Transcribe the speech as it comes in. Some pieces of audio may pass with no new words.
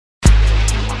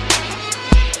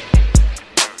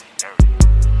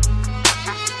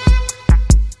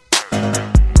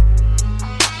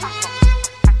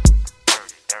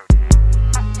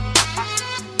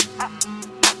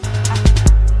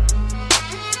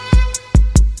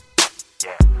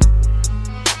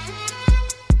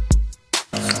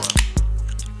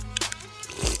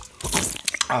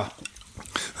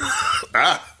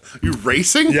You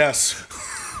racing? Yes.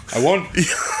 I won.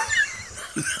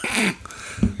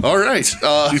 All right.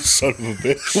 You son of a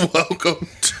bitch. Welcome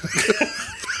to...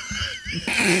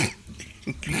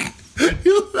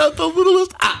 You have the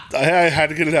littlest... I had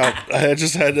to get it out. I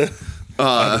just had to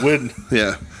win.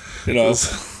 Yeah. You know,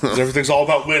 everything's all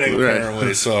about winning, apparently,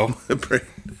 Right. so...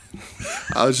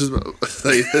 I was just about to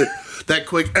say that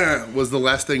quick was the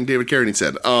last thing David Carradine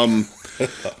said. I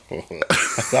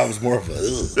thought it was more of a...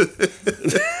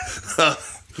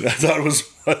 I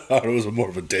thought it was more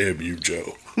of a damn you,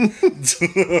 Joe.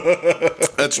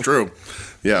 That's true.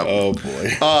 Yeah. Oh,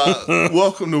 boy.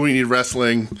 Welcome to We Need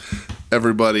Wrestling,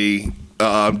 everybody.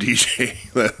 I'm DJ.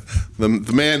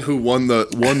 The man who won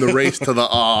the race to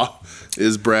the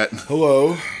is Brett.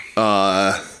 Hello.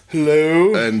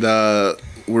 Hello. And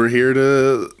we're here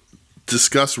to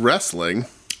discuss wrestling.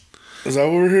 Is that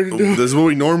what we're here to do? This is what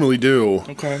we normally do.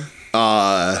 Okay.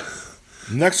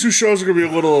 Next two shows are going to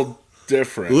be a little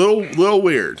different. Little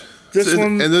weird. This It's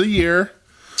one- end of the year.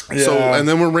 Yeah. So and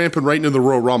then we're ramping right into the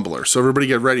Royal Rumbler. So everybody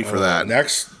get ready for that.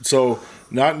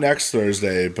 Not next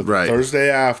Thursday, but Right. the Thursday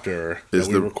after Is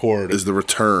that we record. is the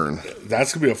return.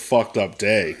 That's going to be a fucked up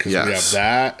day because we have Yes.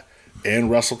 that and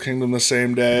Wrestle Kingdom the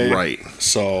same day. Right.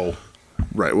 So...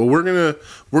 Right. Well, we're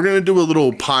gonna do a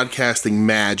little podcasting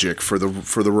magic for the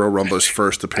Royal Rumbler's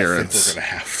first appearance. I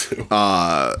think we're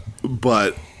gonna have to.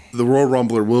 But the Royal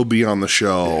Rumbler will be on the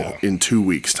show in 2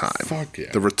 weeks' time. Fuck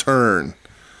yeah. The return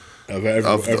Of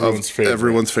of everyone's favorite.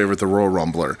 everyone's favorite, the Royal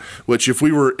Rumbler. Which, if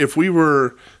we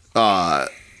were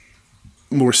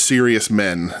more serious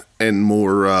men and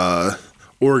more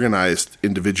organized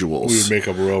individuals, We would make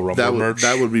up Royal Rumble merch.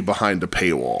 that would be behind a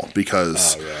paywall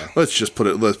because Oh, yeah. let's put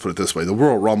it this way: the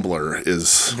Royal Rumbler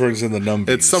is. brings in the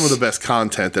numbers. It's some of the best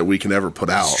content that we can ever put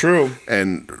out. It's true.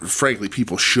 And frankly,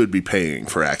 people should be paying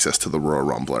for access to the Royal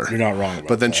Rumbler. You're not wrong about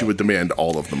But then that. she would demand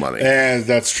all of the money. And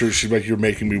that's true. She's like, you're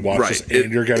making me watch this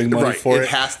and you're getting money for it. It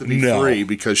has to be No. free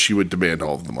because she would demand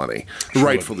all of the money.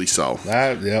 Rightfully so.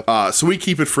 Yep. So we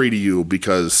keep it free to you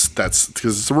because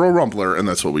it's a Royal Rumbler and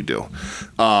that's what we do.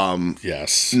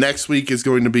 Yes. Next week is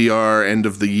going to be our end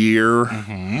of the year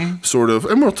sort of,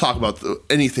 and we'll talk about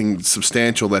anything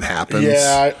substantial that happens.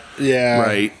 Yeah.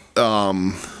 Right.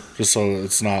 Just so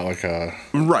it's not like a...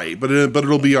 Right, but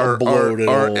it'll be our bloated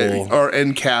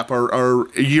end cap, our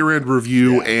year end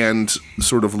review, and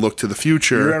sort of look to the We're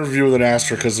future. going to review with an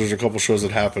asterisk because there's a couple shows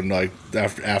that happen like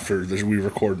after we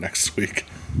record next week.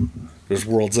 There's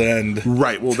World's End.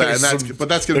 Right, well, that's going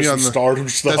to be on the Stardom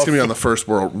stuff. That's going to be on the first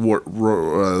Royal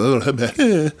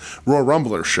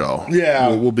Rumbler show. Yeah.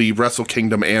 will be Wrestle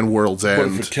Kingdom and World's But if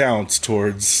End. it counts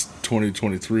towards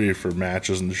 2023 for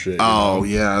matches and shit. Oh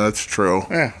yeah, that's true.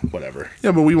 Whatever.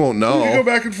 Yeah, but we won't know. We can go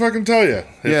back and fucking tell you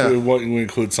if we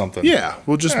include something. Yeah,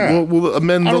 we'll just we'll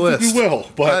amend the I don't list. think we will,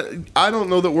 but I don't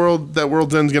know that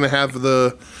World's End's going to have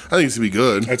the. I think it's going to be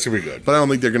good. that's gonna be good. But I don't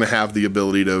think they're going to have the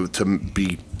ability to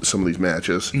beat some of these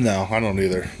matches. No, I don't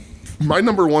either. My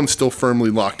number one's still firmly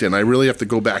locked in. I really have to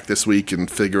go back this week and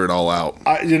figure it all out.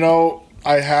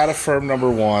 I had a firm number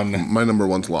one, My number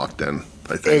one's locked in,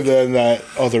 I and think. then that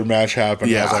other match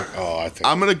happened. Yeah. And I was like, I think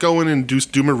I'm going to go in and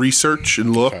do my research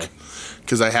and look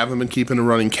because I haven't been keeping a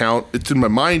running count. It's in my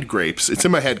mind grapes. It's in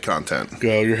my head content.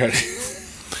 go. Your head.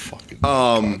 Fucking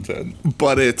content.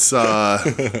 But it's not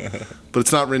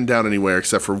written down anywhere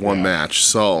except for one match.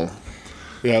 So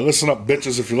Yeah, listen up,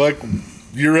 bitches. If you like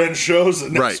year-end shows, the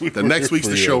next week the we're next here week's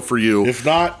for the you. show for you. If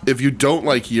not, If you don't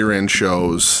like year-end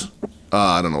shows,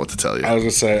 I don't know what to tell you. I was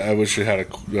gonna say I wish you had a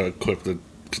clip that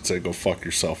could say "Go fuck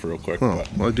yourself" real quick. Oh,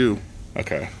 But, well, I do.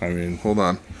 okay, I mean, Hold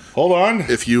on. hold on.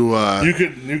 If you You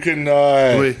can.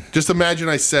 wait, just imagine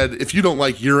I said if you don't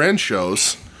like year-end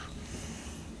shows.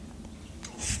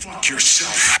 Fuck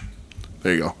yourself.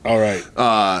 There you go. All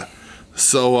right.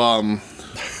 So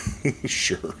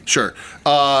Sure. sure.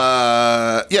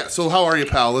 Yeah. So how are you,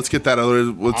 pal? Let's get that other.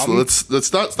 Let's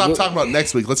stop talking about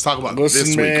next week. Let's talk about Listen,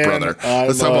 this man, week, brother. I'm,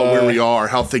 Let's talk about where we are,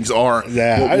 how things are.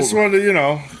 Yeah, What- I just what- wanted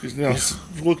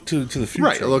to, look to the future.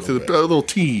 right. I looked at a little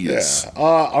tease.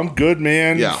 Yeah. I'm good,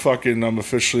 man. Yeah. Fucking, I'm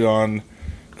officially on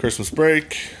Christmas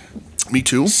break, Me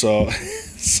too. so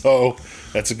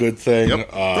that's a good thing. Yep.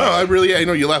 I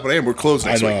know you laugh, but I am. We're closed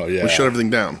next I know, week. yeah. We shut everything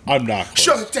down. I'm not closed.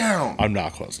 Shut it down. I'm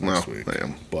not closed next No, week. I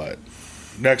am. But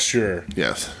next year,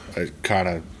 Yes. I kind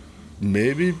of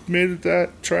maybe made it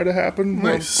that try to happen.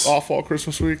 Nice. Off all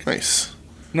Christmas week. Nice.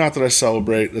 Not that I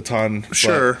celebrate a ton.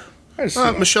 Sure.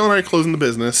 Michelle and I are closing the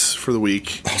business for the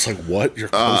week. I was like, what? You're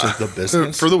closing the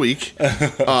business? For the week.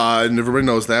 And everybody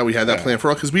knows that. We had that plan for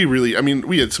all because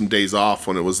we had some days off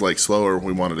when it was like slower and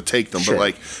we wanted to take them, but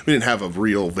like we didn't have a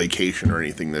real vacation or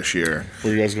anything this year.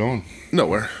 Where are you guys going?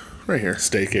 Nowhere. Right here.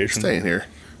 Staycation? Staying here.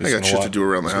 I got shit to do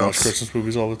around the house. Watch Christmas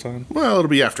movies all the time? Well, it'll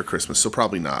be after Christmas, so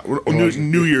probably not.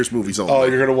 New Year's movies only. Oh,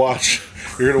 you're gonna watch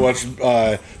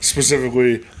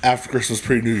specifically after Christmas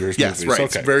pre-New Year's yes, movies.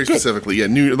 Right. Okay. Very specifically. Yeah,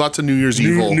 lots of New Year's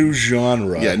Evil. New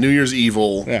genre. Yeah, New Year's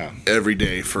Evil every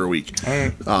day for a week.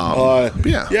 All right.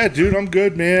 Yeah, dude, I'm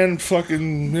good, man.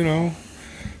 Fucking,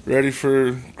 ready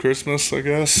for Christmas, I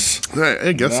guess.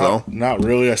 I guess so. Not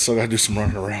really. I still gotta do some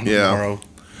running around tomorrow.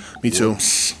 Me too.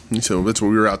 Me too. That's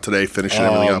where we were out today, finishing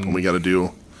everything up, and we got to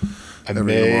do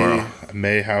everything tomorrow. I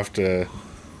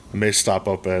may stop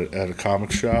up at a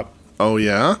comic shop. Oh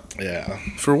yeah. Yeah.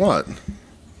 For what?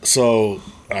 So,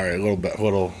 all right,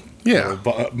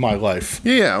 my life.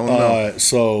 Yeah. Well,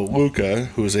 So Luca,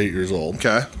 who is 8 years old,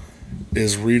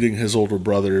 is reading his older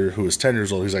brother, who is 10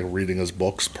 years old. He's like reading his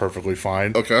books perfectly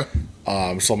fine. Okay.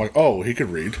 So I'm like, oh, he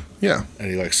could read. Yeah. And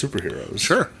he likes superheroes.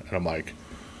 Sure. And I'm like,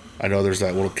 I know there's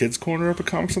that little kids corner up at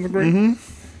Comics on the Green. Mm-hmm.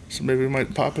 So maybe we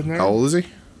might pop in there. How old is he?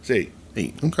 He's 8.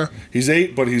 8. Okay. He's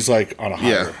 8, but he's like on a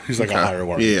higher. Yeah. He's like a higher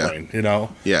learning plane.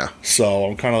 Yeah. So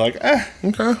I'm kind of like,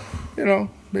 Okay.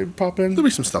 Maybe pop in. There'll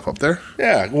be some stuff up there.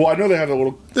 Yeah. Well, I know they have a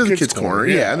little kids corner.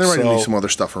 Yeah, and there might be some other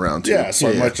stuff around too. Yeah. So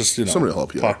I might just somebody will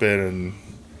help you pop in and.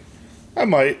 I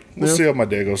might. We'll see how my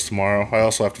day goes tomorrow. I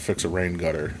also have to fix a rain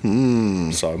gutter.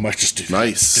 So I might just do that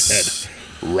instead.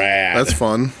 Rad. That's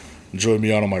fun. Enjoy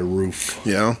me out on my roof.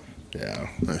 Yeah. Yeah.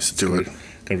 Nice. Do it.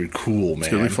 Gonna be cool, man. It's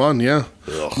gonna be fun, yeah.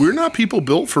 Ugh. We're not people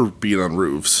built for being on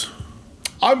roofs.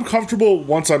 I'm comfortable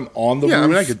once I'm on the roof. Yeah, I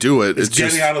mean, I could do it. It's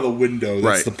getting just out of the window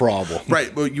that's the problem.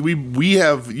 Right, but we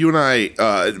have, you and I,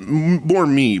 more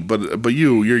me, but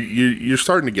you're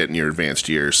starting to get in your advanced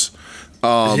years.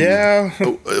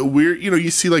 We're you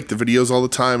see like the videos all the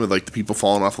time of like the people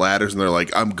falling off ladders and they're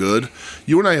like, I'm good.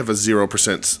 You and I have a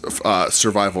 0%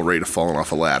 survival rate of falling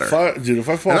off a ladder. If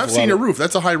I fall, and I've seen a roof.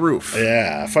 That's a high roof.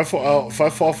 Yeah, if I fall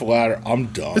off a ladder, I'm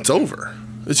done. It's over.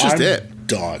 It's just it.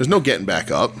 Done. There's no getting back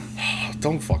up.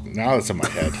 Don't fucking. Now it's in my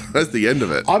head. That's the end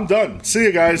of it. I'm done. See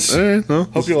you guys. All right, well,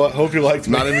 hope you liked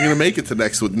me. Not even gonna make it to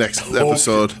next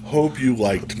episode. Hope you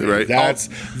liked me. Right. That's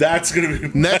gonna be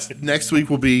next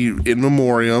week will be in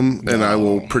memoriam, and I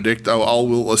will predict. I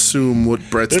will assume what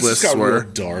Brett's lists were.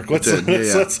 Real dark.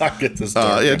 Let's not get this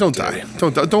dark. Don't die.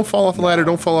 Don't fall off the ladder.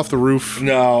 Don't fall off the roof.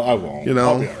 No, I won't.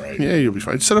 I'll be all right. Yeah, you'll be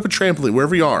fine. Set up a trampoline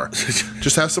wherever you are.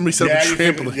 Just have somebody set up a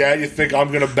trampoline. You think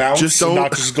I'm gonna bounce?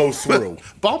 Not just go through.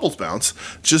 Bobbles bounce.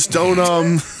 Just don't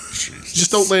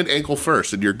land ankle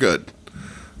first, and you're good.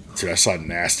 Dude, I saw a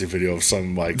nasty video of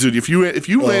something like. Dude, if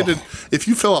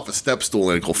you fell off a step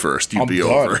stool ankle first, you'd be done.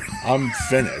 over. I'm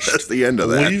finished. That's the end of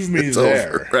that. Leave me it's there.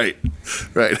 Over.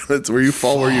 Right. That's where you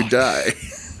fall, where you die.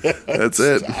 That's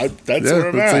it. That's where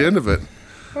I'm that's at. the end of it.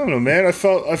 I don't know, man.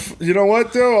 You know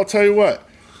what, though? I'll tell you what.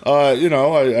 I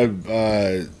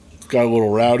got a little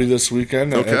rowdy this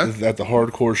weekend at the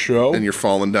hardcore show. And you're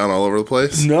falling down all over the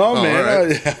place? No, man.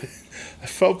 Right. I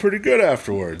felt pretty good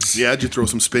afterwards. Yeah, did you throw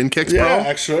some spin kicks, bro? Yeah,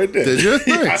 actually I did. Did you? Nice.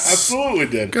 Yeah, absolutely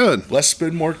did. Good. Less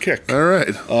spin, more kick. All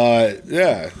right.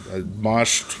 Yeah, I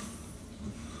moshed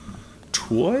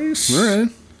twice. All right.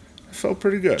 I felt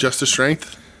pretty good. Just a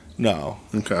strength? No.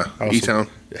 Okay. E-Town?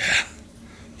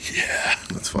 Yeah.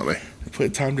 That's funny.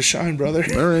 Put time to shine, brother.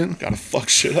 All right. Gotta fuck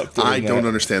shit up there. I don't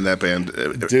understand that band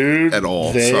dude, at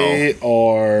all. They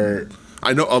are...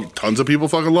 I know tons of people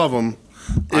fucking love them.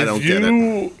 I don't get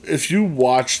it. If you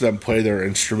watch them play their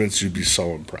instruments, you'd be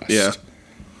so impressed. Yeah.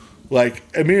 Like,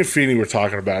 me and Feeney were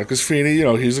talking about it, because Feeney,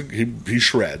 he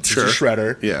shreds. Sure. He's a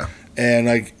shredder. Yeah. And,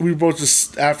 like, we were both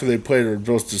just, after they played, we were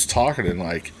both just talking, and,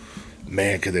 like,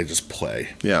 man, could they just play.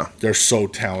 Yeah. They're so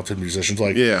talented musicians.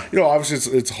 Like, yeah.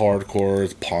 Obviously it's hardcore,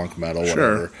 it's punk, metal,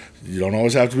 whatever. Sure. You don't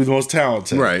always have to be the most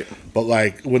talented. Right. But,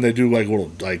 like, when they do, like, little,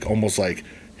 like, almost like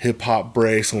hip-hop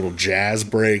breaks and little jazz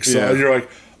breaks, so you're like,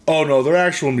 oh, no, they're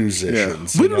actual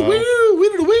musicians. Yeah. Ain't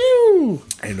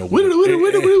no woo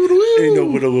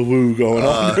going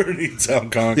on underneath Town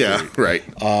Concrete. Yeah, right.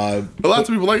 Lots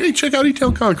of people are like, hey, check out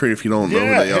E-Town Concrete if you don't know who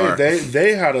they are.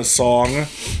 They had a song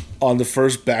on the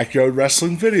first Backyard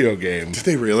Wrestling video game. Did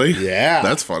they really? Yeah.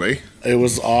 That's funny. It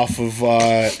was off of,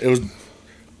 I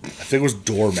think it was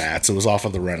Doormats. It was off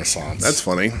of the Renaissance. That's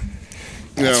funny.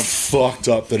 That's fucked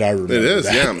up that I remember. It is,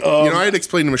 that. yeah. I had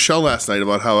explained to Michelle last night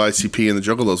about how ICP and the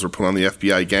Juggalos were put on the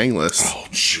FBI gang list. Oh,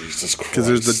 Jesus Christ. Because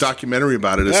there's the documentary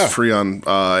about it. It's free on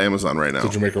Amazon right now.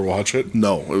 Did you make her watch it?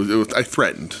 No. I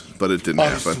threatened, but it didn't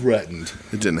happen. Threatened.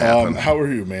 It didn't happen. How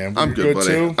are you, man? I'm good, buddy.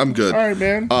 Too? I'm good. All right,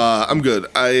 man. I'm good.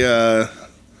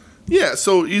 Yeah,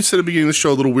 so you said at the beginning of the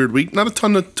show, a little weird week. Not a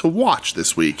ton to watch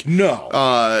this week. No.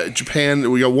 Japan,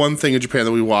 we got one thing in Japan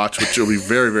that we watch, which will be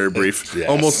very, very brief.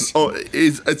 Yes.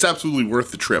 It's absolutely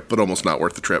worth the trip, but almost not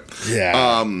worth the trip.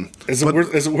 Yeah. Is it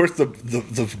worth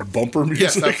the bumper music?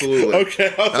 Yes, absolutely.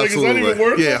 Okay, I was like, is that even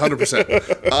worth it? Yeah,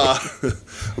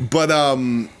 100%. But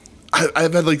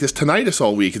I've had like this tinnitus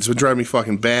all week. It's been driving me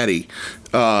fucking batty.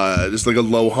 Just like a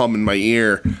low hum in my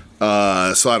ear.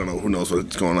 So I don't know. Who knows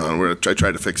what's going on? I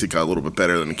tried to fix it, got a little bit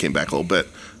better, then it came back a little bit.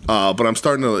 But I'm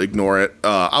starting to ignore it.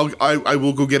 I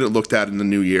will go get it looked at in the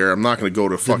new year. I'm not going to go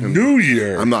to fucking New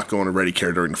Year. I'm not going to Ready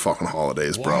Care during the fucking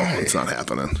holidays, bro. Why? It's not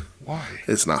happening. Why?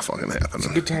 It's not fucking happening. It's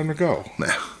a good time to go. Nah.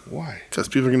 Why? Because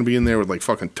people are going to be in there with like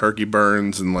fucking turkey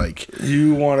burns and like.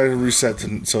 You want to reset,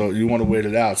 so you want to wait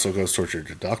it out so it goes towards your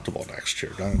deductible next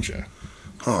year, don't you?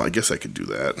 Oh, I guess I could do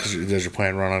that. Does your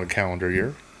plan run on a calendar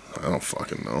year? I don't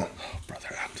fucking know. Oh, brother,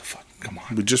 come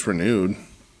on. We just renewed.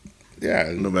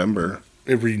 Yeah. In November.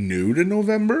 It renewed in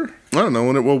November? I don't know.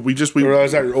 Or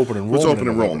is that your open enrollment? It's open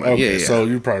enrollment. Okay, yeah. So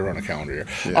you probably run a calendar year.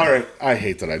 Yeah. All right. I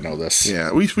hate that I know this.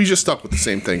 Yeah, we just stuck with the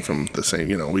same thing from the same.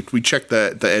 We checked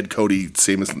the Ed Cody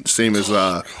same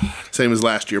as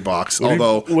last year box.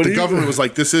 The government was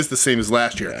like, this is the same as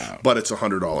last year, but it's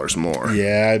 $100 more.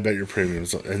 Yeah, I bet your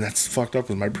premiums, and that's fucked up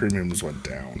because my premiums went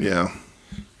down. Yeah.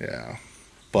 Yeah,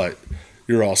 but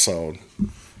you're also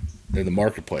in the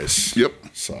marketplace. Yep.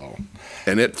 So.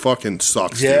 And it fucking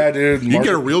sucks. Yeah, dude. You can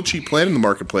get a real cheap plan in the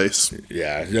marketplace.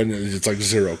 Yeah, it's like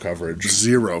zero coverage.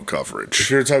 Zero coverage.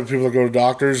 If you're the type of people that go to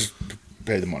doctors,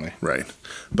 pay the money. Right.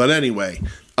 But anyway,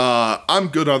 I'm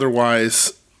good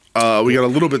otherwise. We got a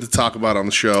little bit to talk about on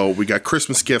the show. We got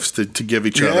Christmas gifts to give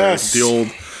each other. Yes. The old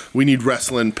We Need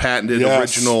Wrestling, patented,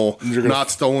 original, not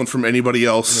stolen from anybody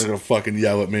else. They're going to fucking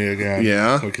yell at me again.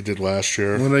 Yeah? Like you did last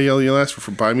year. When did I yell at you last year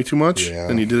for buying me too much? Yeah.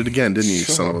 And you did it again, didn't you,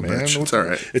 son of a bitch? It's all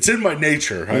right. It's in my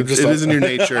nature. It is in your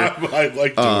nature. I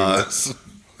like doing this.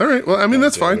 All right. Well, I mean,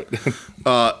 that's fine.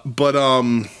 Oh,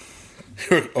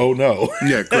 no.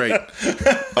 Yeah, great.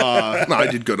 No, I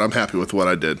did good. I'm happy with what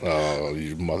I did. Oh,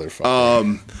 you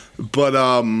motherfucker.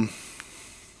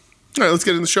 All right, let's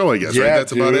get in the show, I guess, right?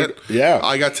 That's about it? Yeah.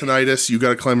 I got tinnitus. You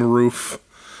got to climb a roof.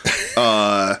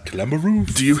 Climb a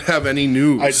roof. Do you have any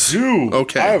news? I do.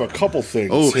 Okay. I have a couple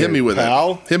things. Oh, hit me with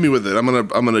pal. it. Hit me with it. I'm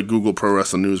gonna Google Pro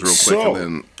Wrestling News real quick, and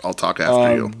then I'll talk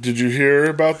after you. Did you hear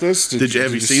about this? Have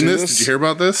you seen this? Did you hear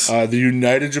about this? The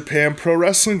United Japan Pro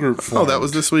Wrestling Group formed. Oh, that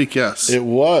was this week, yes. It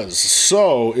was.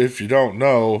 So, if you don't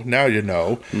know, now you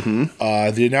know.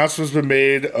 Mm-hmm. The announcement has been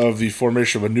made of the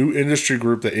formation of a new industry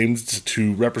group that aims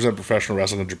to represent professional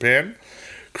wrestling in Japan.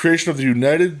 Creation of the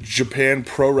United Japan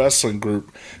Pro Wrestling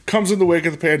Group comes in the wake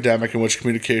of the pandemic, in which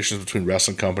communications between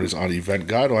wrestling companies on event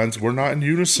guidelines were not in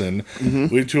unison,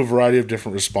 leading to a variety of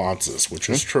different responses, which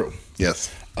is true. Yes.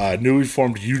 Newly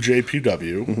formed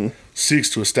UJPW seeks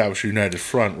to establish a united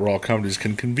front where all companies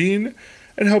can convene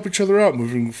and help each other out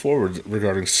moving forward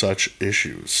regarding such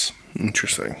issues.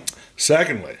 Interesting.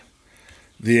 Secondly,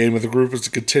 the aim of the group is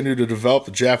to continue to develop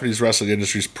the Japanese wrestling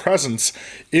industry's presence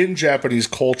in Japanese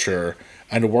culture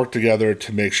and to work together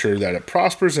to make sure that it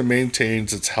prospers and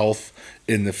maintains its health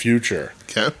in the future.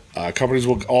 Okay. Companies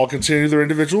will all continue their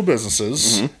individual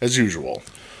businesses as usual,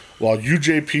 while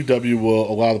UJPW will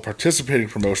allow the participating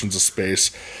promotions a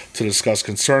space to discuss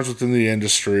concerns within the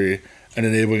industry and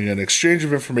enabling an exchange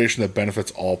of information that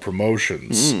benefits all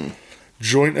promotions.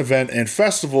 Joint event and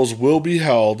festivals will be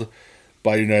held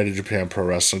by United Japan Pro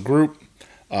Wrestling Group.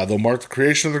 They'll mark the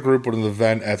creation of the group with an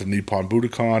event at the Nippon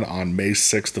Budokan on May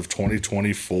 6th of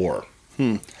 2024.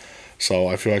 So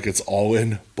I feel like it's all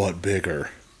in, but bigger.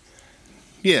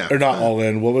 Yeah. Or not all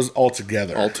in. What was all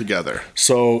together? All together.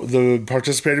 So the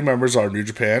participating members are New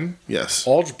Japan, yes,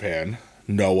 All Japan,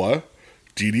 Noah,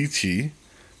 DDT,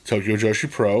 Tokyo Joshi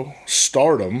Pro,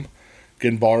 Stardom,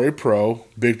 Ganbare Pro,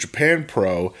 Big Japan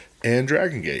Pro, and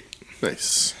Dragon Gate.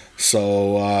 Nice.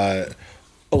 So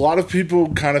a lot of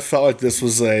people kind of felt like this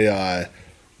was a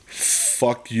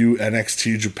fuck you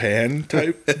NXT Japan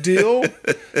type deal.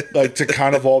 Like to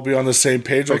kind of all be on the same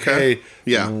page. Like, hey,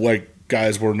 like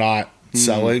guys, we're not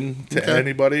selling to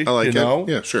anybody. I like it. Know?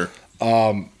 Yeah, sure.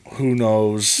 Who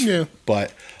knows? Yeah.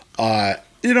 But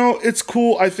it's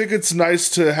cool. I think it's nice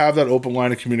to have that open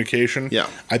line of communication. Yeah.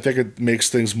 I think it makes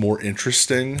things more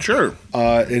interesting. Sure.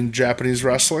 In Japanese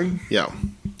wrestling. Yeah.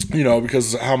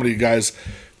 because how many guys,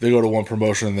 they go to one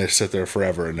promotion and they sit there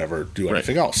forever and never do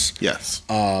anything else. Yes.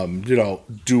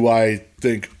 Do I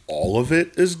think all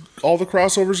the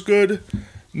crossovers good?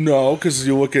 No, because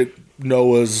you look at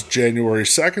Noah's January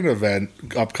 2nd event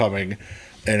upcoming,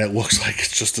 and it looks like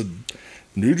it's just a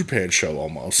New Japan show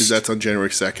almost. Is that on January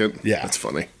 2nd? Yeah. That's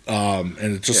funny. And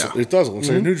it just, it does. It looks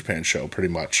like a New Japan show pretty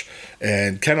much.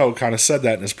 And Keno kind of said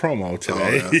that in his promo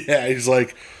today. Oh, yeah. He's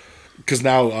like, because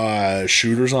now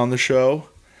Shooter's on the show.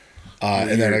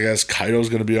 And then I guess Kaito's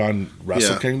going to be on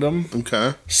Wrestle Kingdom.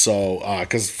 Okay. So,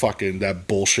 because fucking that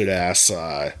bullshit ass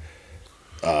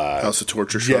House of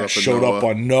Torture showed up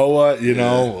on Noah, you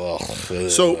know. Ugh.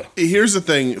 So here's the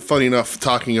thing. Funny enough,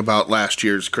 talking about last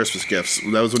year's Christmas gifts,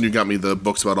 that was when you got me the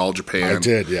books about All Japan. I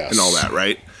did, yes, and all that,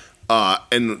 right?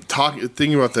 And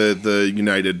thinking about the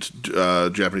United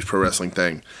Japanese Pro Wrestling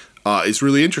thing is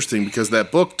really interesting because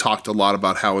that book talked a lot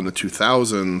about how in the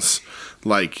 2000s,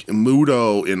 like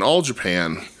Muto in All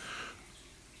Japan,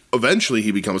 eventually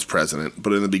he becomes president,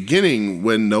 but in the beginning,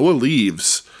 when Noah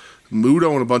leaves,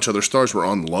 Muto and a bunch of other stars were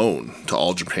on loan to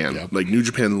All Japan. Yep. Like New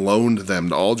Japan loaned them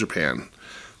to All Japan.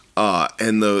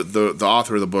 And the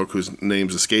author of the book, whose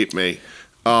names escape me,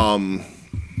 I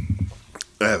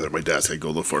have it at my desk, I go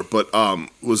look for it, but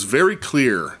was very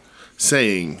clear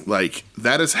saying, like,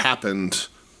 that has happened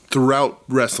throughout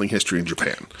wrestling history in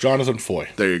Japan. Jonathan Foy.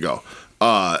 There you go.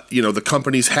 The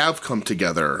companies have come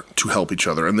together to help each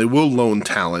other, and they will loan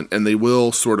talent, and they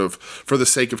will sort of, for the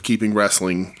sake of keeping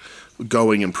wrestling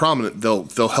going and prominent,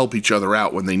 they'll help each other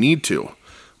out when they need to,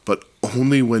 but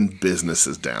only when business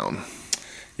is down.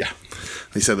 Yeah.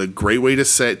 They said the great way to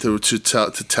say to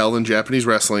tell in Japanese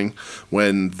wrestling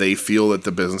when they feel that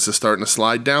the business is starting to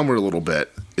slide downward a little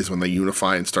bit is when they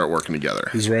unify and start working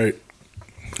together. He's right.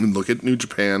 And look at New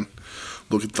Japan.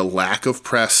 Look at the lack of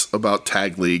press about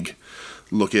Tag League.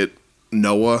 Look at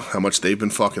Noah, how much they've been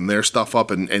fucking their stuff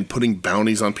up and putting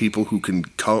bounties on people who can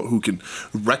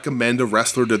recommend a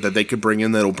wrestler that they could bring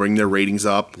in that'll bring their ratings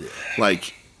up. Yeah.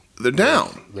 Like, they're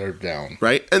down. They're down.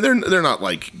 Right? And they're not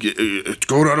like, it's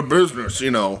going out of business,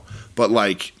 But,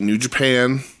 like, New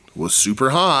Japan was super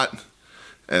hot.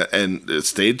 And it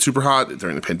stayed super hot.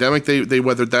 During the pandemic, they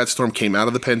weathered that storm, came out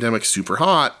of the pandemic super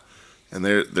hot. And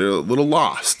they're a little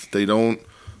lost. Not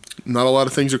a lot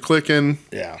of things are clicking.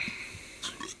 Yeah.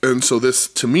 And so this,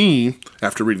 to me,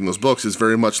 after reading those books, is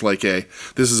very much like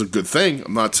this is a good thing.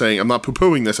 I'm not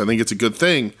poo-pooing this. I think it's a good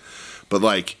thing. But,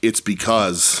 like, it's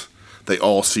because they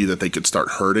all see that they could start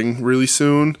hurting really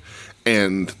soon.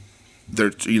 And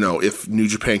they're, if New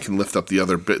Japan can lift up the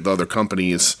other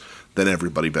companies, then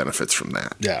everybody benefits from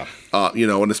that. Yeah.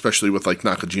 And especially with, like,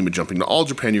 Nakajima jumping to All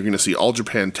Japan, you're going to see All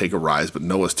Japan take a rise, but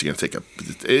Noah's going to take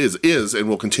is and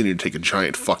will continue to take a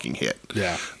giant fucking hit.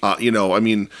 Yeah.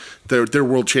 Their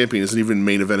world champion isn't even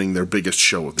main eventing their biggest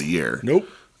show of the year. Nope.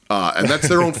 And that's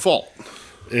their own fault.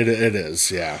 It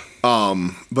is, yeah.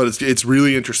 But it's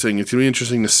really interesting. It's going to be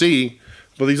interesting to see.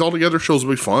 But these all together shows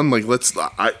will be fun. Like,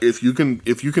 if you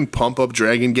can pump up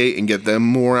Dragon Gate and get them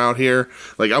more out here.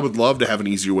 Like, I would love to have an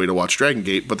easier way to watch Dragon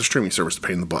Gate, but the streaming service is a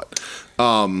pain in the butt.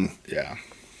 Yeah.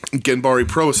 Genbari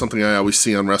Pro is something I always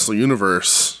see on Wrestle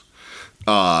Universe.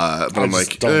 But I'm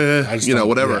like,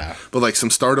 whatever. Yeah. But like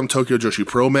some Stardom Tokyo Joshi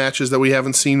Pro matches that we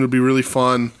haven't seen would be really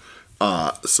fun.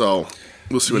 So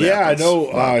we'll see what happens. Yeah, I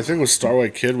know. I think it was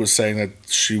Starlight Kid was saying that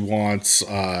she wants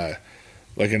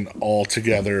like an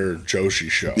all-together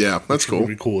Joshi show. Yeah, that's cool. Would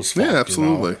be cool as fuck. Yeah,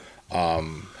 absolutely.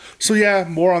 So yeah,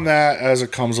 more on that as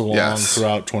it comes along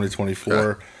throughout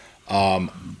 2024. Okay.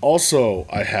 Also,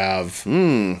 I have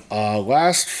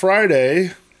last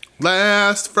Friday,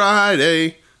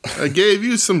 I gave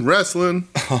you some wrestling.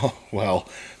 Oh, well,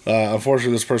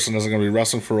 unfortunately, this person isn't going to be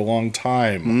wrestling for a long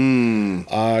time.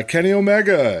 Kenny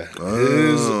Omega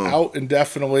is out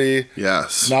indefinitely.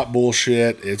 Yes. Not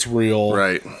bullshit. It's real.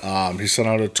 Right. He sent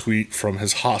out a tweet from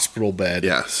his hospital bed.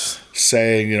 Yes.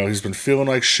 Saying, he's been feeling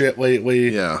like shit lately.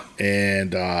 Yeah.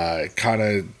 And kind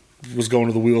of was going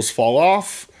to the wheels fall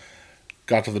off.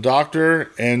 Got to the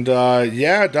doctor. And,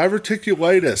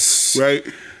 diverticulitis. Right.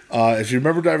 If you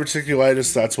remember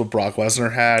diverticulitis, that's what Brock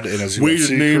Lesnar had in his we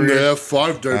UFC named the career.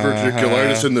 F5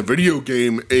 diverticulitis in the video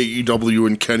game AEW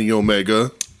and Kenny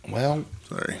Omega. Well,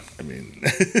 sorry. I mean,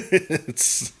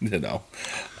 it's that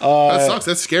sucks.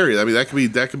 That's scary. I mean, that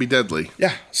could be deadly.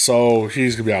 Yeah. So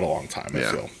he's gonna be out a long time. I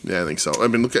feel. Yeah, I think so. I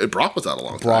mean, look at Brock was out a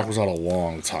long time. Brock was out a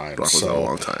long time.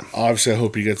 Obviously, I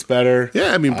hope he gets better.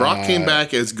 Yeah, I mean, Brock came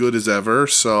back as good as ever.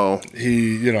 So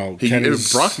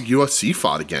Brock UFC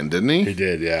fought again, didn't he? He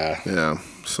did. Yeah. Yeah.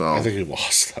 So I think he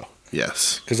lost though.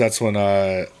 Yes. Because that's when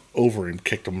Overeem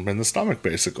kicked him in the stomach,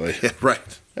 basically. Yeah.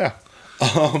 Right. Yeah.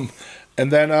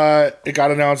 And then it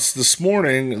got announced this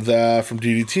morning that from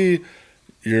DDT,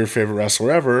 your favorite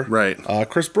wrestler ever, Right.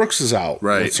 Chris Brooks is out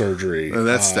with surgery. And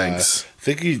that stinks. I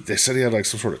think they said he had like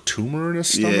some sort of tumor in his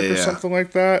stomach or Yeah. something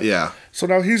like that. Yeah. So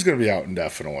now he's going to be out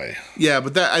indefinitely. Yeah,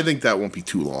 but I think that won't be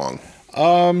too long.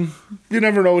 You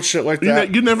never know with shit like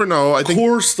that. You never know. I think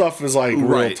Core stuff is like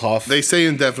real tough. They say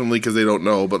indefinitely because they don't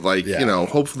know, but like Yeah.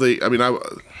 hopefully. I mean,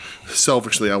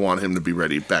 selfishly, I want him to be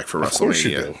ready back for WrestleMania. Of course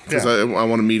you do. Because I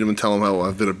want to meet him and tell him how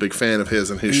I've been a big fan of his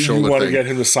and his you shoulder want thing. to get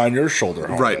him to sign your shoulder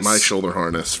harness. Right, my shoulder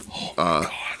harness.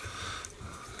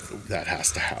 That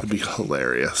has to happen. It'd be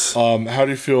hilarious. How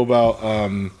do you feel about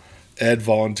Ed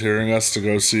volunteering us to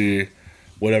go see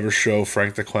whatever show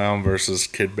Frank the Clown versus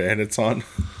Kid Bandit's on?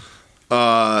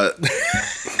 I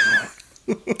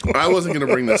wasn't going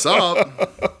to bring this up.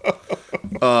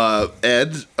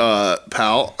 Ed,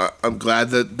 pal, I'm glad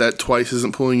that Twice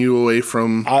isn't pulling you away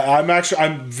from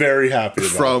I'm very happy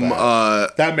about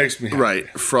that. That makes me happy. right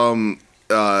from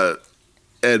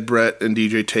Ed, Brett, and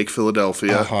DJ Take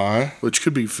Philadelphia, which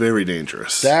could be very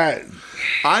dangerous. That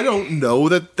I don't know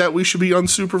that we should be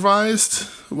unsupervised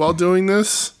while doing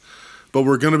this, but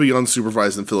we're going to be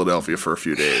unsupervised in Philadelphia for a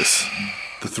few days.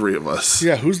 The three of us.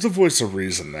 yeah, who's the voice of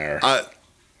reason there?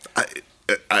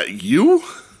 You,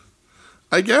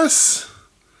 I guess,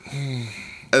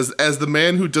 as the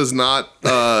man who does not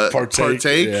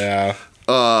partake. Yeah,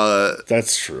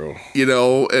 that's true.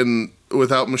 And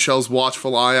without Michelle's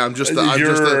watchful eye, I'm a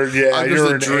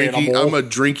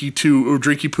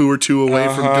drinky poo or two away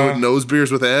from doing nose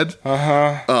beers with Ed.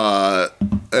 And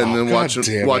then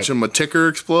watching my ticker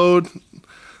explode.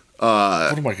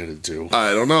 What am I gonna do?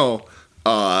 I don't know.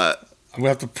 I'm gonna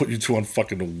have to put you two on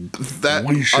fucking That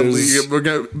leashes. we're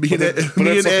gonna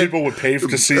People would pay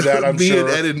to see that. I'm me sure. and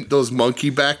Ed in those monkey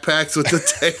backpacks with the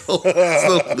tail,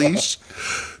 the leash.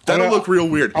 That'll look real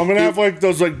weird. I'm gonna have like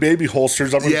those like baby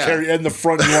holsters. I'm gonna carry Ed in the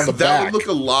front and you on the that back. would look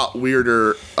a lot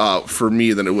weirder for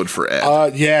me than it would for Ed.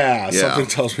 Something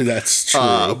tells me that's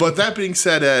true. But that being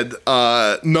said, Ed,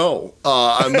 no,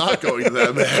 I'm not going to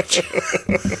that match.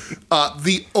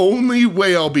 The only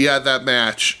way I'll be at that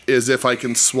match is if I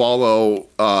can swallow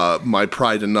my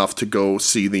pride enough to go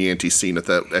see the anti-scene at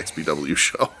that XPW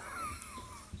show.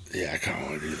 Yeah, I kind of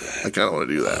want to do that. I kind of want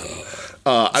to do that.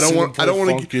 I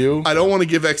don't want to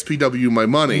give XPW my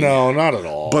money. No, not at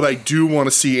all. But I do want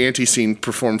to see Anti-Scene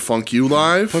perform Funk You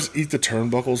live. Plus, Eat the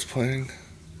Turnbuckles playing.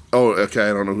 Oh, okay.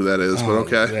 I don't know who that is, but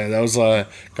okay. Yeah, that was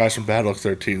guys from Bad Luck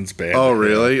 13's band. Oh,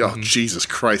 really? Oh, Jesus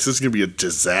Christ. This is going to be a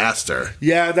disaster.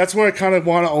 Yeah, that's why I kind of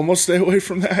want to almost stay away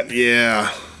from that.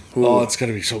 Yeah. Ooh. Oh, it's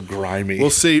going to be so grimy.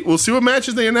 We'll see what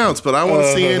matches they announce, but I want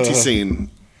to see Anti-Scene.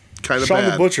 Kind of Sean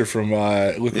bad. the Butcher from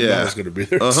Liquid Metal is going to be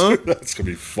there. Too. That's going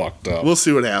to be fucked up. We'll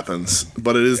see what happens,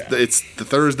 but it's the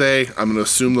Thursday. I'm going to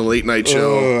assume the late night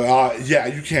show. Yeah,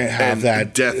 you can't have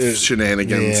that death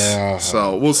shenanigans. Yeah.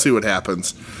 So we'll see what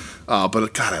happens.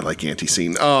 But God, I like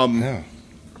Anti-Scene. Yeah.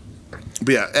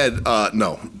 But yeah, Ed,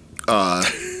 no,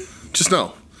 just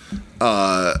no.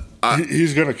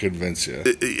 He's going to convince you.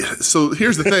 So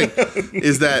here's the thing: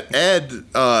 is that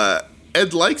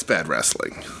Ed likes bad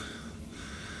wrestling.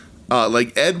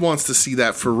 Like Ed wants to see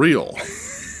that for real,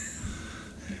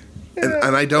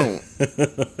 and I don't.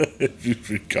 It'd be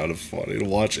kind of funny to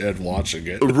watch Ed watching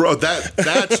it.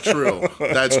 That's true.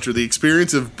 That's true. The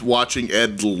experience of watching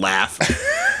Ed laugh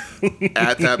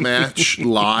at that match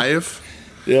live.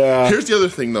 Yeah. Here's the other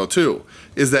thing, though, too,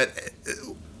 is that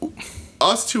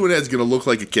us two and Ed's gonna look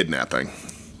like a kidnapping.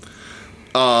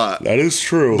 That is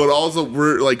true. But also,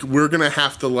 we're gonna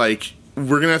have to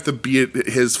be at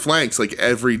his flanks at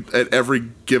every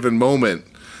given moment,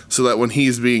 so that when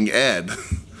he's being Ed,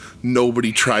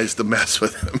 nobody tries to mess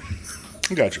with him.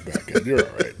 I got your back, Ed. You're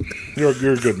all right. You're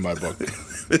good in my book.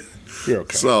 You're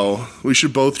okay. So we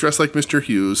should both dress like Mr.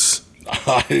 Hughes.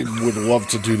 I would love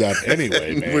to do that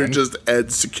anyway, man. We're just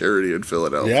Ed's security in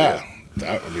Philadelphia.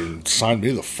 Yeah. Sign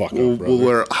me the fuck up, We'll brother.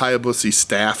 wear Hayabusa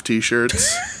staff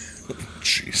T-shirts.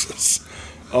 Jesus.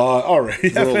 All right.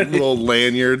 little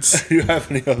lanyards. Do you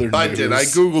have any other news? I did. I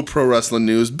googled pro wrestling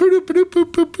news.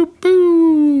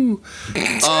 Boo-doo-boo-doo-boo-boo-boo.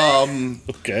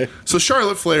 Okay. So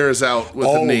Charlotte Flair is out with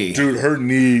a knee. Dude, her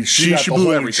knee. She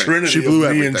blew everything. She blew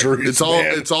everything. Injuries, It's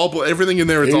all everything in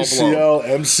there. It's all blown. ACL,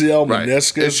 MCL, Right.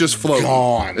 meniscus. It's just floating.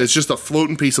 Gone. It's just a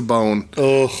floating piece of bone.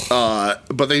 Ugh.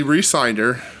 But they re-signed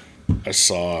her. I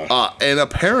saw. And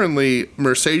apparently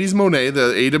Mercedes Moné,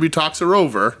 the AEW talks are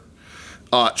over.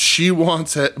 She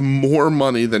wants more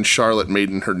money than Charlotte made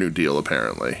in her new deal,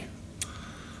 apparently.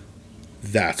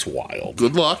 That's wild.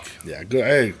 Good luck. Yeah, good.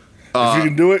 Hey, if you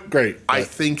can do it, great. I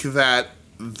think that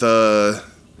the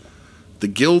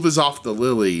guild is off the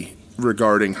lily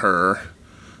regarding her.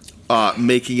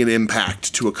 making an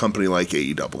impact to a company like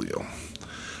AEW.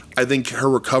 I think her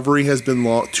recovery has been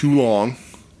too long.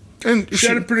 And she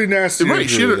had a pretty nasty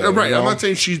injury, though, right. I'm not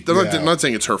saying I'm not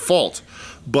saying it's her fault,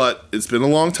 but it's been a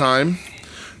long time.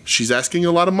 She's asking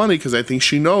a lot of money because I think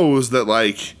she knows that,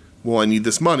 like, well, I need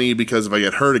this money because if I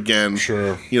get hurt again,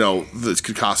 sure, this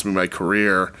could cost me my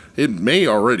career. It may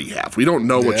already have. We don't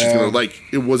know what she's gonna like.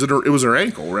 It was her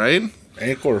ankle, right?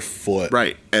 Ankle or foot,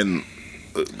 right? And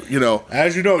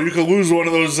as you know, you could lose one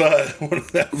of those.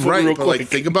 Right, real but quick. like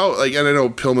think about and I know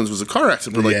Pillman's was a car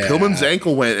accident, but like Pillman's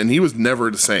ankle went and he was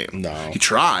never the same. No, he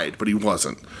tried, but he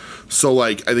wasn't. So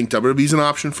like I think WWE's an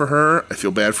option for her. I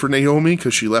feel bad for Naomi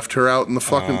because she left her out in the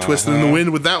fucking twisted in the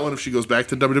wind with that one. If she goes back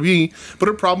to WWE, but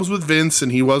her problems with Vince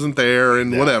and he wasn't there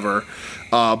and whatever.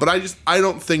 But I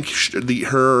don't think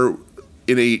her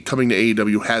coming to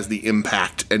AEW has the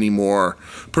impact anymore,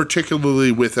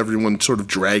 particularly with everyone sort of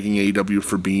dragging AEW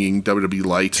for being WWE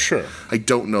light. Sure. I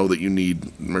don't know that you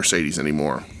need Mercedes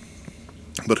anymore,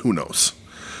 but who knows?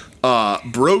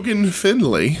 Brogan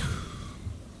Finlay.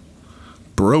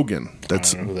 Brogan. I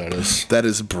don't know who that is. That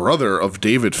is brother of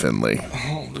David Finlay.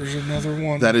 Oh, there's another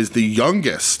one. That is the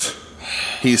youngest.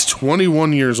 He's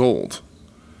 21 years old.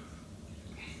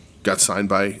 Got signed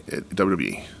by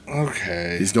WWE.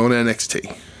 Okay. He's going to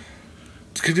NXT.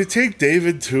 Could you take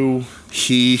David too?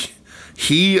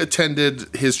 He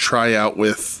attended his tryout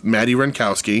with Maddie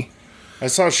Renkowski. I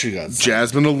saw she got signed.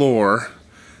 Jasmine Allure,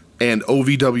 and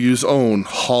OVW's own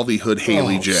Hollywood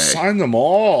Haley J. Sign them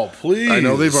all, please. I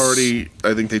know they've already.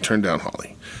 I think they turned down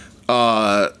Holly.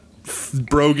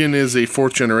 Brogan is a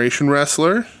fourth generation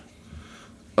wrestler.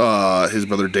 His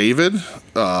brother David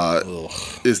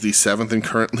is the seventh and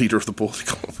current leader of the Bullet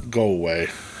Club. Go away.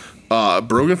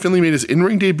 Brogan Finlay made his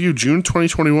in-ring debut June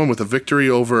 2021 with a victory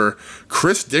over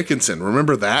Chris Dickinson.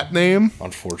 Remember that name?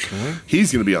 Unfortunately.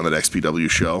 He's going to be on the next PW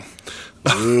show.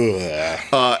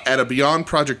 At a Beyond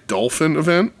Project Dolphin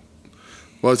event.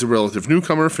 Was a relative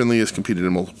newcomer. Finlay has competed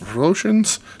in multiple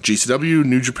promotions. GCW,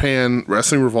 New Japan,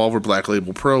 Wrestling Revolver, Black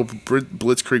Label Pro,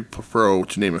 Blitzkrieg Pro,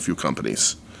 to name a few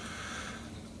companies.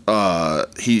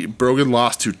 Brogan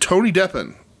lost to Tony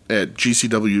Deppen at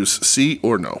GCW's See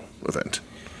or No event.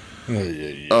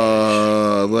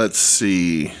 Let's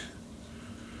see.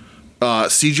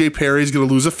 CJ Perry's going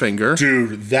to lose a finger.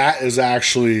 Dude, that is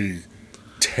actually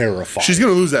terrifying. She's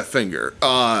going to lose that finger.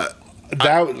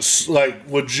 That was like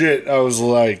legit. I was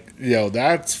like, yo,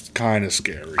 that's kind of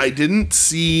scary. I didn't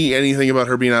see anything about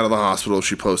her being out of the hospital if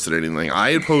she posted anything.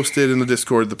 I had posted in the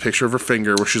Discord the picture of her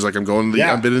finger where she's like, I've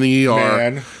been in the ER.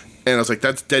 Man. And I was like,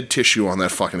 that's dead tissue on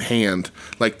that fucking hand.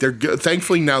 Like,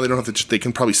 thankfully now they don't have to, they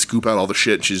can probably scoop out all the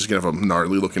shit and she's just going to have a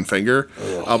gnarly looking finger.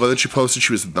 But then she posted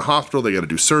she was in the hospital, they got to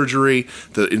do surgery.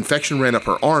 The infection ran up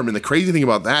her arm. And the crazy thing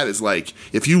about that is, like,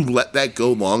 if you let that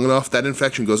go long enough, that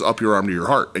infection goes up your arm to your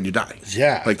heart and you die.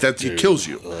 Yeah. Like, it kills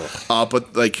you.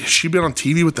 But, like, she'd been on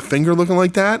TV with the finger looking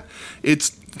like that. It's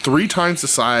 3 times the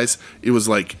size. It was,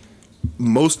 like,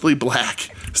 mostly black.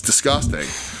 It's disgusting.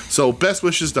 So best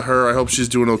wishes to her. I hope she's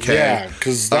doing okay. Yeah,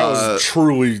 because that was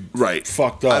truly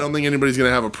fucked up. I don't think anybody's going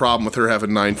to have a problem with her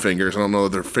having 9 fingers. I don't know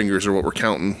if their fingers are what we're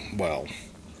counting. Well,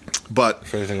 but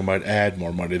if anything, I might add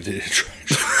more money to the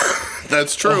attraction.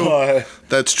 That's true.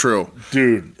 That's true.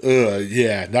 Dude,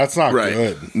 yeah, that's not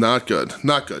good. Not good.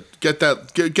 Not good. Get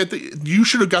the. You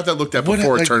should have got that looked at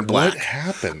before it turned black. What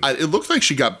happened? It looks like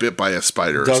she got bit by a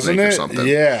spider or snake or something.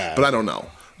 Yeah. But I don't know.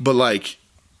 But, like,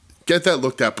 get that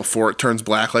looked at before it turns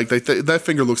black. Like, that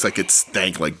finger looks like it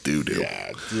stank like doo-doo.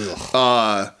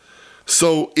 Yeah.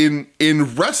 So, in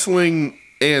wrestling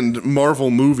and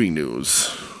Marvel movie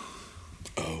news...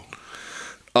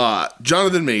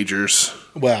 Jonathan Majors...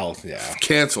 Well, yeah.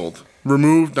 Canceled.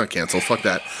 Removed... Not canceled. Fuck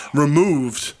that.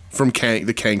 Removed from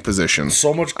the Kang position.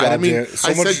 So much goddamn...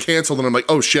 I said canceled, and I'm like,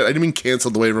 oh, shit. I didn't mean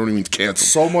canceled the way everyone means canceled.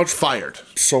 So much... Fired.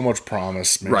 So much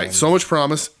promise, man. Right. So much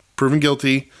promise. Proven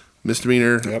guilty.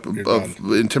 Misdemeanor of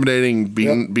intimidating,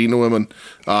 beating a woman.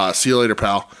 See you later,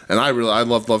 pal. And I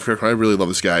love Kirk. I really love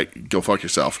this guy. Go fuck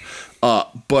yourself.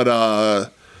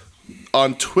 But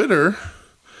on Twitter,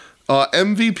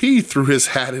 MVP threw his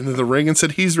hat into the ring and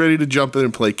said he's ready to jump in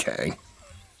and play Kang.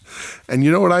 And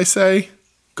you know what I say?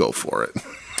 Go for it.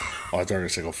 Oh, I thought you were going to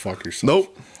say go fuck yourself.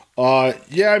 Nope.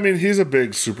 Yeah, I mean, he's a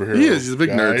big superhero. He is. He's a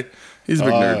big nerd. He's a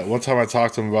big nerd. One time I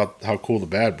talked to him about how cool the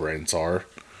Bad Brains are.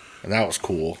 And that was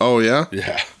cool. Oh, yeah?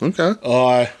 Yeah.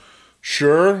 Okay.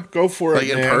 Sure, go for it, like,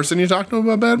 in person you talked to him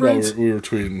about Bad Brains? No, we were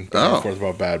tweeting back and forth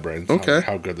about Bad Brains. Okay.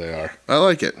 How good they are. I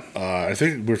like it. I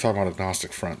think we were talking about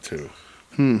Agnostic Front, too.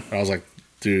 I was like,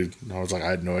 dude, I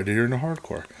had no idea you're into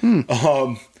hardcore.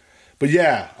 But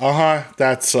yeah,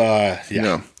 that's,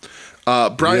 yeah.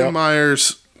 Brian Yep.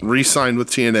 Myers re-signed with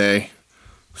TNA.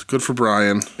 It's good for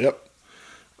Brian. Yep.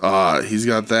 He's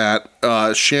got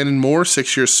that. Shannon Moore,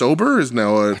 6 years sober, is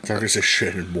now I'm going to say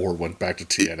Shannon Moore went back to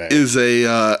TNA.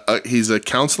 he's a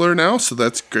counselor now, so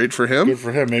that's great for him. Good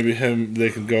for him. Maybe they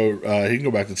can go. He can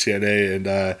go back to TNA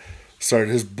and start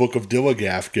his Book of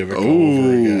Dilligaff gimmick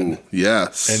over again.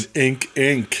 Yes. And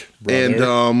Ink, brother.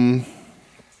 And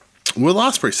Will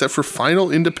Ospreay set for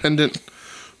final independent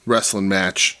wrestling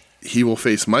match. He will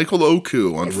face Michael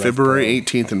Oku on February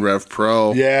 18th in Rev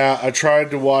Pro. Yeah, I tried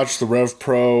to watch the Rev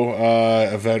Pro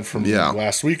event from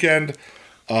last weekend.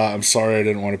 I'm sorry I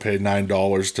didn't want to pay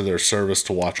 $9 to their service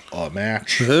to watch a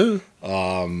match.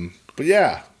 But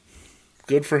yeah,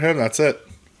 good for him. That's it.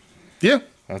 Yeah.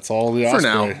 That's all the Ospreay. For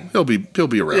now. He'll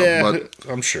be around. Yeah, but,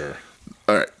 I'm sure.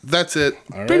 all right. That's it.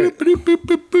 All right. Boop, boop, boop,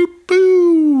 boop, boop,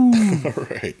 boop. All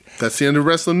right. That's the end of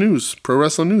wrestling news. Pro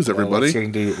wrestling news, everybody. Let's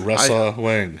going to do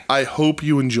wrestling. I hope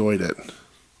you enjoyed it.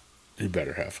 You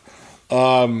better have.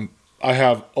 I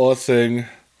have a thing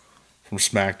from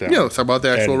SmackDown. Yeah, let's talk about the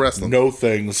actual and wrestling. no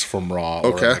things from Raw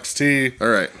Okay. or NXT. All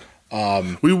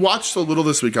right. We watched a little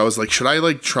this week. I was like, should I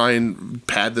like try and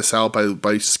pad this out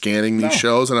by scanning these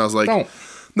shows? And I was like, Don't.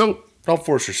 nope. Don't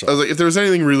force I yourself. was like, if there was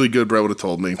anything really good, Brett would have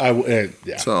told me.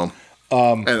 Yeah. So,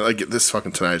 and like this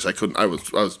fucking tonight, I couldn't. I was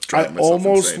I driving myself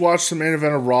almost insane. watched the main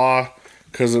event of Raw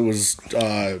because it was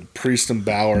Priest and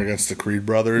Balor against the Creed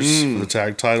brothers for the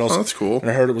tag titles. Oh, that's cool.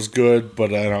 And I heard it was good, but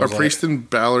then I Are was Priest and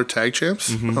Balor tag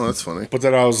champs? Oh, that's funny. but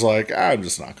then I was like, I'm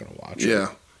just not going to watch it. Yeah.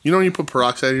 You know when you put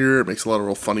peroxide in your ear, it makes a lot of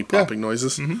real funny popping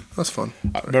noises? That's fun.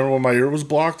 I remember when my ear was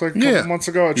blocked like a couple months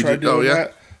ago? I tried did? Oh, doing yeah?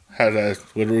 that. Had to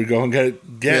literally go and get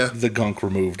Yeah. the gunk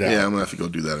removed out. Yeah, I'm going to have to go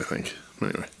do that, I think.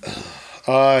 Anyway.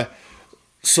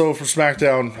 So for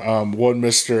SmackDown, one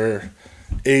Mr.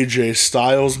 AJ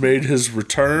Styles made his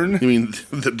return. You mean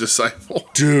the disciple?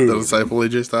 Dude. The disciple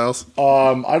AJ Styles?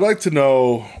 I'd like to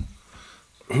know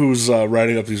who's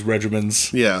writing up these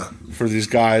regimens Yeah. for these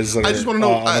guys that I just want to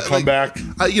know. on the comeback.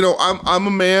 I'm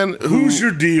a man who. Who's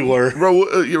your dealer?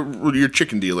 Bro, your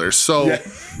chicken dealer. So. Yeah,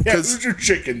 Because who's your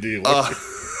chicken dealer?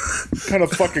 What kind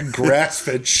of fucking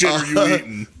grass-fed shit are you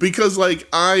eating? Because, like,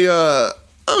 I'm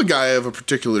a guy of a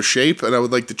particular shape, and I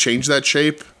would like to change that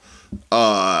shape.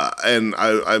 And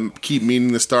I keep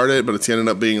meaning to start it, but it's ended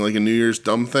up being like a New Year's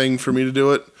dumb thing for me to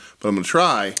do it. But I'm gonna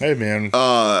try. Hey, man.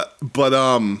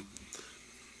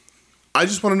 I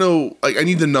just want to know. Like, I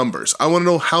need the numbers. I want to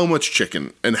know how much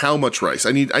chicken and how much rice.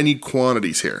 I need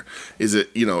quantities here. Is it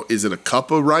a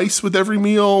cup of rice with every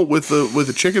meal with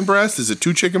a chicken breast? Is it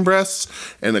 2 chicken breasts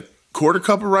and a quarter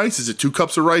cup of rice? Is it 2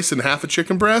 cups of rice and half a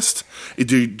chicken breast?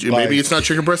 Maybe it's not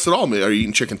chicken breast at all. Maybe, are you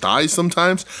eating chicken thighs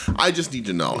sometimes? I just need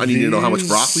to know. I need to know how much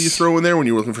broccoli you throw in there when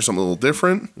you're looking for something a little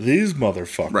different. These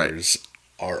motherfuckers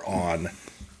are on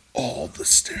all the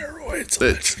steroids.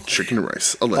 It's chicken and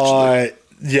rice, allegedly.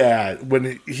 Yeah,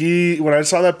 when I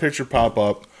saw that picture pop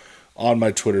up on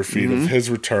my Twitter feed of his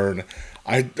return,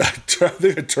 I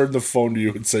think I turned the phone to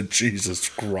you and said, "Jesus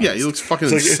Christ!" Yeah, he looks fucking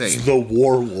it's like insane. It's the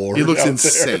warlord. He looks out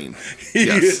insane. There. He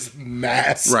Yes. is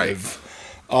massive.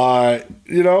 Right.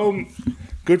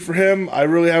 Good for him. I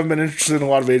really haven't been interested in a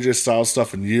lot of AJ Styles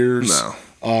stuff in years.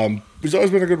 No. He's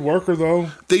always been a good worker, though.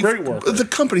 Great worker. The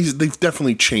companies, they've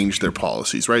definitely changed their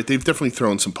policies, right? They've definitely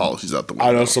thrown some policies out the window.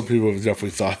 I know some people have definitely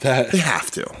thought that, They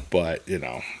have to. but who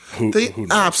knows?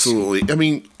 Absolutely. I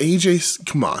mean, AJ's,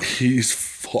 come on. He's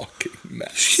fucking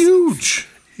massive. Huge.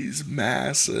 He's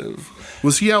massive.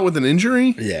 Was he out with an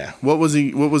injury? Yeah. What was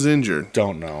injured?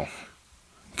 Don't know.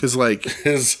 Because, like,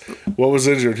 What was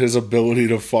injured? His ability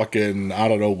to fucking,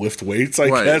 lift weights, I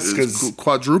guess. it was Because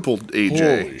quadrupled AJ.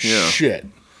 holy shit.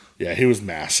 Yeah, he was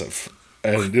massive.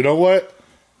 And you know what?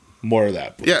 More of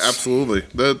that, please. Yeah, absolutely.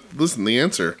 Listen, the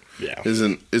answer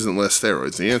isn't less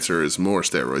steroids. The answer is more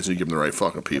steroids. You give them the right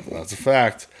fucking people. That's a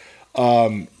fact.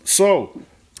 Ring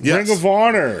of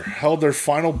Honor held their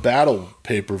final battle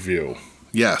pay-per-view.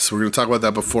 Yes, we're going to talk about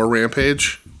that before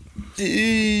Rampage.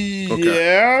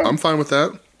 Yeah. I'm fine with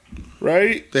that.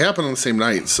 Right? They happened on the same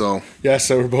night, so... Yes,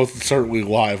 they were both certainly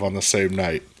live on the same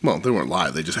night. Well, they weren't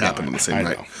live. They just happened on the same I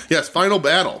night. know. Yes, final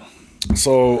battle.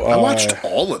 So I watched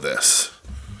all of this,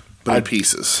 but in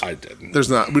pieces. I didn't.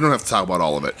 We don't have to talk about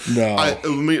all of it. No.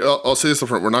 I'll say this up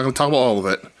front. We're not going to talk about all of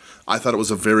it. I thought it was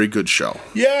a very good show.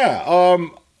 Yeah,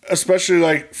 especially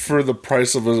like for the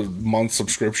price of a month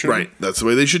subscription. Right. That's the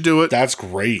way they should do it. That's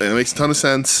great. And it makes a ton of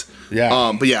sense.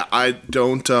 Yeah. But yeah, I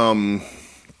don't.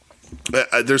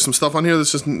 There's some stuff on here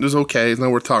that's okay. It's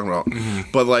not worth talking about.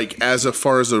 Mm-hmm. But like, as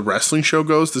far as a wrestling show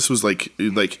goes, this was like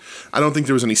I don't think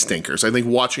there was any stinkers. I think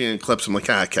watching it in clips, I'm like,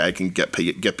 okay, I can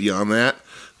get beyond that.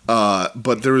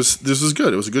 But this was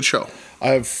good. It was a good show.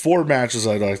 I have 4 matches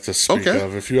I'd like to speak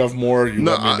of. If you have more, let me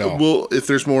know. If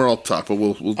there's more, I'll talk, but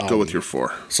we'll go with your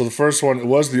 4. So the first one, it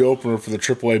was the opener for the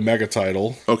AAA Mega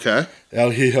title. Okay. El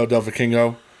Hijo del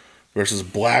Vikingo versus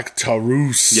Black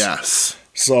Taurus. Yes.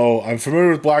 So I'm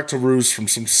familiar with Black Taurus from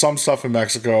some stuff in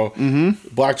Mexico.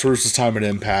 Mm-hmm. Black Taurus' time at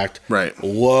Impact. Right.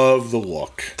 Love the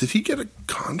look. Did he get a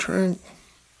contract?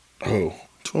 Who?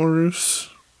 Taurus.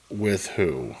 With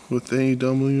who? With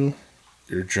AEW.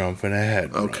 You're jumping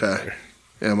ahead. Okay. Brother.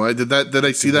 Am I? Did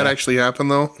I see that actually happen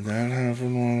though? That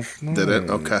happened last night. Did it?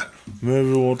 Okay. Maybe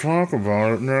we'll talk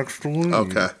about it next week.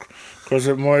 Okay. Because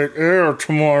it might air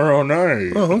tomorrow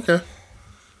night. Oh, okay.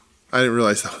 I didn't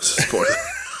realize that was a spoiler.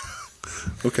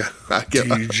 Okay. I pick up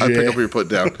what you're putting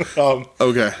down.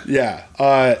 Okay.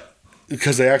 Yeah.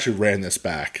 Because they actually ran this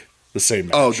back. The same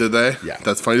match. Oh, did they? Yeah.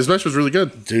 That's funny. This match was really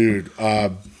good. Dude,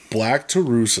 Black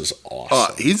Taurus is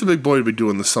awesome. He's a big boy to be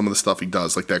doing some of the stuff he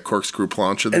does, like that corkscrew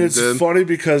plancha that and he it's did. funny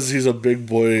because he's a big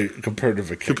boy compared to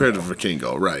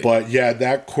Vikingo, right. But yeah,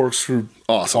 that corkscrew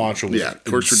plancha was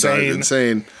corkscrew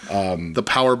insane. The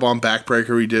powerbomb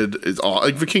backbreaker he did is all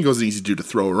like Vikingo's an easy dude to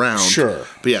throw around. Sure.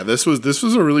 But yeah, this was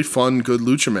a really fun, good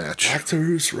lucha match. Black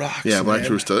Taurus rocks. Yeah, Black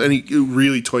Taurus does. And he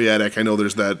really toyetic. I know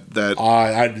there's that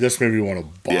this made me want to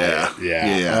buy it.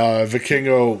 Yeah.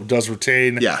 Vikingo does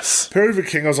retain. Yes. Apparently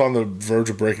Vikingo's on the verge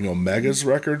of breaking Omega's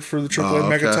record for the AAA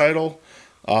Mega title.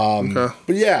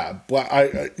 But yeah,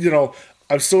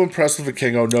 I'm still impressed with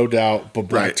Vikingo, no doubt, but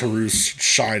Black Taurus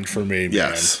shined for me, man.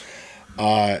 Yes.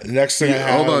 Next thing I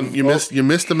have... Hold on, you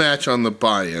missed the match on the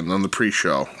buy-in, on the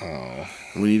pre-show. Oh.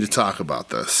 We need to talk about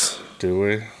this. Do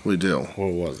we? We do.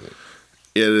 What was it?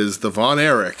 It is the Von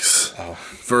Erichs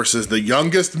versus the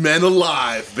youngest men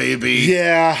alive, baby.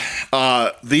 Yeah.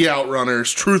 The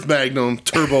Outrunners, Truth Magnum,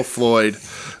 Turbo Floyd,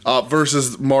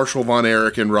 versus Marshall Von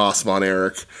Erich and Ross Von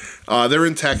Erich. They're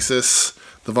in Texas.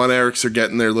 The Von Erichs are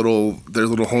getting their little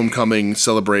homecoming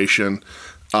celebration.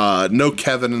 No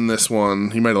Kevin in this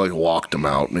one. He might have walked him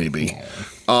out, maybe.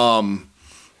 They're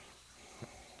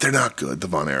not good, the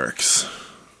Von Erichs.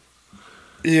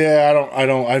 Yeah,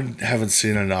 I haven't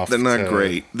seen enough. They're not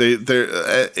great.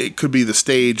 It could be the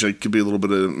stage. It could be a little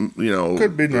bit of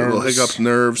could be nerves. Little hiccups,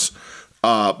 nerves.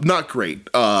 Not great.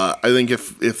 I think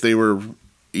if they were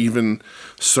even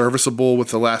serviceable with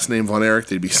the last name Von Erich,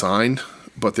 they'd be signed.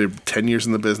 But they're 10 years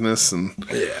in the business, and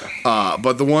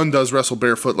but the one does wrestle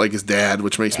barefoot like his dad,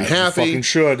 which makes me happy. Fucking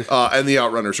should. And the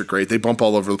Outrunners are great. They bump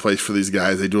all over the place for these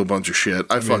guys. They do a bunch of shit.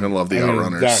 I fucking love the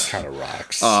Outrunners. That kind of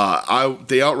rocks.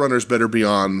 The Outrunners better be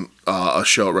on a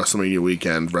show at WrestleMania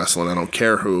weekend wrestling. I don't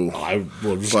care who. I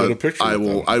will just get a picture. I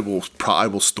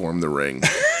will storm the ring.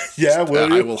 Yeah, will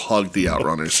you? I will hug the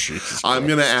Outrunners. I'm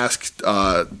gonna ask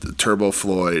Turbo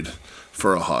Floyd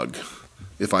for a hug.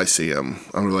 If I see him,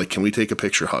 I'm gonna be like, can we take a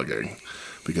picture hugging?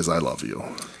 Because I love you.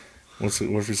 What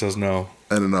if he says no?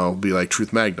 And then I'll be like,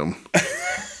 Truth Magnum.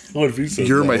 What if he says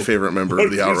You're no? my favorite member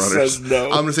of the Outrunners. He says no?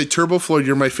 I'm gonna say, Turbo Floyd,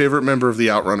 you're my favorite member of the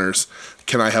Outrunners.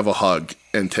 Can I have a hug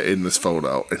in this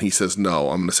photo? And he says no.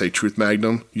 I'm gonna say, Truth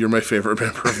Magnum, you're my favorite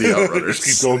member of the Outrunners.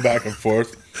 Just keep going back and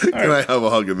forth. Can I have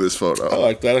a hug in this photo? I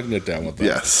like that. I can get down with that.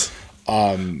 Yes.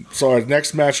 So our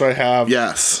next match I have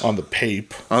on the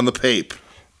Pape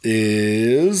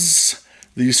is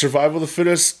the Survival of the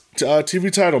Fittest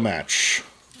TV title match.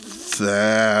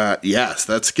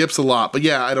 That skips a lot, but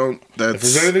yeah, I don't. If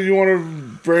there's anything you want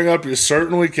to bring up, you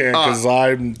certainly can, because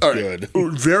I'm good.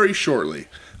 Very shortly,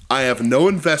 I have no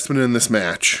investment in this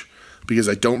match because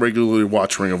I don't regularly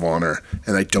watch Ring of Honor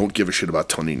and I don't give a shit about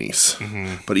Tony Nese.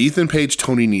 Mm-hmm. But Ethan Page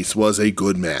Tony Nese was a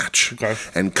good match,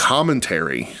 and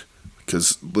commentary.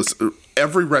 Because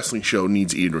every wrestling show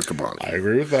needs Ian Riccaboni. I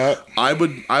agree with that. I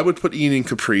would put Ian and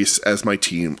Caprice as my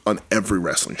team on every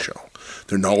wrestling show.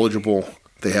 They're knowledgeable.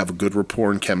 They have a good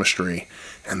rapport and chemistry,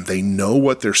 and they know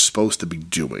what they're supposed to be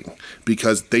doing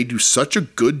because they do such a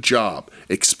good job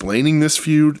explaining this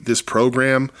feud, this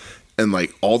program, and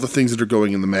all the things that are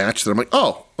going in the match that I'm like,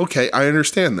 oh, okay, I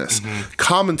understand this. Mm-hmm.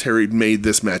 Commentary made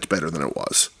this match better than it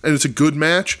was. And it's a good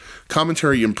match.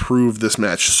 Commentary improved this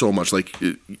match so much.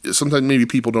 Sometimes maybe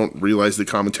people don't realize the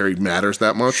commentary matters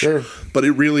that much. Sure. But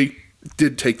it really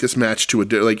did take this match to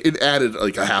it added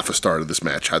a half a star to this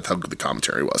match, how good the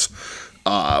commentary was.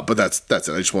 But that's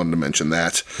it. I just wanted to mention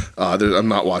that. I'm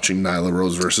not watching Nyla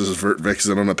Rose versus Vert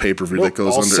Vixen on a pay-per-view that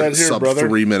goes under sub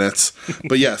 3 minutes.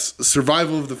 But yes,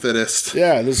 Survival of the Fittest.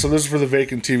 Yeah, so this is for the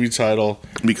vacant TV title.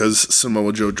 Because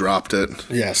Samoa Joe dropped it.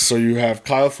 Yes, so you have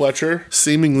Kyle Fletcher.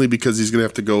 Seemingly because he's going to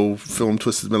have to go film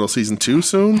Twisted Metal Season 2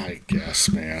 soon. I guess,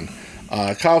 man.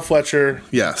 Kyle Fletcher.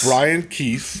 Yes. Brian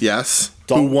Keith. Yes.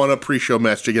 who won a pre-show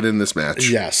match to get in this match.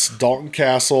 Yes, Dalton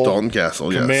Castle. Yes.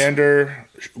 Commander,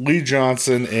 Lee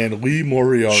Johnson, and Lee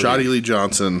Moriarty. Shoddy Lee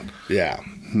Johnson. Yeah.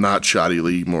 Not Shoddy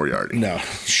Lee Moriarty. No,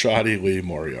 Shoddy Lee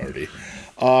Moriarty.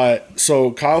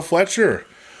 So Kyle Fletcher,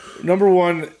 number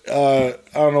one. I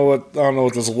don't know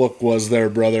what this look was there,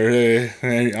 brother.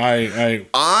 Hey, I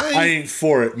ain't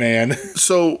for it, man.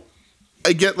 So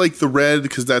I get like the red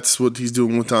because that's what he's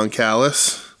doing with Don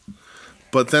Callis.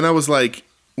 But then I was like,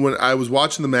 when I was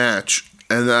watching the match,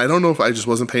 and I don't know if I just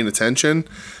wasn't paying attention,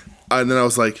 and then I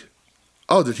was like,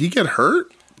 oh, did he get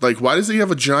hurt? Like, why does he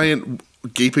have a giant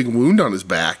gaping wound on his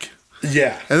back?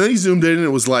 Yeah. And then he zoomed in, and it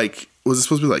was like, was it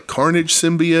supposed to be like Carnage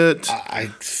symbiote? I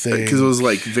think because it was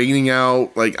like veining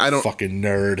out. Like, I don't fucking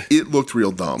nerd. It looked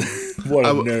real dumb. What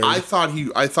a nerd! I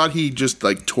thought he just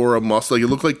like tore a muscle. Like it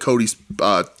looked like Cody's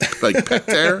like pec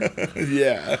tear.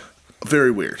 Yeah.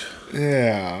 Very weird.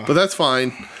 Yeah. But that's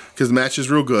fine because the match is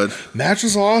real good. Match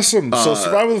is awesome. So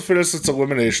survival of the fittest, it's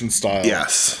elimination style.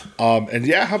 Yes. And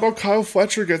yeah, how about Kyle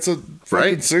Fletcher gets a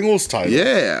fucking singles title?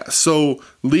 Yeah. So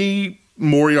Lee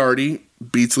Moriarty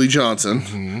beats Lee Johnson.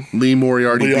 Mm-hmm. Lee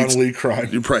Moriarty beats Lee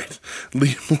Crime. Right.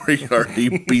 Lee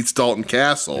Moriarty beats Dalton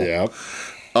Castle. Yeah.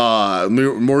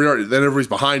 Moriarty. Then everybody's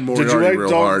behind Moriarty. Did you like real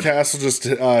Dalton hard. Castle just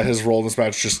his role in this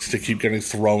match just to keep getting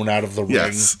thrown out of the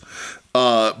yes. ring?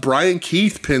 Brian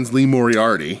Keith pins Lee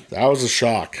Moriarty. That was a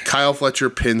shock. Kyle Fletcher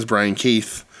pins Brian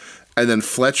Keith. And then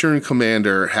Fletcher and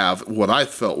Commander have what I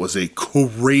felt was a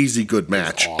crazy good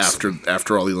match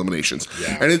after all the eliminations.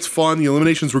 Yeah. And it's fun. The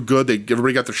eliminations were good.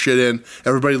 Everybody got their shit in.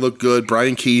 Everybody looked good.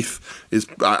 Brian Keith is,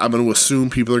 I'm going to assume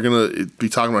people are going to be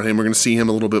talking about him. We're going to see him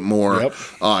a little bit more.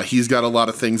 Yep. He's got a lot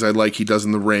of things I like he does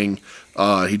in the ring.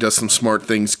 He does some smart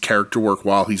things, character work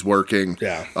while he's working.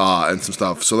 Yeah. And some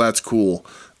stuff. So that's cool.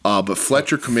 But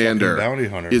Fletcher Commander bounty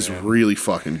hunter, is man. really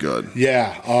fucking good.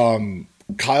 Yeah.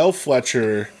 Kyle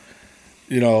Fletcher...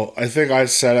 You know, I think I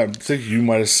said it. I think you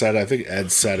might have said it. I think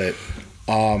Ed said it.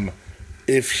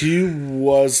 If he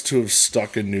was to have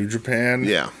stuck in New Japan,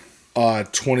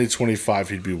 2025,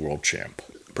 he'd be world champ.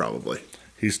 Probably.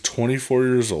 He's 24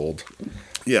 years old.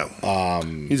 Yeah.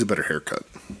 He's a better haircut.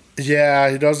 Yeah,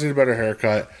 he does need a better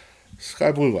haircut.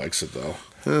 Sky Blue likes it,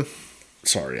 though.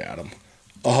 Sorry, Adam.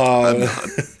 I'm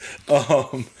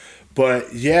not.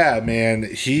 But, yeah, man,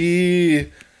 he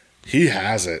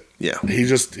has it. Yeah.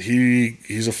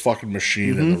 He's a fucking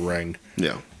machine in the ring.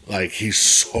 Yeah. Like, he's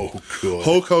so good.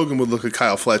 Hulk Hogan would look at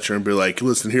Kyle Fletcher and be like,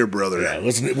 listen here, brother. Yeah,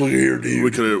 listen, look here, dude.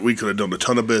 We could have done a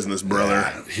ton of business,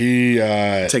 brother.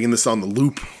 Yeah, taking this on the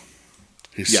loop.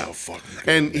 He's so fucking good.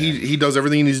 And he does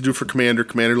everything he needs to do for Commander.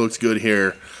 Commander looks good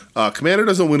here. Commander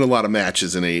doesn't win a lot of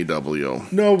matches in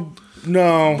AEW. No,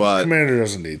 but Commander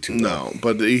doesn't need to. No,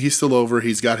 but he's still over.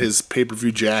 He's got his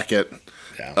pay-per-view jacket.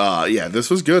 Yeah, this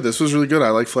was good. This was really good. I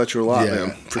like Fletcher a lot, man.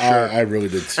 For sure. I really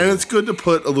did too. And it's good to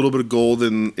put a little bit of gold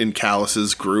in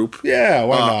Callis's group. Yeah,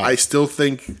 why not? I still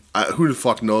think, who the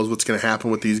fuck knows what's going to happen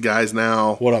with these guys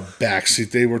now. What a backseat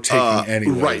they were taking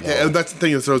anyway. Right. Though. And that's the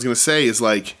thing that I was going to say is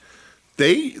like,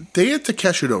 they had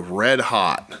Takeshi to red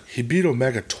hot. He beat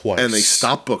Omega twice. And they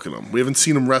stopped booking him. We haven't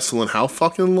seen him wrestle in how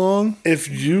fucking long? If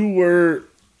you were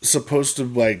supposed to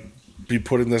like be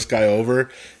putting this guy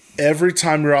over... Every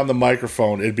time you're on the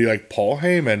microphone, it'd be like Paul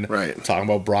Heyman talking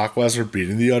about Brock Lesnar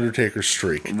beating the Undertaker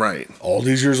streak. Right. All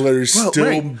these years later, he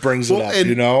still brings it up,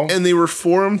 you know? And they were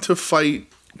formed to fight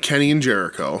Kenny and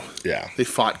Jericho. Yeah. They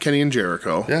fought Kenny and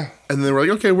Jericho. Yeah. And they were like,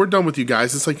 okay, we're done with you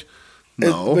guys. It's like,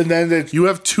 no. And then you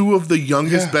have two of the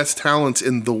youngest, best talents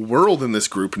in the world in this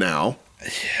group now.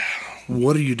 Yeah.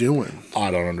 What are you doing?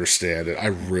 I don't understand it. I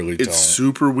really don't. It's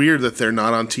super weird that they're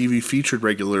not on TV featured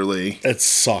regularly. It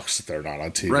sucks that they're not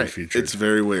on TV featured. It's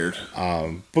very weird.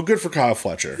 But good for Kyle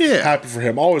Fletcher. Yeah. Happy for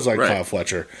him. Always like Kyle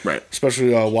Fletcher. Right.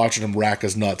 Especially watching him rack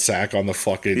his nutsack on the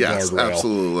fucking guardrail.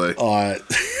 Absolutely.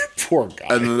 Poor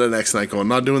guy. And then the next night going,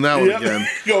 not doing that one again.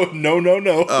 Go, no.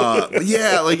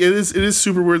 Yeah, like it is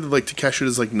super weird that like Takeshi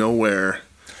is like nowhere.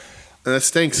 And that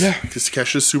stinks. Yeah. Because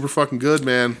Takeshi's super fucking good,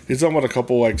 man. He's done what, a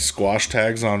couple like squash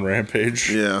tags on Rampage?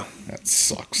 Yeah. That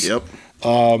sucks. Yep.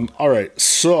 All right.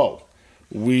 So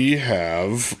we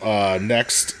have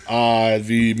next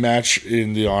the match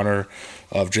in the honor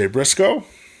of Jay Briscoe.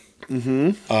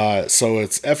 Mm-hmm. So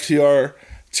it's FTR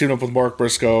teaming up with Mark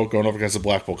Briscoe going up against the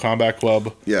Blackpool Combat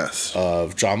Club. Yes.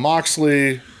 Of John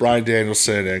Moxley, Bryan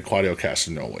Danielson, and Claudio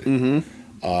Castagnoli.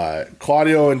 Mm-hmm.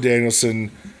 Claudio and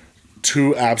Danielson,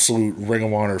 two absolute Ring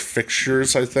of Honor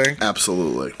fixtures, I think.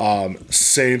 Absolutely.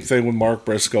 Same thing with Mark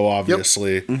Briscoe,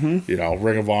 obviously. Yep. Mm-hmm. You know,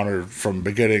 Ring of Honor from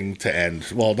beginning to end.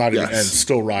 Well, not even end,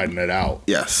 still riding it out.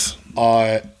 Yes.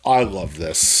 I love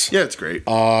this. Yeah, it's great.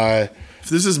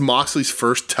 this is Moxley's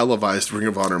first televised Ring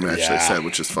of Honor match. Yeah. They said,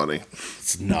 which is funny.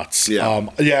 It's nuts. Yeah.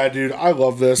 Yeah, dude, I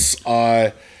love this.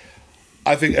 I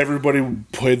think everybody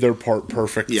played their part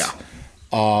perfect. Yeah.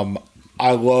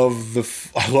 I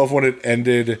love when it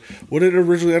ended. What did it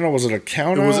originally end on? Was it a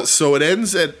count out? So it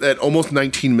ends at almost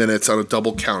 19 minutes on a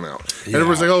double count out. And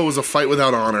everyone's like, oh, it was a fight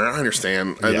without honor. I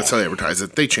understand. That's how they advertised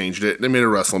it. They changed it. They made a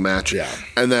wrestling match. Yeah.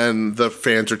 And then the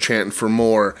fans are chanting for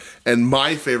more. And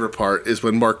my favorite part is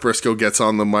when Mark Briscoe gets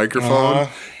on the microphone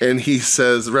and he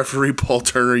says, referee Paul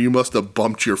Turner, you must have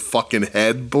bumped your fucking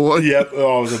head, boy. Yep.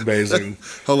 Oh, it was amazing.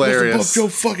 Hilarious. Must have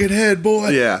bumped your fucking head, boy.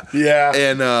 Yeah. Yeah.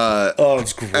 And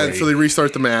it's great. and so they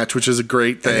restart the match, which is a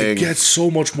great thing. And it gets so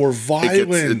much more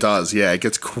violent. It does, yeah. It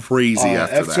gets crazy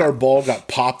after FTR that. Ball got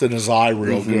popped in his eye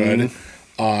real good.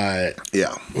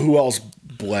 Yeah. Who else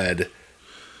bled?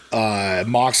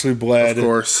 Moxley bled. Of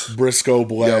course. Briscoe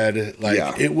bled.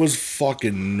 Yep. It was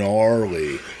fucking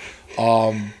gnarly.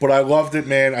 But I loved it,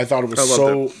 man. I thought it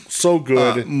was so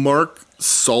good. Mark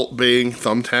Salt Baying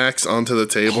thumbtacks onto the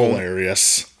table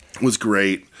Hilarious. was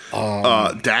great.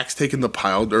 Dax taking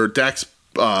the Dax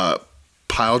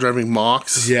pile driving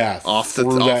Mox off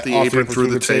the apron through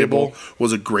the table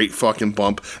was a great fucking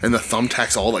bump, and the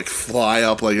thumbtacks all like fly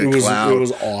up like a cloud. It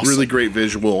was awesome. Really great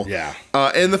visual. Yeah.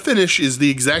 And the finish is the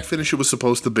exact finish it was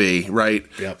supposed to be, right?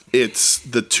 Yep. It's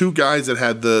the two guys that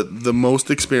had the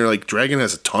most experience. Like Dragon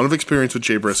has a ton of experience with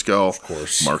Jay Briscoe. Of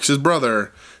course. Mark's his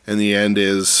brother, and the end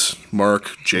is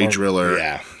Mark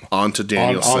Driller onto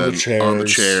Danielson on the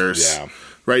chairs. Yeah.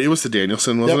 Right, it was to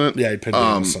Danielson, wasn't it? Yeah, he pinned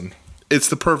Danielson. It's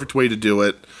the perfect way to do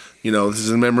it. You know, this is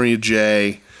in memory of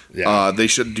Jay. Yeah. They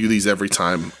should do these every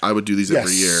time. I would do these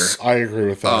every year. I agree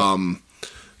with that.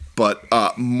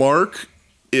 But Mark,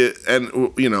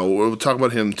 and you know, we'll talk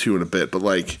about him too in a bit. But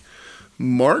like,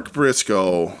 Mark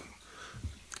Briscoe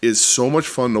is so much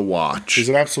fun to watch. He's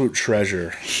an absolute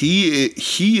treasure. He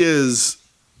is.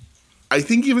 I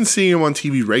think even seeing him on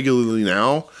TV regularly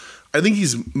now, I think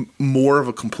he's more of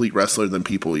a complete wrestler than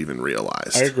people even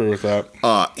realize. I agree with that.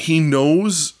 He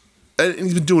knows, and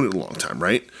he's been doing it a long time,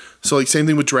 right? So, like, same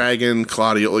thing with Dragon,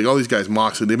 Claudio, like all these guys,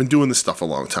 Moxley, they've been doing this stuff a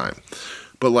long time.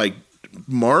 But, like,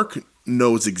 Mark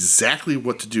knows exactly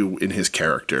what to do in his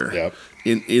character,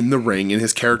 in the ring, in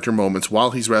his character moments,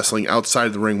 while he's wrestling,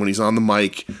 outside the ring, when he's on the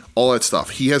mic, all that stuff.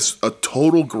 He has a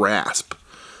total grasp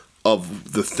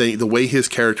of the way his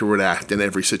character would act in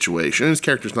every situation. And his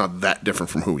character's not that different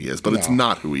from who he is, but it's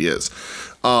not who he is.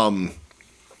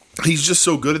 He's just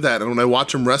so good at that. And when I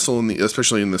watch him wrestle,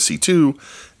 especially in the C2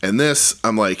 and this,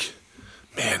 I'm like,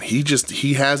 man, he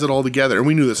has it all together. And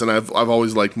we knew this, and I've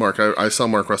always liked Mark. I saw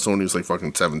Mark wrestle when he was like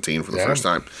fucking 17 for the first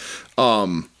time.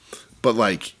 But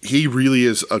like, he really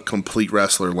is a complete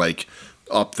wrestler, like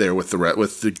up there with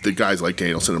the guys like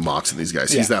Danielson and Mox and these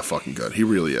guys. He's that fucking good. He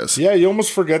really is. Yeah, you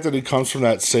almost forget that he comes from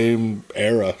that same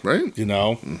era, right? You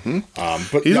know,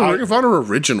 but he's a Ring of Honor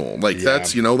original. Like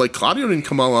that's, you know, like Claudio didn't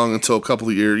come along until a couple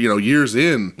of years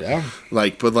in. Yeah.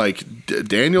 Like, but like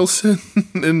Danielson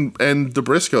and the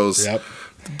Briscoes. Yep.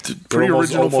 Pretty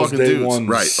original fucking dudes, ones,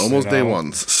 right? Almost day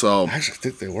ones. So I actually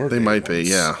think they were. They might be,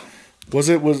 yeah. Was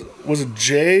it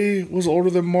Jay was older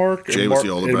than Mark? Jay was the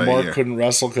older guy, and Mark couldn't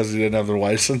wrestle because he didn't have the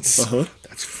license.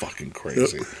 That's fucking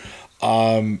crazy.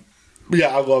 Yeah,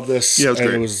 I love this. Yeah, it was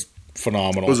great. It was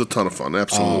phenomenal. It was a ton of fun,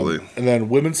 absolutely. And then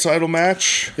women's title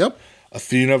match. Yep.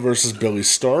 Athena versus Billy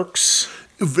Starks.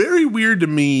 Very weird to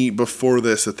me before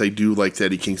this that they do like the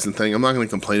Eddie Kingston thing. I'm not going to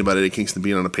complain about Eddie Kingston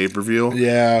being on a pay-per-view.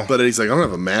 Yeah. But Eddie's like, I don't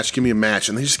have a match. Give me a match.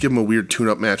 And they just give him a weird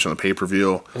tune-up match on a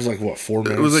pay-per-view. It was like, what, 4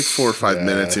 minutes? It was like 4 or 5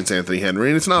 minutes against Anthony Henry.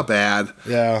 And it's not bad.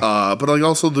 Yeah. But like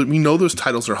also, we know those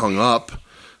titles are hung up.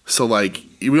 So like,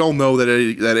 we all know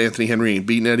that Anthony Henry ain't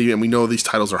beating Eddie. And we know these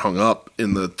titles are hung up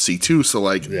in the C2. So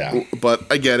like, but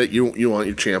I get it. You want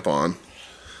your champ on.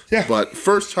 Yeah. But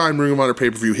first time Ring of Honor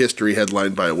pay-per-view history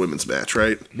headlined by a women's match,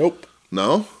 right? Nope.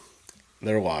 No?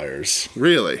 They're liars.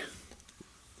 Really?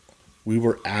 We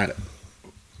were at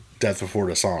Death Before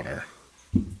Dishonor.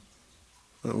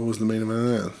 What was the main event of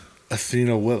that?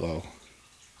 Athena Willow.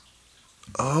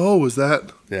 Oh, was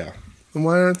that? Yeah. Then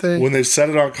why aren't they? When they said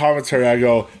it on commentary, I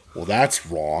go, well, that's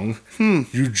wrong.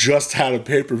 You just had a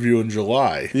pay-per-view in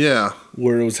July. Yeah.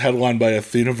 Where it was headlined by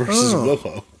Athena versus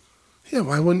Willow. Yeah,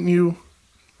 why wouldn't you?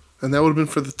 And that would have been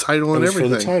for the title and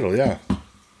everything. For the title, yeah.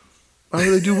 Why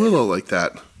would they do Willow like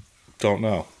that? Don't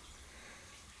know.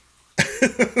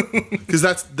 Because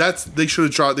they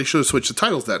should have switched the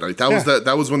titles that night.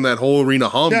 That was when that whole arena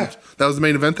hummed. Yeah. That was the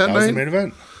main event that night. That was the main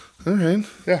event. All right.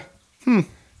 Yeah.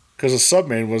 Because the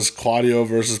sub-main was Claudio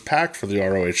versus Pac for the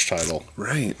ROH title.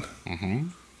 Right. Mm-hmm.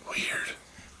 Weird.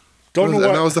 Don't know why.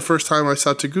 And that was the first time I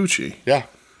saw Taguchi. Yeah.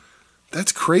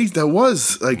 That's crazy. That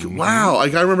was like wow.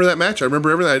 Like I remember that match. I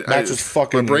remember everything. Match was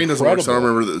fucking my brain doesn't work, so I don't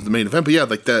incredible. remember the main event. But yeah,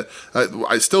 like that.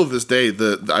 I still to this day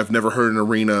I've never heard an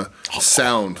arena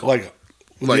sound Like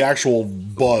the actual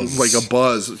buzz. like a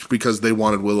buzz because they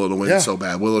wanted Willow to win Yeah. so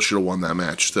bad. Willow should have won that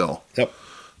match still. Yep.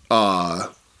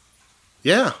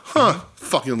 Yeah. Huh.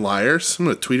 Fucking liars. I'm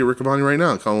gonna tweet at Rick Abani right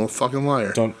now and call him a fucking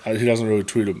liar. He doesn't really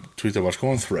tweet that much. Go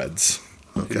on Threads.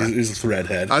 Okay. He's a thread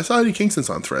head. I saw Eddie Kingston's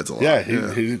on Threads a lot. Yeah, he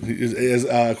is,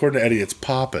 according to Eddie, it's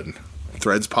popping.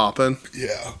 Threads popping.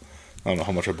 Yeah. I don't know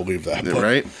how much I believe that. Yeah, But,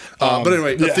 right? But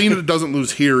anyway, yeah. Athena doesn't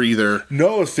lose here either.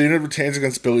 No, Athena retains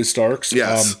against Billy Starks.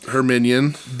 Yes. Her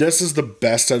minion. This is the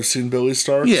best I've seen Billy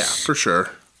Starks. Yeah, for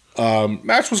sure.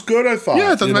 Match was good, I thought. Yeah,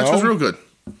 I thought the you match was know? real good.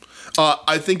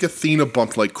 I think Athena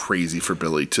bumped like crazy for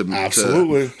Billy to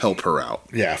Absolutely. help her out.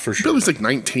 Yeah, for sure. Billy's like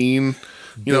 19.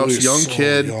 You know, she's a young Billy's so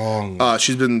kid. young.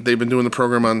 They've been doing the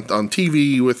program on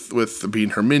TV with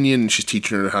being her minion, and she's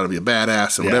teaching her how to be a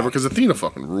badass and whatever. Yeah. Because Athena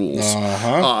fucking rules.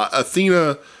 Uh-huh.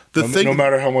 Athena, thing. No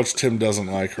matter how much Tim doesn't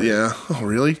like her. Yeah. Oh,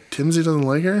 really? Timsy doesn't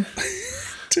like her.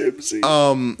 Timsy.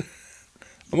 I'm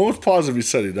almost positive he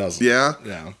said he doesn't. Yeah.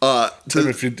 Yeah. Tim,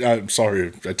 if you, I'm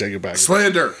sorry, I take it back.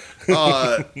 Slander.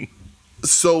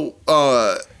 So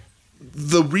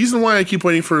the reason why I keep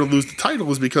waiting for her to lose the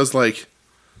title is because like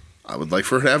I would like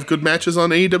for her to have good matches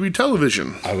on AEW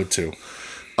television. I would too.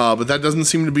 But that doesn't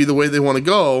seem to be the way they want to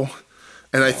go.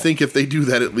 And I think if they do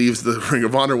that, it leaves the Ring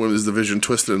of Honor Women's Division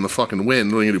twisted in the fucking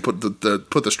wind. When you put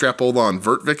the strap hold on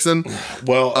Vert Vixen.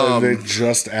 Well, they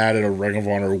just added a Ring of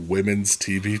Honor Women's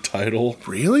TV title.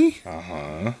 Really?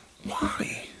 Uh-huh.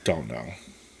 Why? Don't know.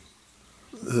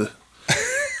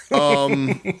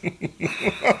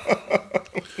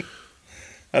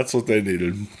 That's what they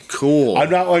needed. Cool. I'm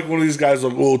not like one of these guys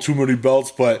like, oh, too many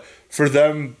belts, but for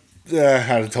them,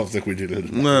 I don't think we needed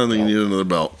it. No, I think you need another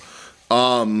belt.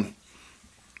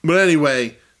 But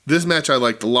anyway, this match I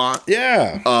liked a lot.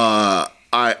 Yeah.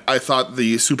 I thought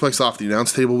the suplex off the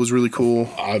announce table was really cool.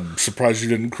 I'm surprised you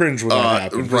didn't cringe when that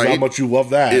happened. 'Cause right. How much you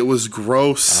love that. It was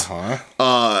gross.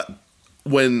 Uh-huh.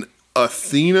 When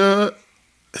Athena,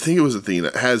 I think it was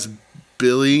Athena, has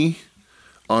Billy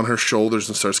on her shoulders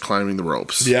and starts climbing the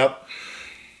ropes. Yep.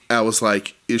 I was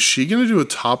like, is she going to do a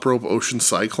top rope ocean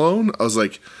cyclone? I was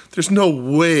like, there's no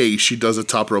way she does a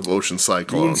top rope ocean You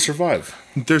cyclone. wouldn't survive.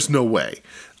 There's no way.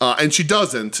 And she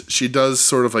doesn't. She does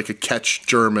sort of like a catch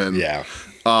German. Yeah.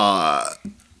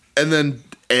 And then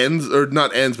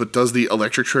does the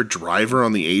electric chair driver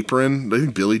on the apron. I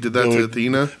think Billy did that to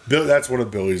Athena. That's one of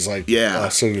Billy's like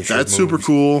signature that's super moves.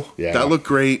 cool. Yeah. That looked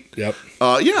great. Yep.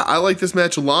 Yeah, I like this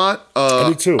match a lot. I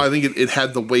do too. I think it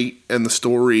had the weight and the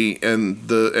story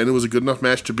and it was a good enough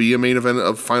match to be a main event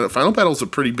of Final Battle's a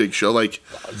pretty big show. Like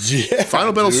Yeah.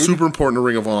 Final Battle's dude. super important to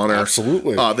Ring of Honor.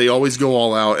 Absolutely. They always go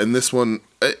all out, and this one,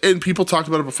 and people talked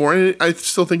about it before, and I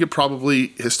still think it probably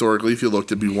historically, if you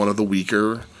looked, it'd be one of the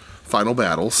weaker Final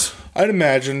Battles. I'd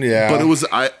imagine, yeah. But it was,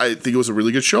 I think it was a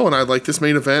really good show, and I like this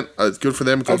main event. It's good for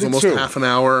them. It goes did almost too. half an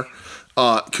hour.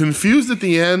 Confused at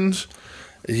the end,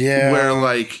 Yeah. where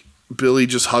like Billy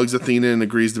just hugs Athena and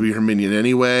agrees to be her minion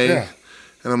anyway. Yeah.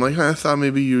 And I'm like, I thought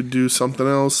maybe you'd do something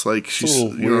else. Like she's, a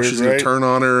little weird, she's gonna right? turn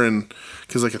on her, and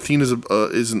because like Athena's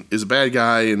is a bad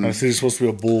guy, and I think he's supposed to be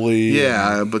a bully.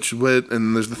 yeah, but she went,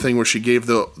 and there's the thing where she gave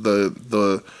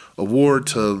the award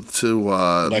to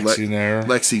Lexi Nair.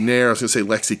 Lexi Nair. I was gonna say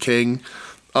Lexi King.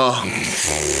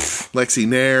 Lexi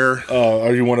Nair.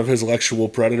 Are you one of his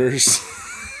lectual predators?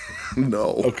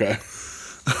 No. Okay.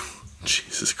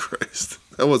 Jesus Christ.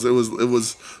 It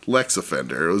was Lex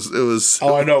Offender. It was.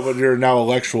 Oh, I know, but you're now a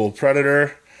lectual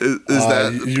predator. Is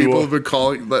that you- people have been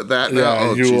calling that now? Yeah,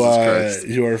 Oh, you Jesus Christ.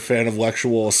 you are a fan of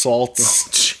lectual assaults.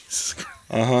 Jesus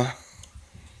Christ.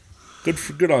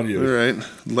 Good on you. All right.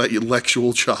 Let you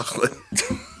lectual chocolate.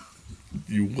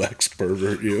 You Lex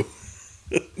pervert, you.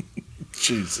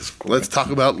 Jesus Christ. Let's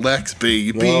talk about Lex,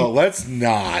 baby. No, let's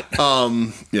not.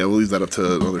 Yeah, we'll leave that up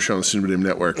to another show on the Super Name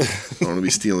Network. I don't want to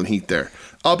be stealing heat there.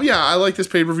 But yeah, I like this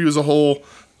pay-per-view as a whole.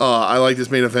 I like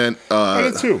this main event. I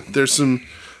do too. There's some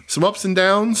ups and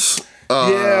downs.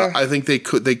 Yeah. I think they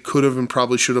could have and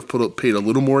probably should have paid a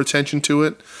little more attention to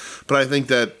it. But I think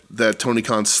that Tony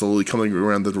Khan's slowly coming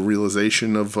around to the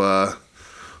realization of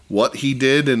what he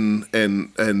did, and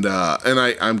I'm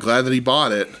glad that he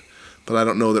bought it. But I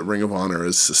don't know that Ring of Honor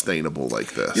is sustainable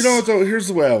like this. You know what, though? Here's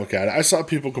the way I look at it. I saw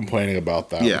people complaining about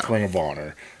that Yeah. with Ring of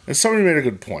Honor. And somebody made a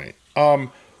good point.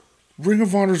 Ring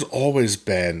of Honor's always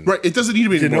been Right. It doesn't need to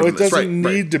be. More it than this. doesn't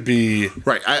Right, need to be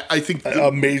Right. I think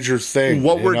a major thing.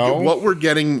 what we're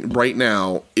getting right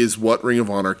now is what Ring of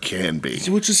Honor can be,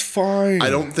 which is fine. I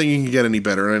don't think it can get any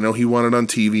better. And I know he won it on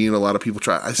TV, and a lot of people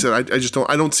try. I said I just don't.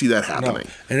 I don't see that happening.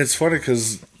 And it's funny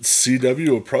because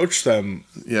CW approached them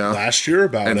last year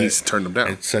about it, and he's turned them down.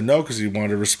 And said no because he wanted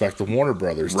to respect the Warner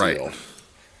Brothers deal.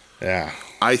 Yeah.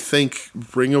 I think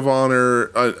Ring of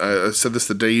Honor, I said this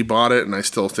the day he bought it, and I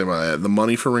still stand by that. The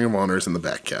money for Ring of Honor is in the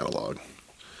back catalog.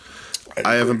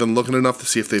 I haven't been looking enough to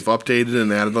see if they've updated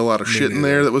and added a lot of shit in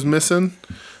there that was missing.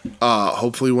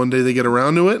 Hopefully one day they get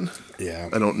around to it. Yeah.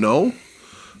 I don't know.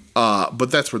 But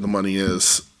that's where the money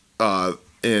is.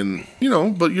 And,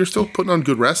 but you're still putting on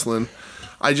good wrestling.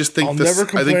 I just think the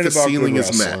ceiling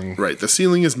is met. Right. The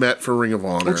ceiling is met for Ring of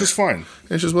Honor. Which is fine.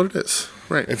 It's just what it is.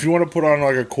 Right. If you want to put on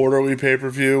like a quarterly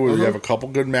pay-per-view where you have a couple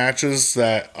good matches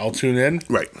that I'll tune in.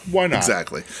 Right. Why not?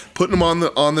 Exactly. Putting them on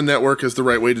the network is the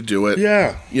right way to do it.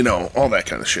 Yeah. All that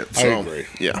kind of shit. So, I agree.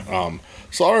 Yeah.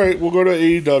 So all right, we'll go to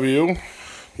AEW.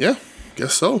 Yeah.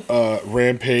 Guess so.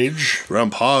 Rampage.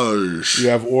 You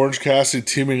have Orange Cassidy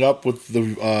teaming up with the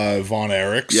Von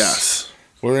Erichs. Yes.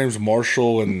 What are their names?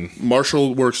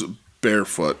 Marshall works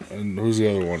barefoot. And who's the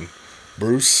other one?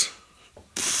 Bruce?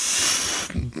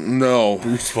 No.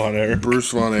 Bruce Von Erich.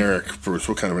 Bruce Von Erich. Bruce,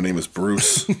 what kind of a name is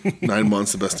Bruce? 9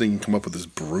 months, the best thing you can come up with is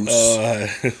Bruce.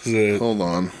 Hold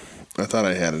on. I thought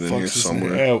I had it in here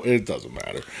somewhere. It doesn't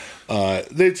matter.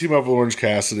 They team up with Orange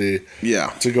Cassidy. Yeah.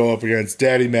 To go up against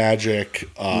Daddy Magic.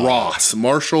 Ross.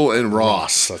 Marshall and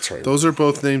Ross. That's right. Those are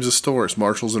both names of stores.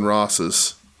 Marshall's and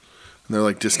Ross's. And they're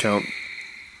like discount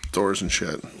stores and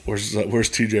shit. Where's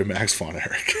TJ Maxx Von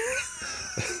Erich?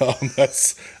 I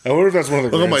wonder if that's one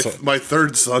of the. Look at my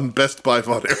third son, Best Buy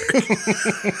Von Erich.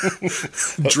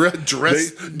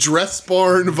 Dress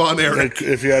Barn Von Erich.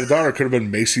 If you had a daughter, it could have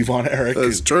been Macy Von Erich.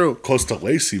 That's true. Close to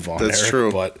Lacey Von Erich. That's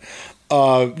true. But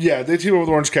they team up with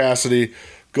Orange Cassidy,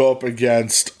 go up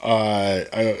against.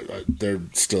 They're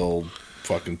still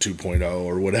fucking 2.0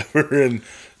 or whatever, and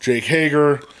Jake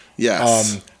Hager.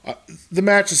 Yes. The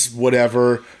match is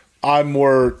whatever. I'm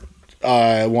more.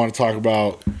 I want to talk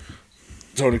about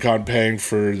Tony Khan paying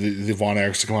for the Von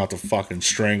Erichs to come out to fucking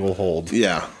Stranglehold.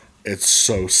 Yeah. It's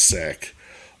so sick.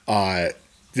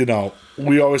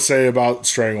 We always say about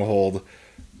Stranglehold,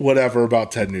 whatever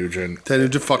about Ted Nugent. Ted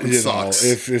Nugent fucking sucks.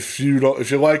 If you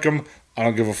like him, I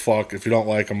don't give a fuck. If you don't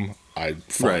like him,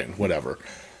 fine, whatever.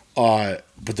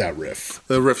 But that riff.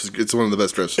 The riff it's one of the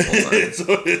best riffs of all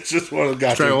time. it's just one of the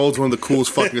Stranglehold's one of the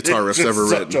coolest fucking guitar riffs ever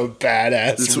written. Such a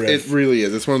badass riff. It really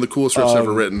is. It's one of the coolest riffs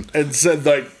ever written. And said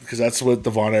because that's what the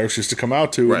Von Erichs used to come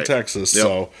out to in Texas. Yep.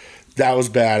 So that was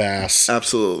badass.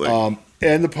 Absolutely.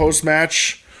 And the post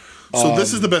match. So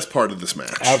this is the best part of this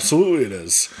match. Absolutely, it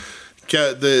is.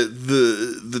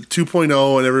 The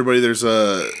 2.0 and everybody there's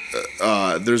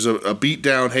a beat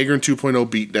down, Hager and 2.0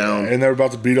 beat down, and they're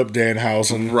about to beat up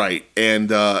Danhausen, right? And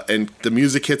the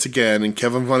music hits again, and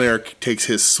Kevin Von Erich takes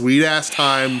his sweet ass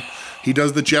time. He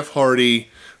does the Jeff Hardy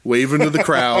waving to the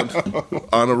crowd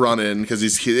on a run in because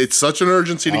it's such an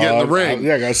urgency to get in the ring.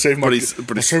 I gotta save my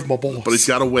save my balls. But he's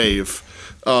got to wave,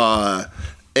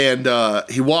 and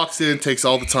he walks in, takes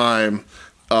all the time.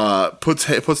 Puts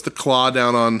the claw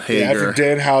down on Hager. After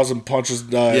Danhausen punches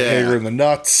Hager in the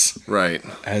nuts. Right.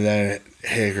 And then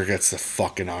Hager gets the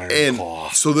fucking iron claw.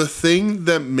 So the thing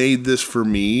that made this for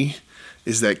me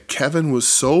is that Kevin was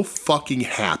so fucking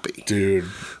happy. Dude.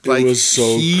 It was so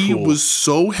cool. He was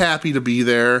so happy to be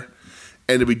there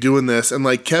and to be doing this.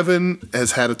 And Kevin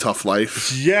has had a tough life.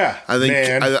 Yeah. I think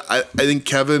I think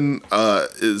Kevin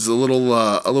is a little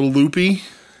loopy.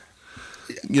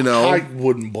 I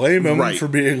wouldn't blame him for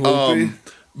being loopy.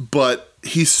 But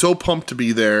he's so pumped to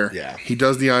be there. Yeah. He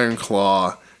does the Iron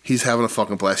Claw. He's having a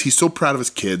fucking blast. He's so proud of his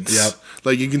kids. Yep.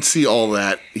 You can see all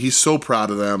that. He's so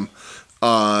proud of them.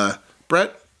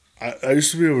 Brett? I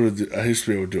used to be able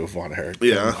to do a Von Erich.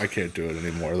 Yeah. I can't do it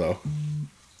anymore though.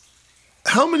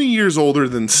 How many years older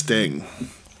than Sting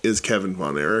is Kevin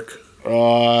Von Erich?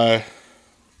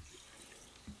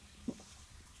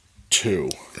 2.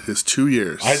 It is 2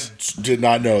 years. I did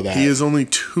not know that. He is only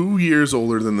 2 years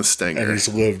older than the Stinger. And he's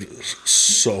lived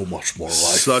so much more life.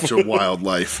 Such a wild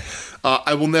life.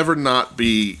 I will never not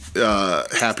be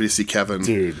happy to see Kevin.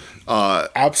 Dude.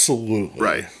 Absolutely.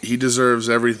 Right. He deserves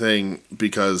everything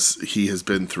because he has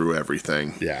been through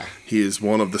everything. Yeah. He is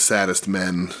one of the saddest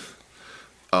men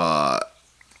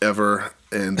ever.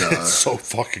 And it's so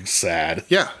fucking sad.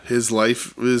 Yeah, his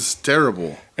life is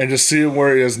terrible. And to see him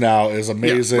where he is now is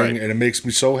amazing, and it makes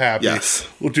me so happy. Yes.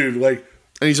 Well, dude, and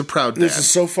he's a proud dad. This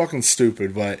is so fucking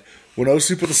stupid, but when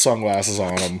OC put the sunglasses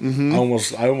on him, I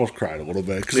almost cried a little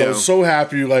bit because I Yeah. was so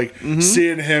happy, like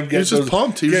seeing him get was just those,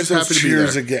 pumped. He was get just those happy to be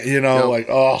cheers there. again. You know, Yep.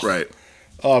 like Right.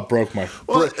 it broke my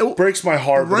breaks my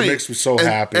heart, but it makes me so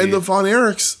happy. And the Von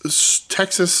Erichs,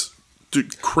 Texas,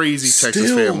 crazy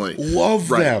Texas Still family, love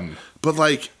them. But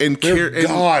like, and They're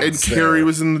gods Carrie there.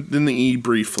 was in the E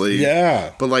briefly.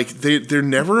 Yeah. But like, they're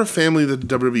never a family that the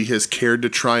WWE has cared to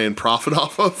try and profit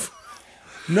off of.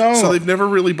 No, So they've never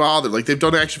really bothered. Like, they've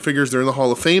done action figures, they're in the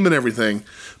Hall of Fame and everything,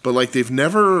 but like, they've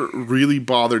never really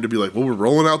bothered to be like, well, we're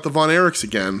rolling out the Von Erichs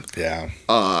again. yeah.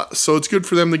 So it's good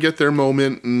for them to get their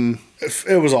moment, and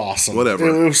It was awesome. Whatever.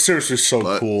 It was seriously so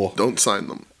but cool. don't sign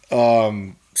them.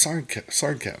 Sign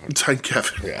Kevin. Sign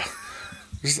Kevin. Yeah.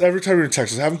 Just every time you're in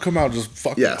Texas, have him come out and just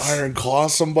fucking Yes. iron claw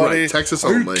somebody. Right, Texas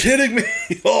Are only. you kidding me?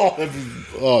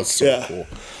 It's so cool.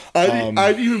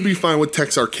 I'd even be fine with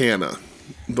Texarkana,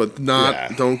 but not. Yeah.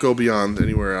 Don't go beyond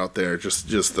anywhere out there. Just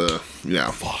the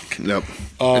Fuck. Yep.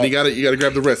 And you got to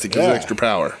grab the wrist. It gives it yeah. extra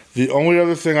power. The only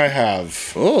other thing I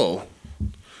have, Oh,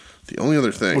 the only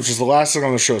other thing. which is the last thing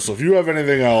on the show, so if you have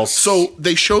anything else. So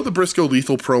they show the Briscoe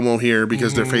Lethal promo here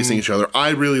because they're facing each other. I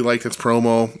really like this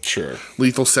promo. Sure.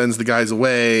 Lethal sends the guys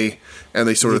away, and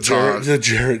they sort of talk. The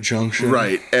Jarrett Junction.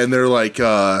 Right. And they're like,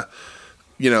 they're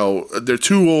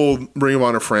two old Ring of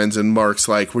Honor friends, and Mark's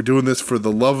like, we're doing this for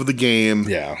the love of the game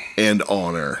Yeah. and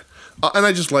honor. And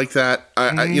I just like that.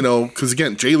 I because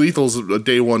again, Jay Lethal's a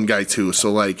day one guy too.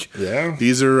 So like, Yeah.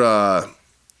 these are,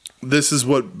 this is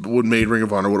what made Ring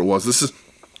of Honor what it was. This is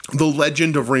the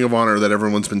legend of Ring of Honor that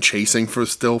everyone's been chasing for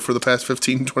the past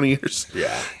 15, 20 years.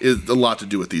 Yeah. Is a lot to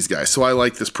do with these guys. So I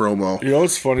like this promo. You know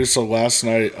what's funny? So last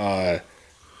night, or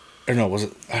no, was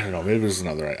it? I don't know. Maybe it was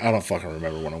another night. I don't fucking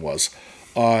remember when it was.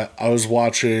 I was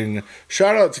watching.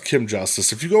 Shout out to Kim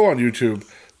Justice. If you go on YouTube,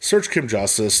 search Kim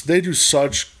Justice. They do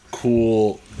such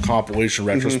cool compilation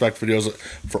retrospect videos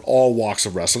for all walks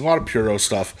of wrestling. A lot of Puro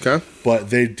stuff. Okay. But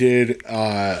they did.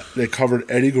 They covered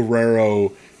Eddie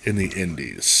Guerrero in the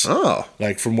Indies. Oh.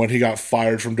 Like from when he got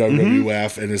fired from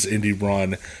WWF and his indie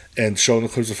run, and showing the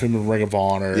clips of him in Ring of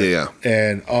Honor. Yeah.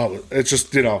 And it's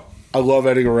just, I love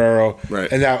Eddie Guerrero.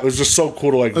 Right. And that was just so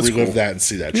cool to relive cool. that and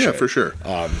see that Yeah, shit. for sure.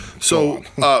 So,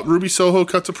 Ruby Soho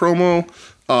cuts a promo,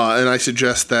 and I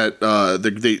suggest that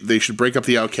they should break up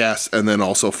the Outcasts and then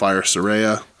also fire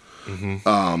Saraya.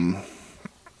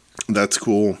 That's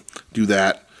cool. Do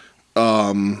that.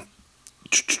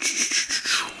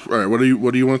 All right, what do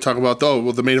you want to talk about though?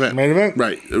 Well, the main event. Main event?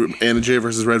 Right. Anna Jay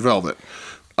versus Red Velvet.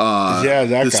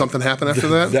 Did something happen after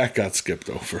that? That got skipped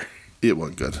over. It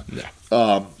wasn't good.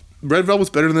 Yeah. Red Velvet's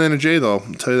better than Anna Jay though.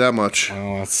 I'll tell you that much.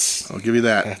 Well, that's... I'll give you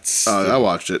that. That's I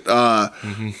watched it.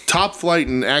 Top Flight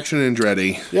and Action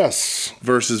Andretti Yes.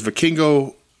 versus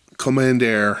Vikingo,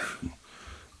 Commander,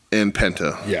 and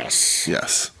Penta. Yes.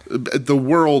 Yes. The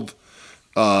world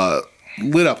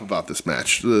lit up about this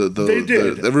match. They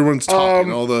did. Everyone's talking.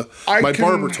 My can-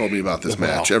 barber told me about this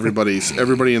match. Wow.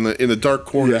 Everybody in the dark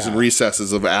corners and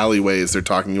recesses of alleyways, they're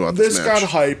talking about this This match. got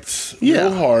hyped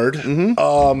real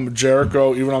hard.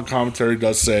 Jericho, even on commentary,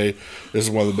 does say this is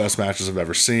one of the best matches I've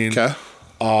ever seen. Okay.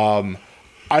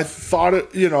 I thought it,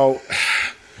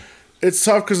 it's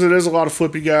tough because it is a lot of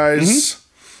flippy guys,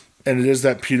 and it is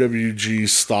that PWG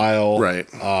style. Right.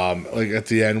 Like at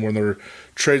the end when they're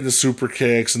trading the super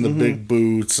kicks and the big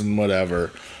boots and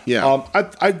whatever. Yeah.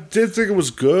 I did think it was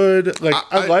good. Like,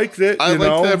 I liked it. I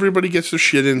like that everybody gets their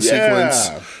shit in sequence.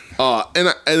 And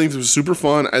I think this was super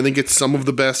fun. I think it's some of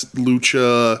the best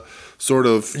lucha sort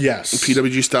of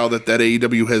PWG style that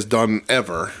AEW has done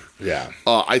ever. Yeah.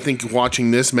 I think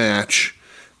watching this match,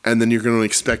 and then you're going to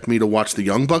expect me to watch the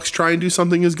Young Bucks try and do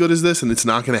something as good as this, and it's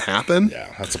not going to happen.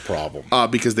 Yeah, that's a problem.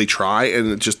 Because they try,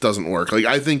 and it just doesn't work. Like,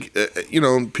 I think,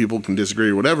 people can disagree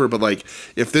or whatever, but, like,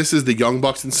 if this is the Young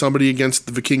Bucks and somebody against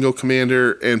the Vikingo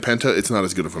Commander and Penta, it's not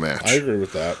as good of a match. I agree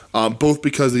with that. Both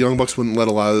because the Young Bucks wouldn't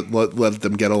let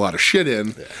them get a lot of shit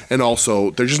in, and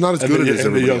also, they're just not as good as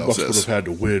everybody the Young else Bucks would is. have had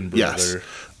to win, brother. Yes.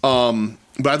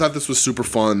 But I thought this was super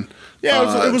fun.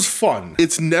 Yeah, it was fun.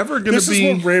 It's never going to This be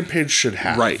is what Rampage should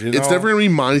have. right. It's never going to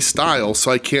be my style, so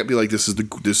I can't be like this is the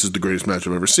greatest match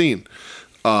I've ever seen.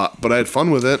 But I had fun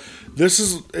with it.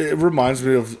 It reminds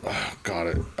me of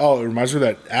it reminds me of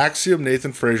that Axiom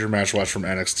Nathan Frazier match I watched from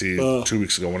NXT 2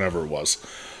 weeks ago, whenever it was.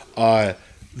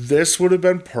 This would have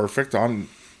been perfect on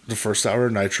the first hour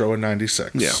of Nitro in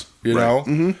 '96. Yeah. You Right.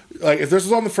 know? Like, if this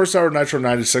was on the first hour of Nitro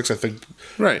 96, I think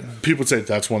Right. people would say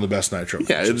that's one of the best Nitro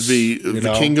Yeah, matches. it'd be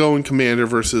know? Vikingo and Commander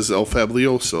versus El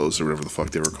Fabulosos or whatever the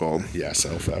fuck they were called. Yes,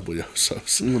 El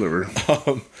Fabulosos. Whatever.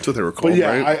 That's what they were called, But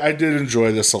yeah, right? I did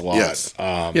enjoy this a lot. Yes.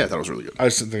 Yeah, that was really good. I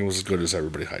just didn't think it was as good as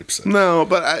everybody hypes it. No,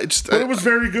 but But it was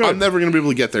very good. I'm never going to be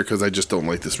able to get there because I just don't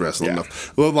like this wrestling Yeah.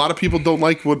 enough. Well, a lot of people don't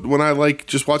like when I like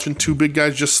just watching two big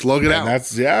guys just slug it And out.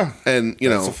 that's, yeah. And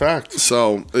That's a fact.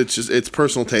 So it's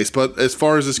personal taste. But as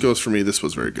far as this goes for me, this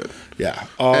was very good. Yeah.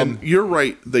 And you're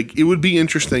right. Like it would be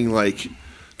interesting, like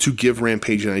to give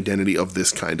Rampage an identity of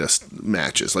this kind of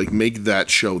matches. Like make that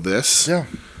show this. yeah.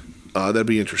 That'd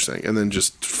be interesting. And then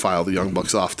just file the Young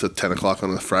Bucks off to 10 o'clock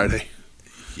on a Friday.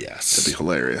 Yes. That'd be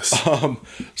hilarious.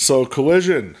 So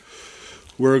Collision.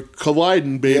 We're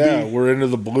colliding, baby. Yeah, we're into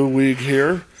the Blue League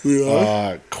here. We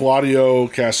are. Claudio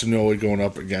Castagnoli going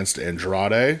up against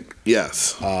Andrade.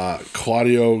 Yes.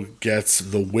 Claudio gets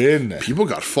the win. People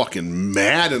got fucking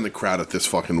mad in the crowd at this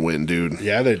fucking win, dude.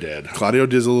 Yeah, they did. Claudio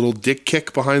does a little dick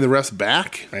kick behind the ref's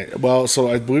back. Right. Well, so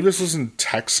I believe this was in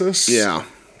Texas. Yeah.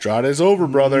 Andrade's over,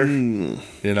 brother. You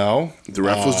know? The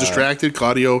ref was distracted.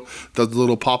 Claudio does the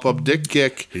little pop-up dick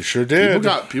kick. He sure did.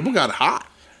 People got hot.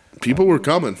 People were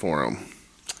coming for him.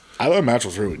 I thought the match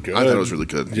was really good. I thought it was really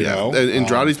good. You Yeah. know? And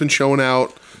Andrade's been showing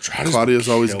out. Andrade's Claudio's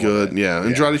been always killing good. it. Yeah.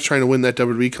 Andrade's trying to win that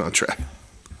WWE contract.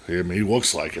 I mean, he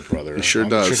looks like it, brother. He sure On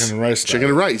the does. Chicken and rice. Chicken diet.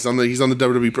 and rice. He's on the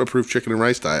WWE approved chicken and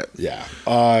rice diet. Yeah.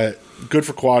 Good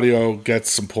for Claudio.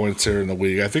 Gets some points here in the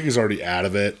league. I think he's already out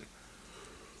of it.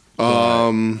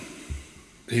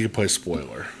 He could play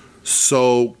spoiler.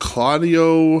 So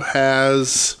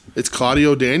it's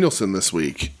Claudio Danielson this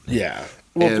week. Yeah.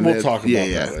 And We'll talk about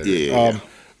yeah, that later. yeah.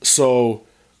 So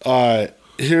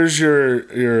here's your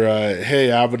hey,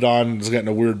 Abaddon is getting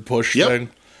a weird push Yep. thing.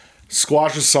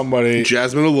 Squashes somebody.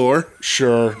 Jasmine Allure.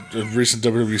 Sure. A recent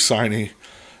WWE signee.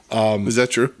 Is that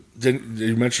true? Didn't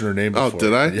you mentioned her name Oh, before?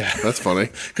 did I? Yeah. That's funny.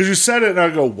 Because you said it, and I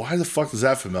go, why the fuck is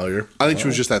that familiar? I think she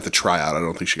was just at the tryout. I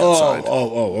don't think she got signed.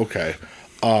 Okay.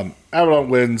 Abaddon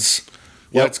wins.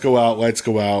 Yep. Lights go out. Lights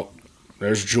go out.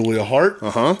 There's Julia Hart.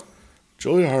 Uh-huh.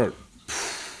 Julia Hart.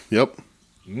 Yep.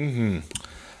 And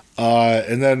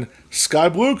then Sky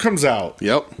Blue comes out.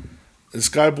 Yep. And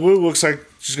Sky Blue looks like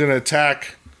she's going to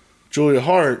attack Julia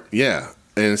Hart. Yeah.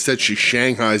 And instead she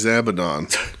Shanghai's Abaddon.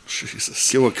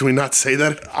 Jesus. Yeah, what, can we not say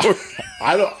that?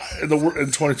 I don't. In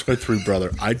 2023,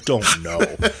 brother, I don't know.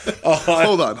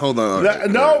 Hold on. All right,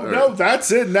 No, all right. no,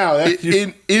 that's it now.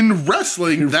 In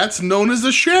wrestling, that's known as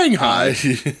a Shanghai.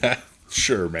 Yeah,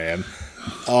 sure, man.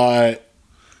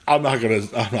 I'm not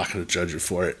gonna judge you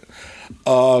for it.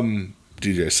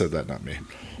 DJ said that, not me.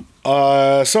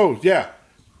 So yeah,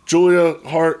 Julia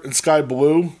Hart and Sky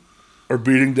Blue are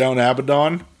beating down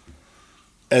Abaddon,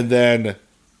 and then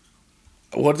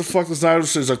what the fuck does Nigel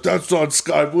say? He's like, that's not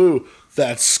Sky Blue,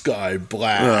 that's Sky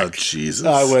Black. Oh, Jesus.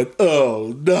 I went,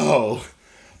 oh no.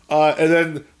 And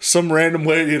then some random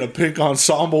lady in a pink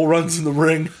ensemble runs in the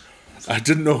ring. I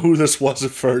didn't know who this was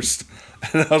at first.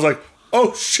 And I was like,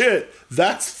 oh shit,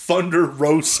 that's Thunder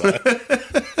Rosa.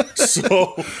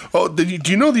 So. Do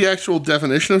you know the actual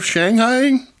definition of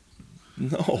Shanghaiing?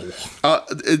 No.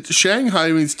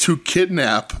 Shanghai means to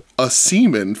kidnap a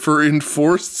seaman for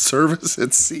enforced service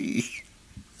at sea.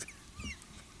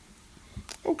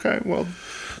 Okay, well.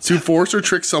 To force or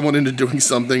trick someone into doing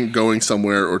something, going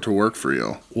somewhere, or to work for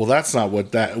you. Well, that's not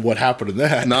what happened in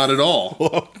that. Not at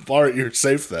all. All right, you're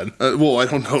safe then. Well, I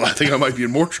don't know. I think I might be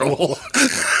in more trouble.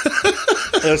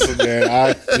 Listen,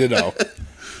 man,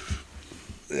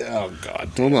 oh, God.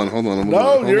 Hold on.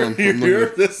 No, you're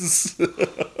here. This is...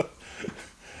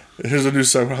 Here's a new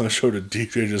segment on the show. Did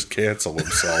DJ just cancel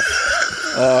himself?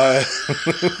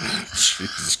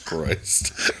 Jesus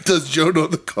Christ. Does Joe know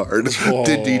the card? Oh.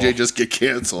 Did DJ just get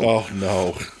canceled? Oh,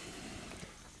 no.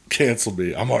 Cancel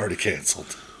me. I'm already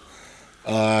canceled.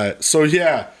 So,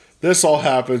 yeah, this all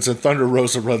happens, and Thunder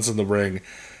Rosa runs in the ring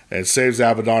and saves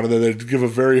Abaddon, and then they give a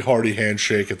very hearty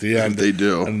handshake at the end. They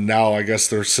do. And now I guess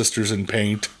they're sisters in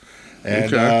paint.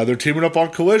 And Okay. they're teaming up on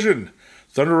Collision.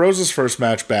 Thunder Rosa's first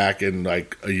match back in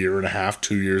like a year and a half,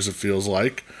 2 years it feels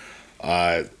like.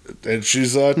 And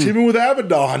she's teaming with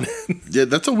Abaddon. Yeah,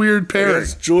 that's a weird pairing.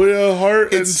 It's Julia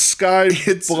Hart and Sky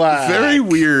It's Black. very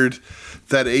weird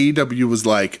that AEW was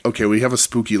like, okay, we have a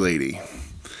spooky lady,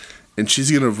 and she's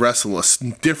going to wrestle a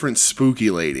different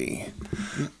spooky lady.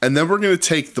 And then we're going to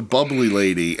take the bubbly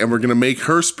lady, and we're going to make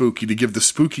her spooky to give the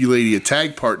spooky lady a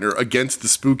tag partner against the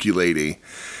spooky lady.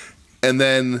 And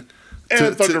then...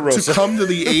 And Thunder Rosa. To come to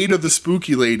the aid of the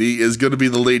spooky lady is going to be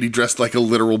the lady dressed like a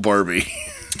literal Barbie.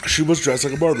 She was dressed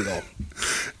like a Barbie doll.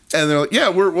 And they're like, yeah,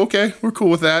 we're okay. We're cool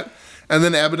with that. And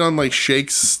then Abaddon like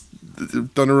shakes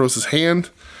Thunder Rosa's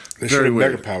hand. They Very should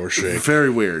weird. Mega Power shake.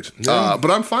 Very weird. Yeah. But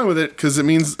I'm fine with it because it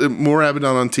means more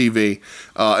Abaddon on TV.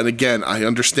 And again, I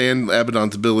understand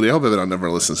Abaddon's ability. I hope Abaddon never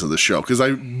listens to this show because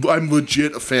I'm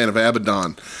legit a fan of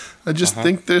Abaddon. I just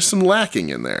think there's some lacking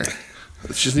in there.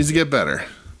 It just needs to get better.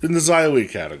 In the Xia Li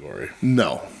category.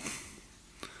 No.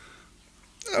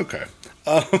 Okay.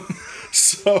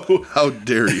 So How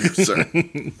dare you, sir?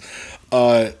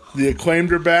 the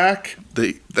Acclaimed are back.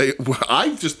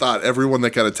 I just thought everyone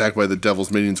that got attacked by the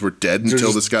Devil's Minions were dead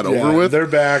until this got over with. They're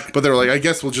back. But they were like, I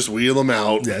guess we'll just wheel them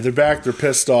out. Yeah, they're back. They're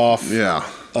pissed off. Yeah.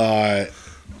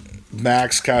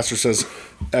 Max Caster says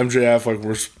MJF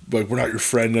we're not your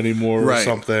friend anymore or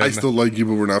something. I still like you,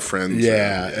 but we're not friends.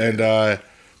 Yeah, and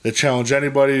they challenge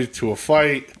anybody to a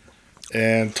fight.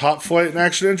 And Top Flight and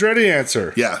Action Andretti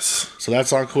answer. Yes. So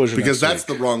that's on Collision Because next that's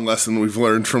the wrong lesson we've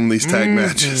learned from these tag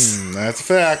matches. That's a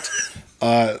fact.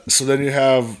 So then you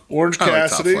have Orange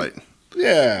Cassidy. I like Top Flight.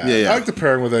 Yeah. I like the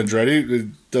pairing with Andretti. It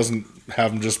doesn't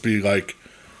have him just be like,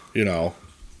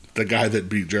 the guy that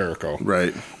beat Jericho.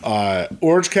 Right.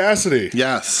 Orange Cassidy.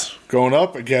 Yes. Going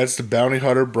up against the bounty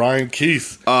hunter Brian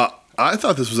Keith. I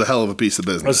thought this was a hell of a piece of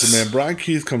business. Listen, man, Brian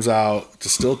Keith comes out to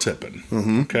Still Tipping.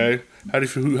 Mm-hmm. Okay? How do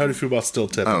you feel about Still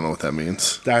Tipping? I don't know what that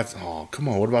means. Come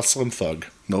on. What about Slim Thug?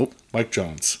 Nope. Mike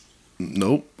Jones.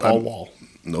 Nope. Paul Wall.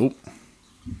 Nope.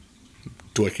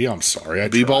 Dwicky, I'm sorry.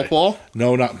 B-Ball Paul?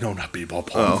 No, not B-Ball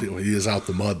Paul. Oh. He is out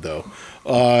the mud, though.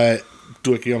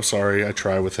 Dwicky, I'm sorry. I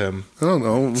try with him. I don't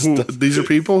know. These are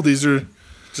people? These are...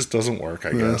 Just doesn't work,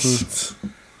 I guess.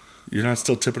 You're not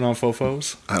still tipping on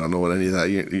Fofos? I don't know what any of that...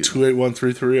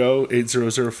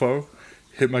 281-330-8004.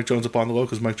 Hit Mike Jones up on the low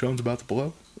because Mike Jones about to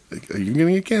blow. Are you going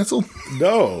to get canceled?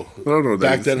 No. I don't know.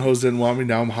 Back then, hoes didn't want me.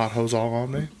 Now I'm hot hoes all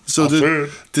on me. So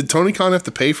did Tony Khan have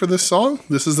to pay for this song?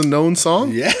 This is a known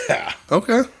song? Yeah.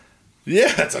 Okay.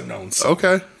 Yeah, it's a known song.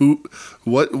 Okay.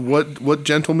 What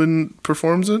gentleman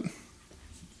performs it?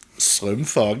 Slim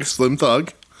Thug.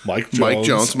 Mike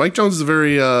Jones. Mike Jones is a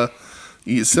very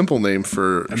simple name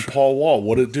for... And Paul Wall,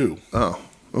 What'd It Do? Oh,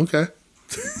 okay.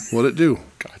 What'd It Do?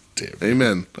 God damn it.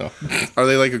 Amen. Oh. Are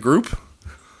they like a group?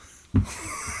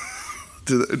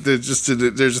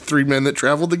 There's 3 men that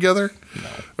traveled together? No.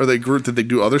 Are they group? Did they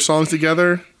do other songs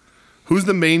together? Who's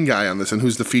the main guy on this and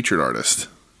who's the featured artist?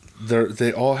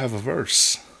 They all have a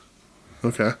verse.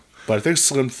 Okay. But I think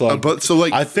Slim Thug.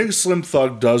 I think Slim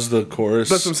Thug does the chorus.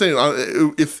 That's what I'm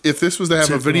saying. If this was to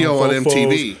have a video on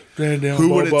MTV,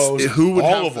 who would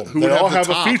all of them? They all have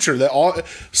a feature. They go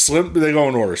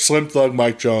in order. Slim Thug,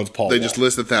 Mike Jones, Paul. They Wall. just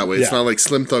list it that way. It's not like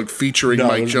Slim Thug featuring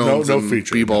Mike Jones and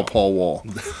B-Ball Paul Wall.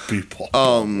 B-Ball.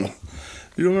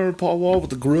 You don't remember Paul Wall with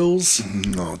the grills?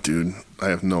 No, dude. I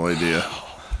have no idea.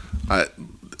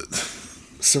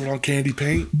 Sipping on candy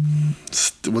paint.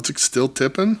 What's it? Still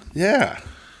tipping? Yeah.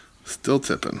 Still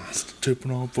tipping.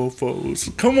 Tipping on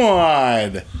fofos. Come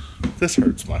on. This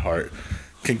hurts my heart.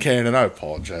 Kincaid, and I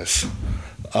apologize.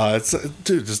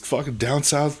 Just fucking down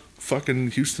south fucking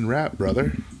Houston rap,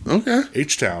 brother. Okay.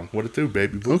 H-Town. What it do,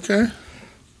 baby boo? Okay.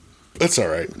 That's all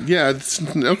right. Yeah, it's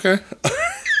okay.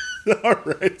 All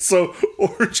right. So,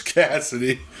 Orange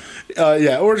Cassidy.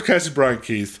 Orange Cassidy, Brian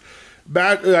Keith.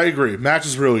 I agree. Match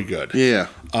is really good. Yeah.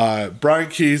 Brian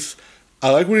Keith,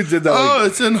 I like when he did that.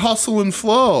 It's in Hustle and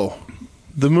Flow,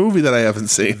 the movie that I haven't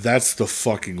seen. That's the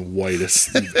fucking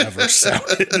whitest you've ever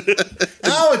sounded.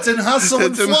 It's in Hustle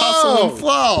and Flow. It's in Hustle and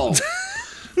Flow.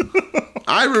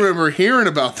 I remember hearing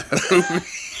about that movie.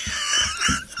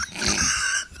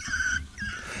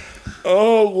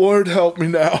 Oh, Lord help me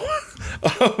now.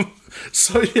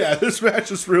 This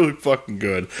match is really fucking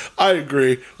good. I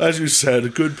agree. As you said, a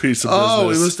good piece of business. Oh,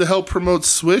 it was to help promote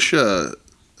Swisha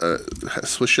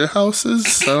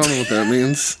houses? I don't know what that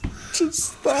means.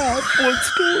 Just stop.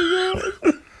 What's going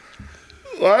on?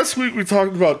 Last week we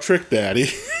talked about Trick Daddy.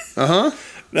 Uh-huh.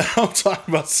 Now I'm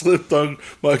talking about Slim Thug,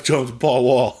 Mike Jones, and Paul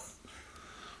Wall.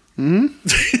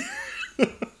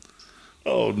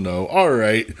 Oh, no. All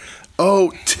right.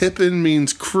 Oh, tipping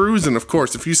means cruising. Of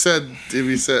course, if you said,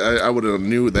 I would have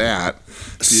knew that.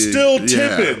 Still tipping.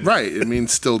 Yeah, right. It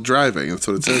means still driving. That's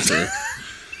what it says here.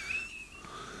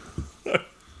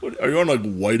 Are you on like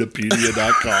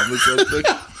Whitepedia.com or something?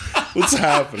 What's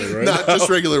happening right Not now? just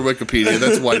regular Wikipedia.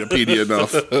 That's Whitepedia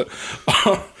enough.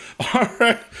 All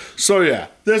right. So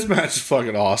this match is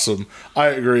fucking awesome. I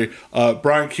agree.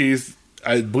 Brian Keith,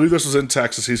 I believe this was in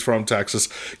Texas. He's from Texas.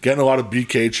 Getting a lot of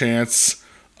BK chants.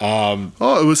 It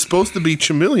was supposed to be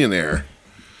Chamillionaire.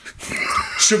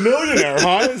 Chamillionaire,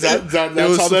 huh? That's how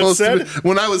that's supposed said? to be,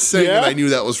 when I was saying it, I knew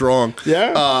that was wrong.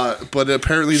 Yeah. But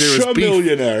apparently there was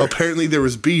Chamillionaire. beef. Apparently there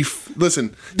was beef.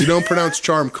 Listen, you don't pronounce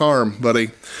charm carm,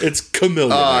 buddy. It's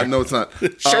chamillionaire. No, it's not.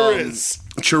 Sure is.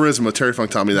 Charisma. Terry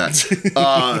Funk taught me that.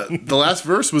 The last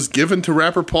verse was given to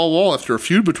rapper Paul Wall after a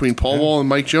feud between Paul Wall and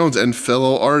Mike Jones and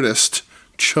fellow artist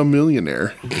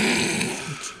Chamillionaire,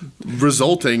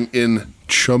 resulting in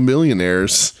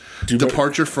Chamillionaire's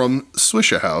departure from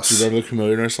Swishahouse. Do you remember the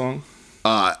Chamillionaire song?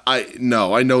 I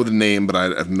know the name, but I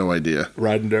have no idea.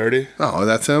 Riding Dirty? Oh,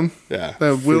 that's him? Yeah.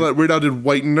 Weird Al did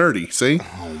White and Nerdy, see?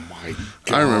 Oh my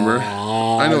god. I remember.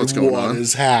 I know what's going on. What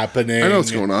is happening? I know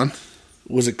what's going on.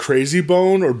 Was it Crazy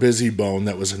Bone or Busy Bone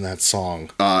that was in that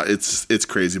song? It's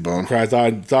Crazy Bone. I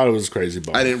thought it was Crazy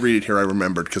Bone. I didn't read it here. I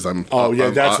remembered because I'm.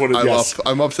 That's what it is.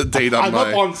 I'm up to date on I'm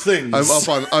up on things.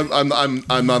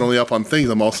 I'm not only up on things.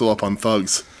 I'm also up on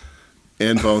thugs,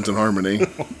 and Bones and Harmony.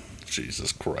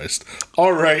 Jesus Christ!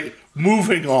 All right,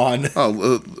 moving on.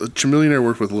 Chamillionaire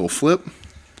worked with Lil Flip,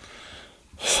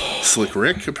 Slick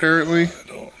Rick. Apparently, I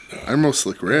don't know. I remember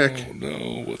Slick Rick. I don't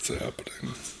know what's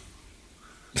happening.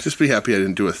 Just be happy I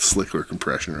didn't do a Slick Rick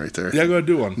impression right there. Yeah, go ahead,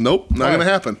 do one. Nope, not Why? gonna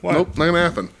happen. Why? Nope, not gonna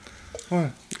happen.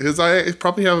 Why? Because I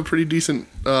probably have a pretty decent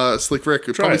Slick Rick.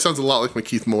 It probably it. sounds a lot like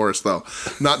McKeith Morris, though.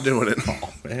 Not doing it.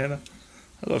 Oh man,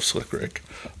 I love Slick Rick.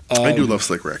 I do love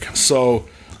Slick Rick. So,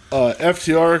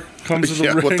 FTR comes to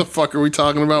the ring. What the fuck are we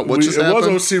talking about? What just happened?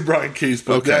 It was OC Brian Keith,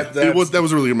 but Okay, that was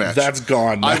a really good match. That's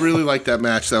gone now. I really liked that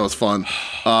match. That was fun.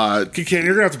 Ken,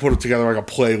 you're gonna have to put it together like a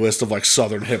playlist of like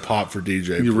Southern hip hop for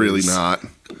DJ. You're really please. not.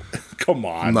 Come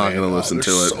on, I'm not man. going to listen to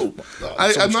it. So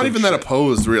I'm not much even good that shit.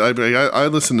 opposed. Really. I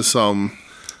listen to some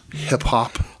hip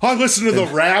hop. I listen to the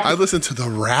rap. I listen to the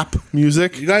rap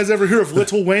music. You guys ever hear of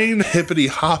Little Wayne? Hippity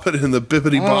hopping and the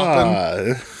bippity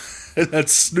bopping.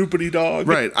 That's Snoopity Dog.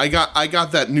 Right. I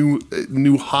got that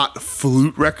new hot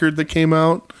flute record that came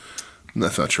out.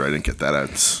 That's not true. I didn't get that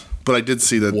out. But I did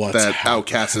see that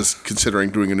Outkast is considering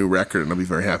doing a new record, and I'll be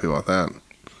very happy about that.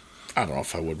 I don't know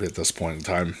if I would be at this point in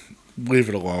time. Leave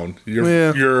it alone.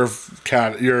 You're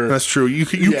That's true. You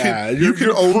can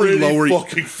you're only pretty lower.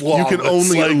 fucking flawless. You can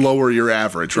only lower your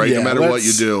average, right? Yeah, no matter what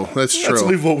you do. That's true.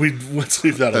 Let's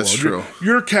leave that That's alone. true.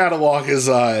 Your catalog is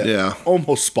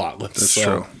almost spotless. That's so.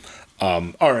 true.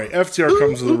 All right, FTR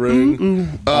comes to the ring.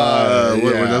 What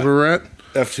number we're at?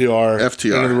 FTR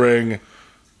into the ring,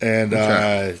 and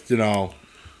Okay.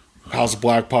 House of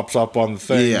Black pops up on the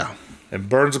thing. Yeah. And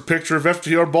burns a picture of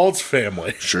FTR Bald's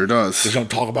family. Sure does. They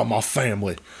don't talk about my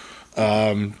family.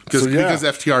 Because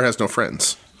FTR has no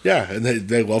friends. Yeah, and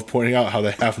they love pointing out how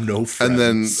they have no friends. And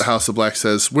then House of Black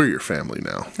says, "We're your family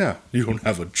now." Yeah, you don't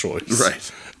have a choice.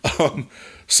 Right.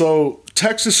 So,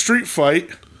 Texas Street Fight.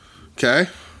 Okay.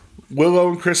 Willow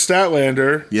and Chris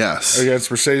Statlander. Yes.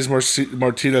 Against Mercedes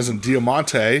Martinez and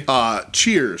Diamante.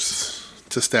 Cheers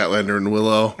to Statlander and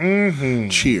Willow. Mm-hmm.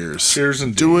 Cheers. Cheers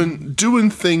indeed. Doing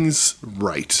things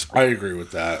right. I agree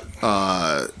with that.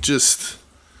 Just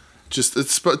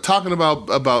it's talking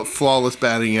about flawless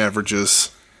batting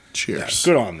averages. Cheers.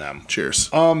 Yeah, good on them. Cheers.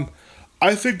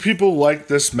 I think people liked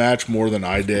this match more than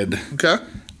I did. Okay.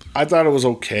 I thought it was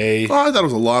okay. Oh, I thought it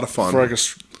was a lot of fun. For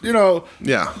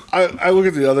yeah. I look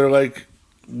at the other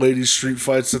ladies street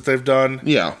fights that they've done.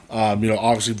 Yeah.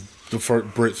 Obviously the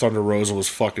first Britt Thunder Rosa was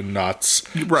fucking nuts.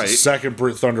 Right. The second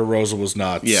Britt Thunder Rosa was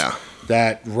nuts. Yeah.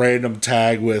 That random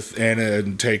tag with Anna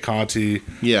and Tay Conti.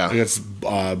 Yeah. Against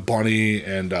Bunny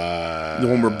and the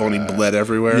one where Bunny bled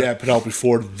everywhere. Yeah, Penelope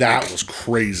Ford. That was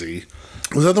crazy.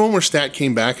 Was that the one where Stat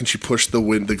came back and she pushed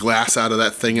the glass out of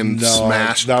that thing and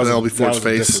smashed Penelope Ford's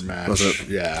face? A different match. Was it?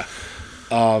 Yeah.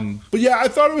 But yeah, I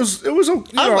thought it was it was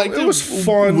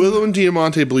fun. Willow and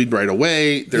Diamante bleed right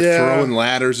away. They're throwing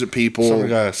ladders at people. Someone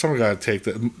got to take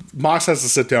that. Mox has to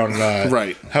sit down and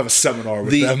have a seminar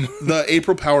with them. The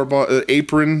apron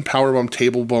powerbomb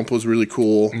table bump was really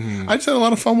cool. Mm-hmm. I just had a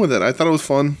lot of fun with it. I thought it was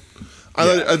fun.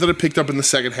 I thought it picked up in the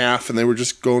second half, and they were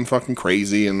just going fucking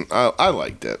crazy, and I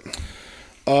liked it.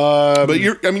 But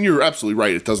you're absolutely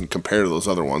right. It doesn't compare to those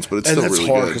other ones, but it's still really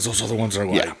good. Because those other ones are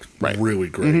really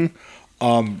great. Mm-hmm.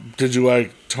 Did you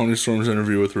like Tony Storm's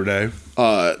interview with Renee?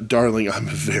 Darling, I'm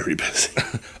very busy.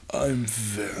 I'm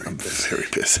very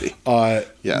busy.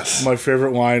 Yes. My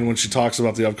favorite line when she talks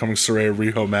about the upcoming Saraya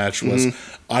Riho match was,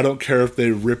 I don't care if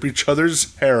they rip each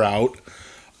other's hair out,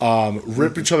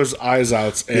 rip each other's eyes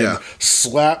out, and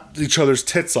slap each other's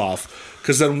tits off.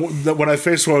 Because then when I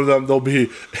face one of them, they'll be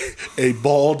a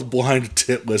bald, blind,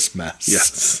 titless mess.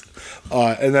 Yes.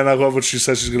 And then I love when she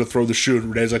says she's going to throw the shoe,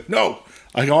 and Renee's like, no,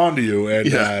 I go on to you, and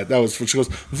that was when she goes,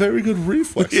 very good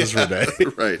reflexes, Renee.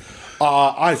 Right.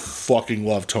 I fucking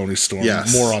love Toni Storm.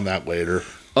 Yes. More on that later.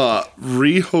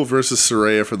 Riho versus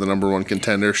Saraya for the #1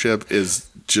 contendership is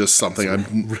just something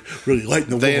I'm really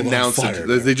lighting the They world announced on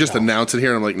fire. it. They just announced it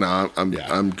here, and I'm like, nah,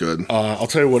 I'm good. I'll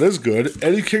tell you what is good.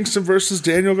 Eddie Kingston versus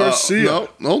Daniel Garcia. No,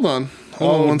 hold on.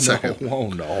 Hold on one second. Oh,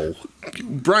 no.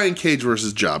 Brian Cage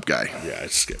versus Job Guy. Yeah, I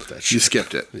skipped that You shit.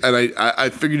 skipped it. And I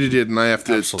figured you did, and I have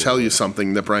to Absolutely. tell you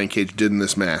something that Brian Cage did in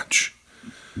this match.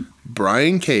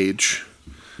 Brian Cage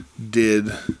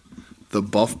did the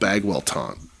Buff Bagwell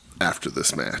taunt after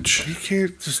this match. You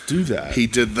can't just do that. He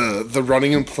did the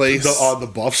running in place.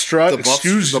 The buff strut? the buff,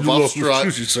 Excuse the buff you, strut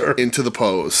excuse you, sir. into the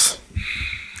pose.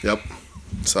 Yep.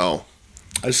 So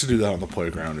I used to do that on the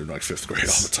playground in like 5th grade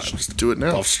all the time. Just do it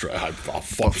now. buff strut. I'll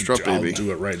fucking strut, I'll baby.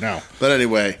 do it right now. But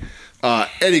anyway,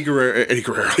 Eddie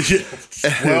Guerrero.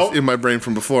 Well, in my brain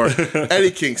from before.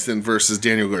 Eddie Kingston versus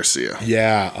Daniel Garcia.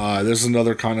 yeah, there's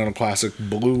another Continental Classic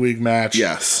Blue League match.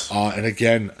 Yes. And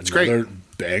again, great. another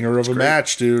banger of a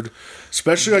match, dude.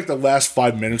 Especially like the last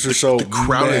 5 minutes or so. The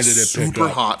crowd man, is did it pick super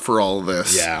up. hot for all of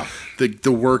this. Yeah.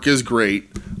 The work is great.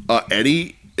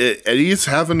 Eddie is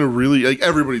having a really, like,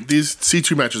 everybody, these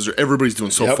C2 matches everybody's doing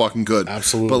so Yep. fucking good.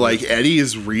 Absolutely. But like Eddie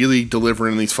is really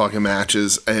delivering in these fucking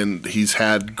matches, and he's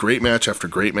had great match after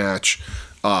great match.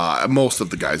 Most of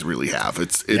the guys really have.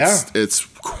 It's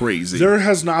crazy. There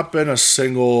has not been a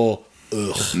single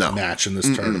No. match in this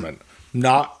tournament.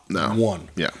 Not one.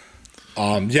 Yeah.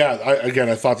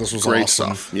 I thought this was Great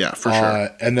awesome. stuff. Yeah, for sure.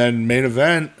 And then main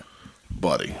event,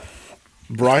 Buddy.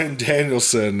 Brian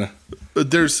Danielson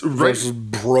There's versus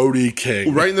Brody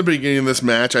King. right in the beginning of this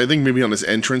match, I think maybe on his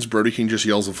entrance, Brody King just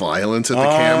yells violence at the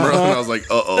camera, and I was like,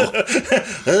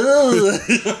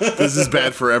 this is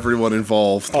bad for everyone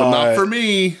involved, but not for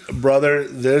me. Brother,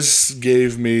 this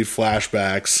gave me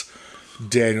flashbacks.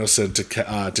 Danielson to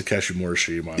Takeshi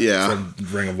Morishima from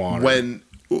Ring of Honor. When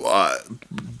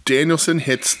Danielson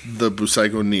hits the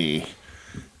Busaigo knee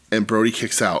and Brody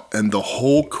kicks out, and the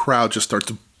whole crowd just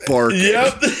starts barking.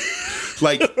 Yep.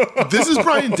 Like, this is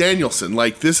Brian Danielson.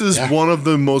 Like, this is one of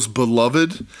the most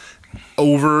beloved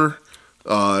over.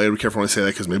 I gotta be careful when I say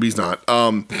that because maybe he's not.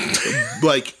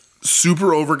 Like,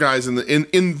 super over guys in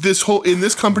this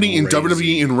company, in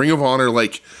WWE, in Ring of Honor.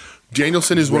 Like,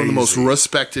 Danielson is one of the most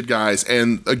respected guys,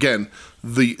 and again,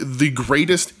 the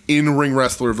greatest in-ring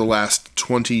wrestler of the last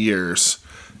 20 years,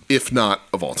 if not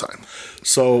of all time.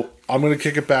 So I'm going to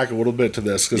kick it back a little bit to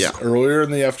this because earlier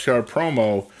in the FTR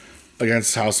promo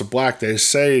against House of Black, they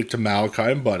say to Malachi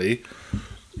and Buddy,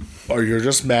 or you're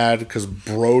just mad because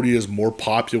Brody is more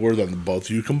popular than both of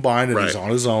you combined and he's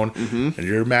on his own, and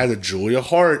you're mad that Julia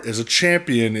Hart is a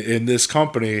champion in this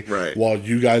company while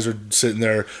you guys are sitting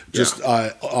there just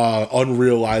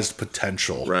unrealized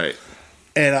potential. Right.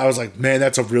 And I was like, man,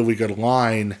 that's a really good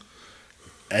line.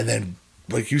 And then,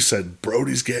 like you said,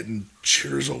 Brody's getting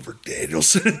cheers over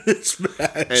Danielson in this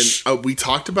match. And we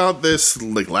talked about this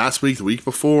like last week, the week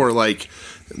before. Like,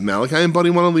 Malachi and Buddy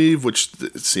want to leave, which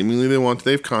seemingly they want.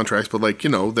 They have contracts, but like, you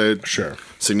know, they're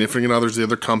significant others. The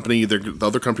other company, the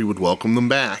other company would welcome them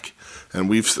back. And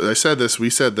we said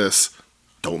this.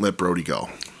 Don't let Brody go.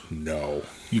 No,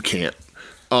 you can't.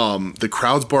 The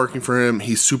crowd's barking for him.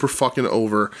 He's super fucking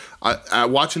over. I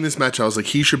watching this match, I was like,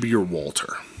 he should be your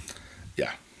Walter.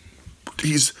 Yeah.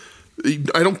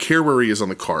 I don't care where he is on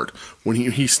the card. When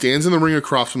he stands in the ring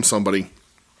across from somebody,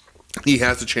 he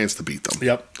has a chance to beat them.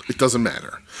 Yep. It doesn't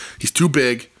matter. He's too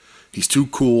big. He's too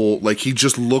cool. Like, he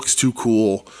just looks too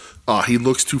cool. He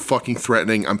looks too fucking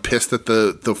threatening. I'm pissed at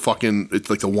the fucking, it's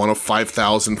like the 1 of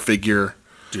 5,000 figure.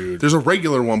 Dude. There's a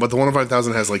regular one, but the 1 of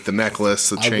 5,000 has like the necklace,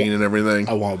 the chain, and everything.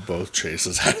 I want both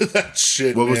chases out of that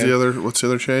shit. What's the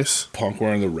other chase? Punk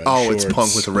wearing the red shorts. Oh, it's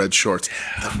Punk with the red shorts.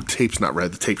 The tape's not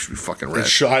red. The tape should be fucking red.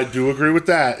 I do agree with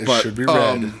that. It should be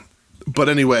red. But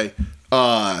anyway,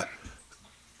 I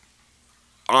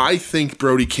think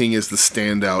Brody King is the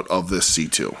standout of this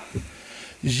C2.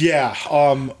 Yeah.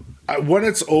 When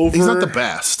it's over, he's not the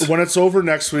best. When it's over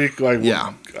next week, like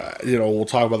we'll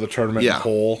talk about the tournament in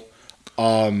whole.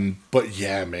 But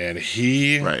yeah, man,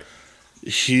 he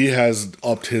has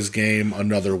upped his game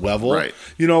another level. Right.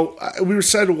 You know, we were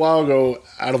said a while ago,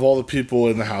 out of all the people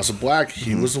in the House of Black,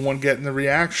 he was the one getting the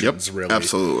reactions. Yep, really,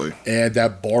 absolutely. And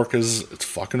that bark it's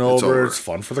fucking over. It's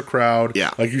fun for the crowd. Yeah,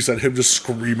 like you said, him just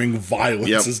screaming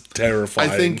violence is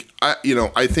terrifying.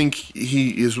 I think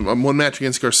he is one match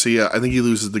against Garcia. I think he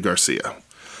loses to Garcia.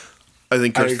 I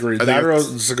agree.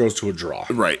 That goes to a draw.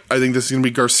 Right. I think this is going to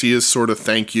be Garcia's sort of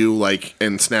thank you,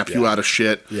 and snap you out of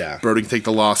shit. Yeah. Brody can take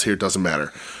the loss here. It doesn't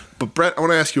matter. But, Brett, I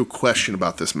want to ask you a question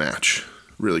about this match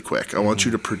really quick. I want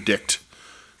you to predict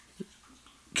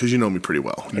because you know me pretty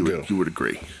well. do. You would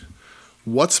agree.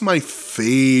 What's my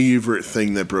favorite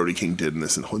thing that Brody King did in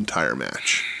this entire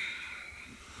match?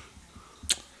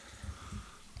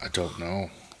 I don't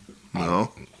know.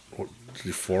 No?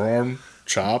 The forearm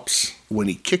chops. When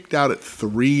he kicked out at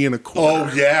 3 1/4.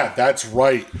 Oh yeah, that's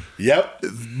right. Yep.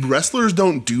 Wrestlers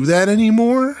don't do that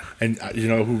anymore. And you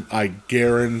know who? I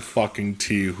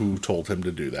guarantee who told him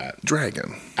to do that.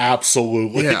 Dragon.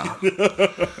 Absolutely. Yeah.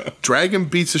 Dragon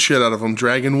beats the shit out of him.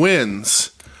 Dragon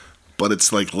wins, but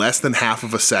it's like less than half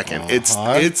of a second.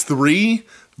 It's 3,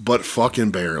 but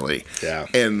fucking barely. Yeah.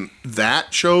 And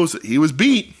that shows that he was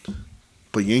beat,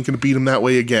 but you ain't gonna beat him that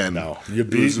way again. No, you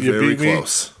beat me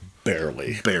close.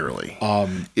 Barely.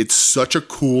 It's such a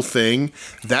cool thing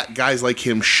that guys like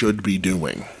him should be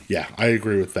doing. Yeah, I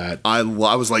agree with that. I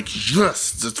was like,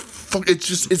 yes,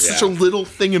 it's such a little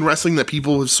thing in wrestling that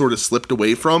people have sort of slipped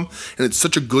away from, and it's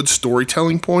such a good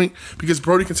storytelling point because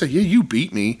Brody can say, yeah, you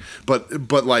beat me, but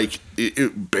like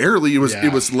it barely. It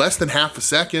was less than half a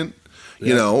second.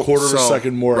 You know, quarter of a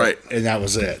second more, right? And that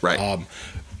was it. Right.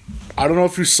 I don't know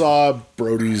if you saw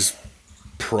Brody's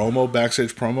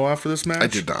backstage promo after this match. I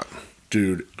did not.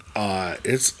 Dude,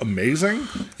 it's amazing.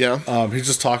 Yeah. He's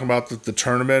just talking about the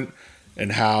tournament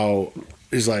and how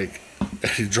he's like,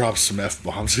 he drops some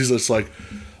F-bombs. He's just like,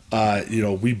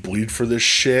 we bleed for this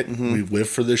shit. Mm-hmm. We live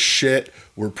for this shit.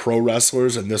 We're pro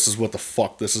wrestlers, and this is what the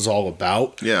fuck this is all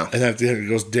about. Yeah. And then at the end, he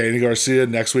goes, Danny Garcia,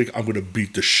 next week, I'm going to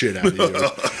beat the shit out of you.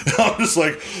 I'm just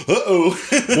like, uh-oh.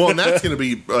 Well, and that's going to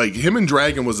be, like, him and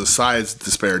Dragon was a size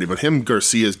disparity, but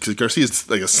Garcia's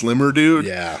like a slimmer dude.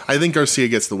 Yeah. I think Garcia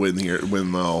gets the win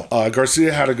though.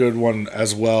 Garcia had a good one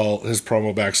as well, his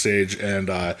promo backstage, and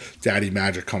Daddy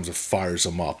Magic comes and fires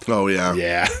him up. Oh, yeah.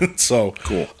 Yeah. So,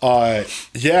 cool.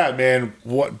 Yeah, man.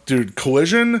 What, dude,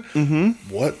 Collision?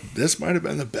 Mm-hmm. This might have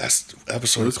been the best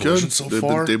episode of Collision so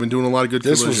far. They've been doing a lot of good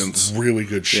collisions. This was really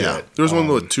good shit. Yeah. There was one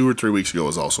that 2 or 3 weeks ago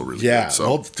was also really good. So.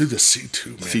 Well, dude, the C2,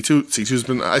 man. C2's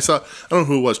been, I don't know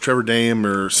who it was, Trevor Dame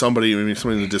or somebody in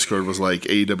the Discord was like,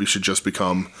 AEW should just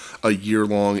become a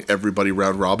year-long everybody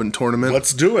round robin tournament.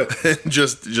 Let's do it.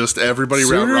 just everybody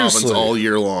round robins all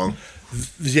year long.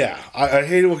 Yeah, I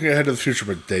hate looking ahead to the future,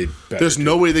 but they better. There's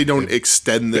no way they don't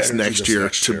extend this next year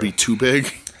to be too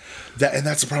big. And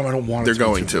that's the problem. I don't want. They're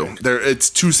going to. It's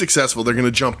too successful. They're going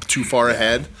to jump too far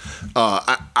ahead.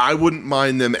 I wouldn't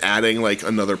mind them adding like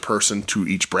another person to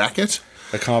each bracket.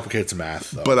 That complicates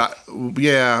math, though.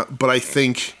 But I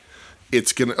think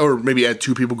it's gonna, or maybe add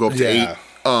 2 people, go up to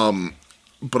 8.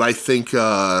 But I think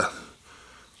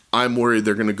I'm worried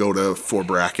they're going to go to 4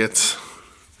 brackets.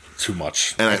 Too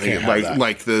much. And I think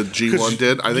like the G1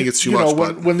 did. I think it's too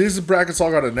much. When these brackets all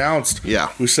got announced,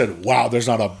 we said, wow, there's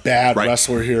not a bad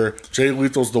wrestler here. Jay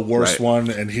Lethal's the worst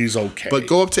one, and he's okay. But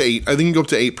go up to 8. I think you can go up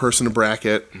to 8 person a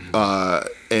bracket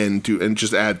and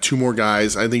just add 2 more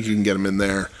guys. I think you can get them in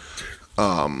there.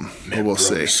 Man, we'll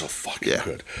see. So fucking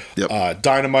good. Yep.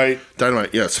 Dynamite,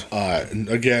 yes.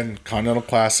 Again, Continental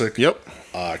Classic. Yep.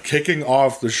 Kicking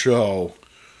off the show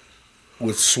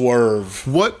with Swerve.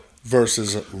 What?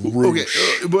 Versus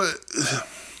Roosh. Okay, but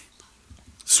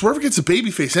Swerve gets a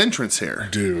babyface entrance here,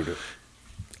 dude.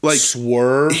 Like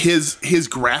Swerve, his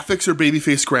graphics are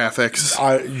babyface graphics.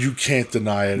 You can't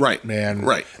deny it, right, man.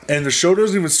 Right. And the show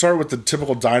doesn't even start with the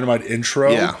typical Dynamite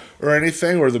intro or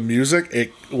anything, or the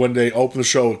music. When they open the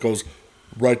show, it goes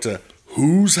right to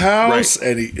whose house,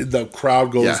 and the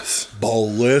crowd goes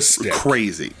ballistic,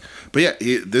 crazy. But yeah,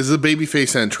 this is a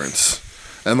babyface entrance.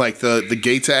 And like the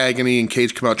Gates of Agony and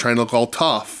Cage come out trying to look all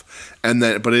tough, and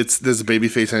then there's a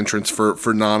babyface entrance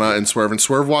for Nana and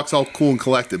Swerve walks all cool and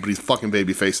collected, but he's fucking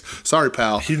babyface. Sorry,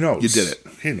 pal. He knows. You did it.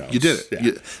 He knows. You did it.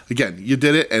 Yeah. You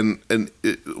did it, and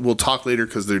we'll talk later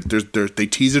because they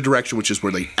tease a direction, which is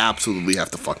where they absolutely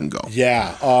have to fucking go.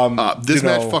 Yeah. This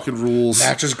match fucking rules.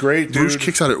 Match is great, dude. Roosh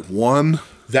kicks out at 1.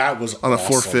 That was on a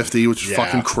 450, which is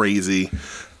fucking crazy.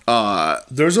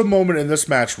 There's a moment in this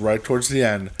match right towards the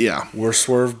end where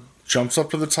Swerve jumps up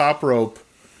to the top rope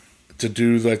to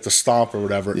do like the stomp or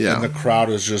whatever, and the crowd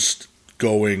is just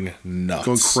going nuts.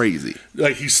 Going crazy.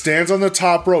 Like he stands on the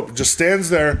top rope, just stands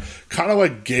there, kind of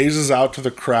like gazes out to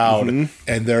the crowd,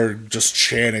 and they're just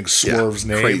chanting Swerve's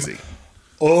name. Crazy.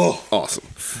 Oh, awesome.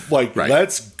 Like,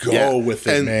 let's go with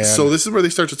it, man. So this is where they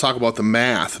start to talk about the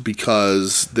math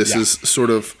because this is sort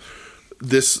of...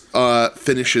 This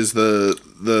finishes the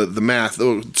math.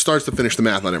 It starts to finish the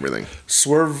math on everything.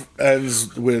 Swerve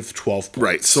ends with 12 points.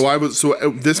 Right. So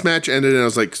this match ended, and I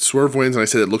was like, Swerve wins, and I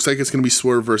said it looks like it's going to be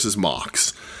Swerve versus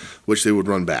Mox, which they would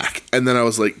run back. And then I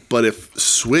was like, but if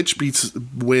Switch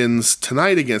wins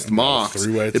tonight against Mox,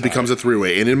 it becomes a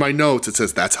three-way. And in my notes, it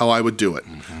says that's how I would do it.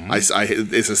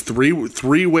 It says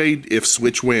three-way if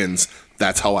Switch wins.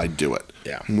 That's how I'd do it.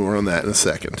 Yeah. More on that in a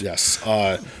second. Yes.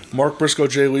 Mark Briscoe,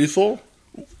 Jay Lethal.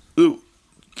 Ooh,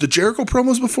 the Jericho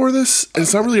promos before this?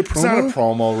 It's not really a promo? It's not a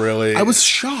promo, really. I was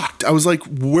shocked. I was like,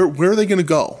 where are they going to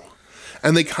go?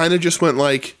 And they kind of just went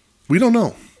like, we don't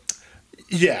know.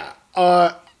 Yeah.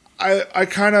 I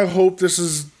kind of hope this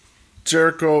is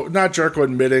not Jericho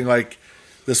admitting like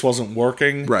this wasn't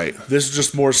working. Right. This is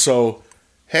just more so,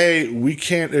 hey, we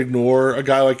can't ignore a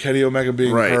guy like Kenny Omega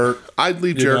being hurt. I'd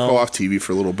leave Jericho off TV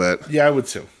for a little bit. Yeah, I would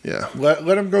too. Yeah.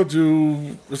 Let him go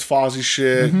do his Fozzy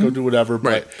shit, go do whatever,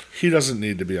 but he doesn't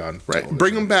need to be on television.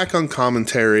 Bring him back on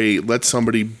commentary. Let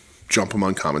somebody jump him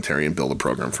on commentary and build a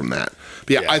program from that.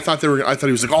 But I thought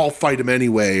he was like, I'll fight him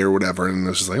anyway or whatever. And I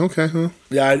was just like, okay. Huh.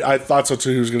 Yeah, I thought so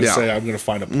too. He was going to say, I'm going to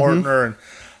find a partner. And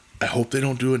I hope they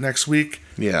don't do it next week.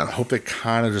 Yeah. I hope they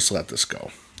kind of just let this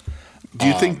go. Do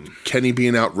you think Kenny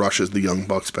being out rushes the Young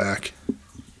Bucks back?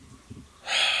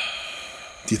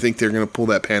 Do you think they're going to pull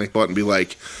that panic button and be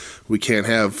like, we can't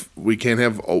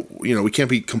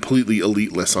be completely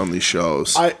eliteless on these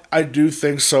shows? I do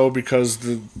think so because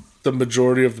the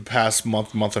majority of the past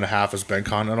month and a half has been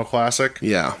Continental Classic.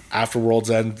 Yeah. After World's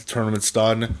End, the tournament's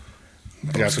done.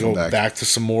 You have to go back to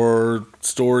some more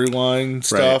storyline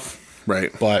stuff.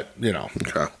 Right. But,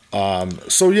 Okay.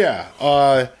 So,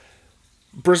 yeah.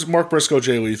 Mark Briscoe,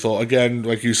 Jay Lethal. Again,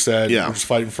 like you said, we're just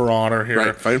fighting for honor here.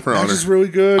 Right, fighting for honor. This is really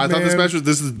good, I thought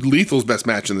this is Lethal's best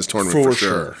match in this tournament for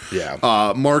sure.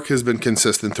 Yeah. Mark has been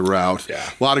consistent throughout. Yeah.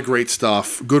 A lot of great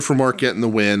stuff. Good for Mark getting the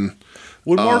win.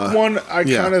 When Mark won, I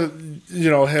kind of,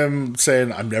 him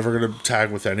saying, I'm never going to tag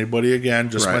with anybody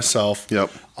again, just myself. Yep.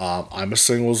 I'm a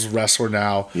singles wrestler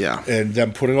now. Yeah. And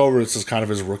then putting over, this is kind of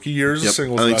his rookie year as a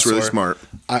singles wrestler. I think it's really smart.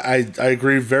 I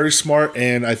agree, very smart,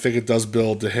 and I think it does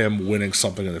build to him winning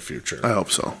something in the future. I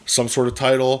hope so. Some sort of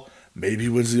title. Maybe he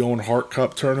wins the Owen Hart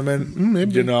Cup tournament.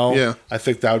 Maybe. Yeah. I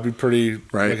think that would be pretty,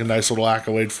 like a nice little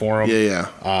accolade for him.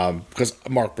 Yeah. Because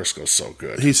Mark Briscoe's so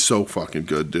good. He's so fucking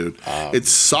good, dude. It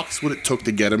sucks what it took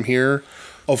to get him here.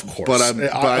 Of course.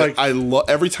 But I love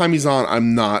every time he's on,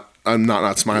 I'm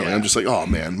not smiling. Yeah. I'm just like, oh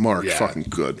man, Mark, fucking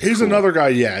good. He's another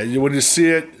guy, when you see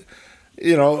it,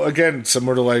 again,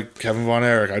 similar to like Kevin Von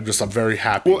Erich, I'm very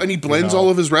happy. Well, and he blends all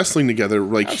of his wrestling together.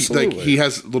 Like he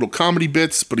has little comedy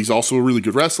bits, but he's also a really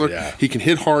good wrestler. Yeah. He can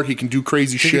hit hard. He can do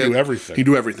crazy shit. He can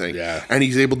do everything. Yeah. And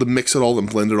he's able to mix it all and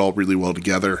blend it all really well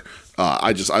together.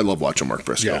 I love watching Mark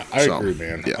Briscoe. Yeah, I agree,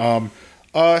 man.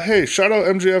 Yeah. Hey, shout out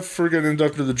MJF for getting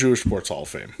inducted to the Jewish Sports Hall of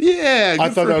Fame. Yeah, I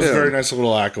thought that was a very nice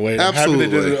little accolade. Absolutely.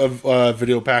 I'm happy they did a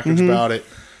video package about it.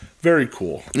 Very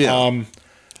cool. Yeah.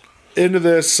 Into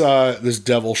this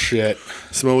devil shit.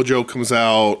 Samoa Joe comes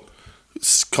out,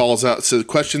 calls out, says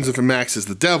questions if Max is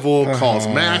the devil, calls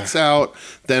Max out.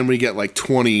 Then we get like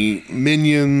 20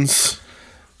 minions,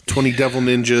 20 devil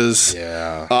ninjas.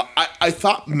 Yeah. I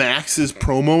thought Max's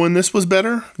promo in this was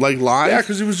better, like live. Yeah,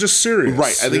 because he was just serious.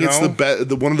 Right. I think it's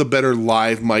the one of the better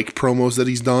live mic promos that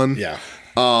he's done. Yeah.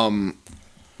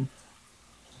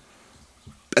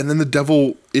 And then the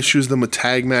devil issues them a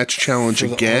tag match challenge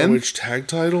again. Which tag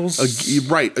titles?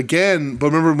 Right, again. But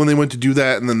remember when they went to do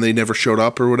that and then they never showed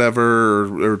up or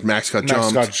whatever, or Max got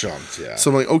jumped. Max got jumped, yeah.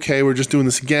 So I'm like, okay, we're just doing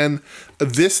this again.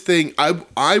 This thing,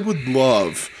 I would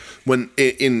love when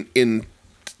in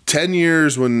 10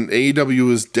 years when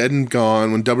AEW is dead and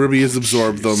gone, when WWE has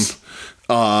absorbed them,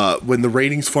 when the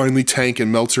ratings finally tank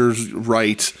and Meltzer's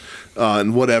right,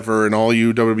 and whatever, and all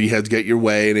you WWE heads get your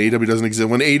way, and AEW doesn't exist.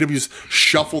 When AEW's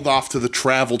shuffled off to the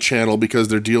Travel Channel because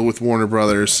their deal with Warner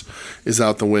Brothers is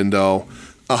out the window,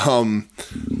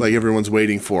 like everyone's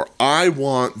waiting for. I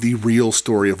want the real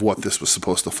story of what this was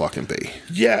supposed to fucking be.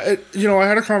 Yeah, I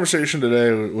had a conversation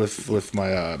today with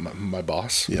my my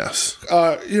boss. Yes.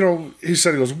 He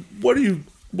said, he goes, what do you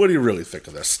really think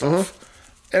of this stuff?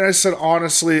 And I said,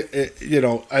 honestly,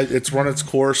 it's run its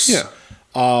course. Yeah.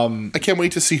 I can't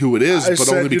wait to see who it is,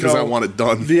 but only because I want it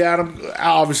done.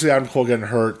 Adam Cole getting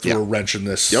hurt threw a wrench in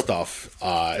this stuff.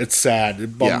 It's sad.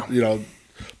 It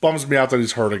bums me out that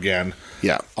he's hurt again.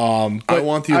 Yeah. But I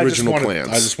want the original plans.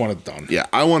 I just want it done. Yeah,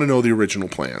 I want to know the original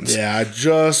plans. Yeah, I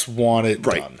just want it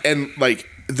done. And like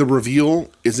the reveal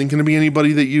isn't going to be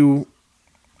anybody that you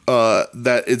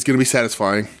that it's going to be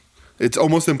satisfying. It's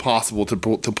almost impossible to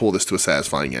pull this to a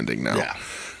satisfying ending now. Yeah.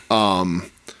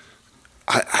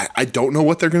 I don't know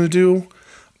what they're going to do.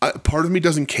 part of me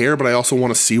doesn't care, but I also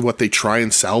want to see what they try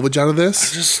and salvage out of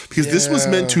this. Because this was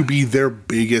meant to be their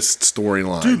biggest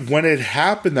storyline. Dude, when it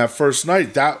happened that first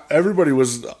night, that everybody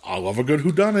was, I love a good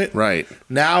whodunit. Right.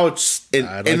 Now it's,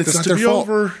 And it's not their fault.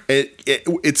 Over.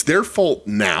 It's their fault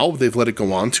now. They've let it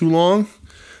go on too long.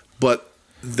 But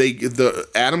the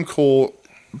Adam Cole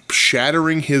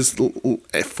shattering his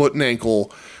foot and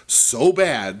ankle so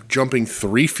bad, jumping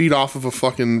 3 feet off of a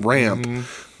fucking ramp,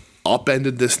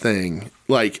 upended this thing.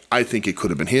 Like, I think it could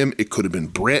have been him. It could have been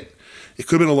Britt. It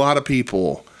could have been a lot of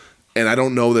people. And I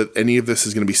don't know that any of this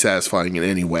is going to be satisfying in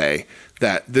any way.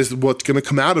 That this, what's going to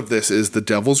come out of this is the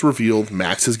devil's revealed,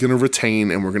 Max is going to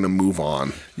retain, and we're going to move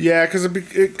on. Yeah, because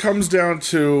it comes down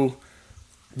to,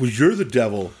 well, you're the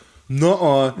devil.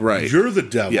 Nuh-uh. Right. You're the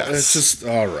devil. Yes. It's just,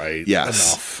 all right.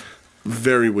 Yes. Enough.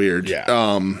 Very weird. Yeah.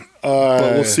 But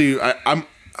we'll see.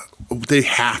 They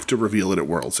have to reveal it at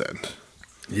World's End.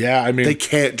 Yeah, I mean, They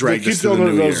can't drag this to They the keep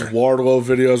doing new those year. Wardlow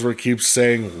videos where it keeps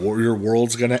saying your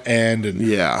world's going to end, and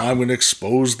Yeah. I'm going to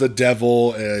expose the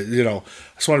devil. I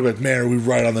just want to be like, man, are we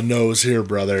right on the nose here,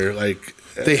 brother? Like,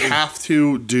 They have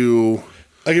to do.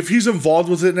 like if he's involved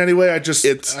with it in any way, I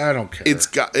don't care. It's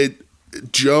got it.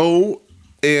 Joe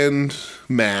and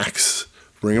Max,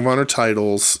 Ring of Honor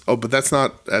titles. Oh, but that's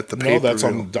not at the pay-per-view. no, that's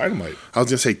on Dynamite. I was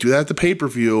gonna say, do that at the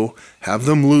pay-per-view. Have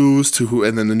them lose to who,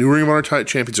 and then the new Ring of Honor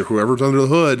champions or whoever's under the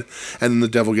hood, and then the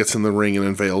devil gets in the ring and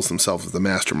unveils himself as the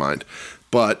mastermind.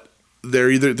 But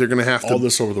they're gonna have to All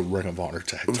this over the Ring of Honor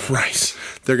tag title. right.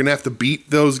 They're gonna have to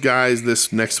beat those guys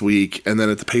this next week, and then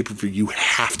at the pay-per-view, you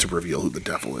have to reveal who the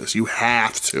devil is. You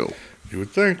have to. You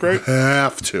would think, right?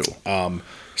 Have to.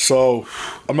 So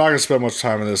I'm not going to spend much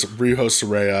time on this. Riho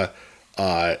Soraya,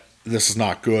 this is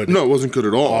not good. No, it wasn't good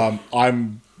at all.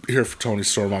 I'm here for Tony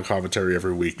Storm on commentary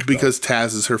every week. Because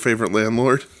Taz is her favorite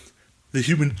landlord. The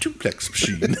human duplex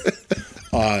machine.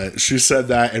 She said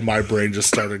that, and my brain just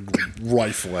started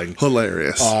rifling.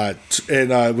 Hilarious. And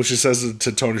when she says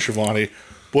to Tony Schiavone,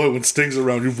 boy, when Sting's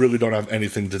around, you really don't have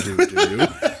anything to do, do you?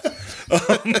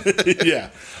 Yeah.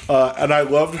 And I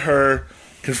loved her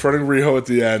confronting Riho at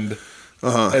the end,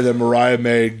 and then Mariah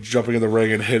May jumping in the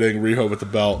ring and hitting Riho with the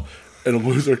belt, and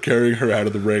Luther carrying her out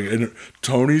of the ring. And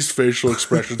Tony's facial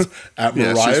expressions at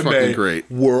Yeah, she's Mariah fucking May great.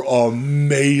 were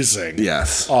amazing.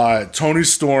 Yes. Tony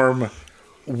Storm,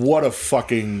 what a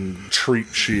fucking treat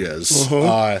she is.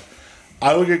 I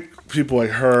look at people like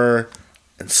her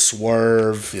and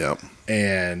Swerve, Yep.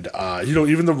 and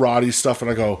even the Roddy stuff, and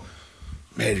I go,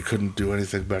 man, you couldn't do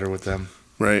anything better with them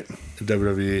Right. in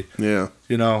WWE. Yeah.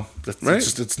 Right.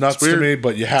 It's nuts It's to weird. me,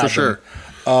 but you have For sure.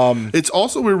 It's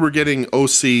also where we're getting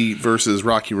OC versus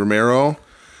Rocky Romero.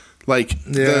 Like,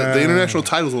 the international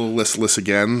title's a little listless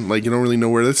again. Like, you don't really know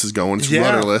where this is going. It's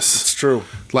rudderless. It's true.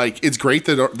 Like, it's great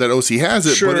that OC has it,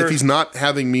 but Sure. if he's not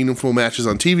having meaningful matches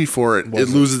on TV for it, it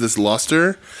loses its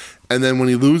luster. And then when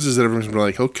he loses it, everyone's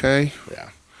like, okay. Yeah.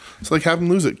 It's like, have him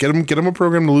lose it. Get him a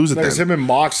program to lose it. Because then. him and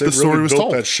Mox, they really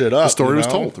built that shit up. The story was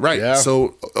told, right? Yeah.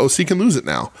 So OC can lose it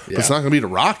now, but it's Yeah. not going to be to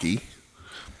Rocky,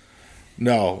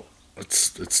 No, it's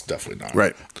definitely not.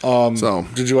 right? So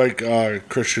Did you like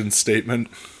Christian's statement?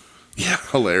 yeah,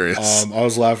 hilarious. I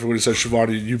was laughing when he said,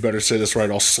 Shivani, you better say this right.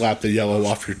 I'll slap the yellow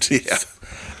off your teeth.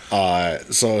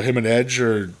 So him and Edge,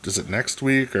 or is it next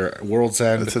week or World's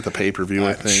End? It's at the pay-per-view,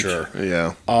 I think. Sure.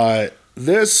 Yeah.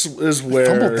 This is where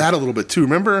Fumbled that a little bit too.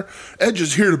 Remember, Edge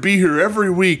is here to be here every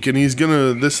week, and he's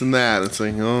gonna this and that. It's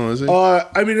like, oh, is he?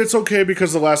 I mean, it's okay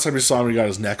because the last time you saw him, he got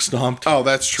his neck stomped. Oh,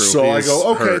 that's true. So He's I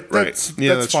go, okay, hurt, right. that's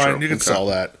Yeah, that's fine. true. You can Okay. sell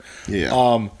that.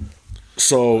 Yeah.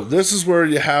 So this is where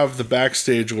you have the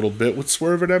backstage a little bit with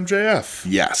Swerve and MJF.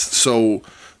 Yes. So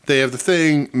they have the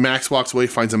thing. Max walks away,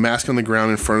 finds a mask on the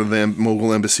ground in front of the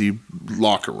Mogul Embassy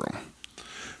locker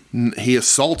room. He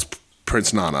assaults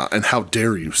Prince Nana, and how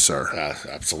dare you, sir?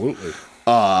 Absolutely.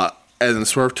 And then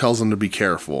Swerve tells him to be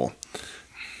careful.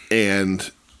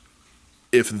 And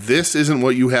if this isn't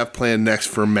what you have planned next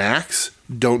for Max,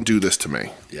 don't do this to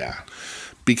me. Yeah.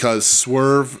 Because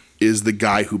Swerve is the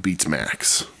guy who beats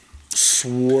Max.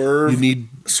 Swerve. You need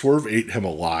Swerve ate him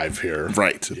alive here.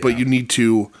 right, but you need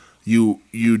to you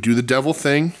do the devil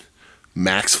thing.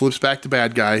 Max flips back to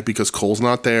bad guy because Cole's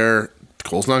not there.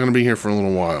 Cole's not going to be here for a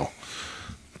little while.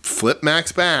 Flip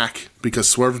Max back because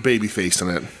Swerve's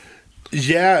babyfacing it.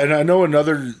 Yeah, and I know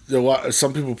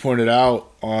some people pointed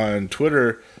out on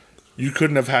Twitter, you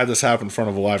couldn't have had this happen in front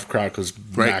of a live crowd because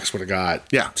Right. Max would have got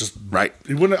Right.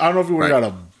 He wouldn't. I don't know if he would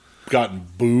have gotten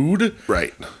booed.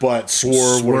 Right. But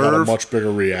Swerve would have got a Swerve- much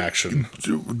bigger reaction.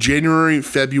 January,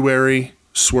 February,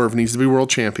 Swerve needs to be world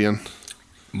champion.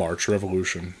 March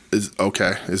Revolution Is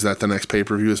that the next pay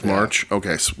per view? Is March?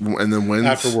 Okay, and then when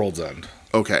after World's End.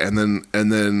 Okay, and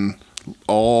then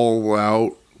All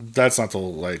Out. That's not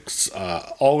till like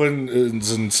All In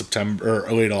is in September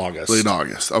or late August. Late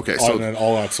August. Okay, And then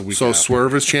All Out's a week so after.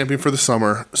 Swerve is champion for the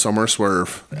summer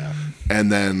Swerve, Yeah.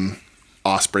 and then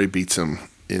Ospreay beats him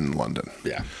in London.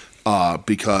 Yeah.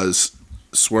 Because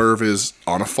Swerve is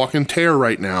on a fucking tear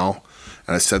right now,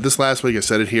 and I said this last week. I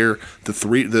said it here.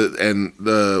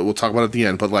 We'll talk about it at the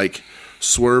end. But like,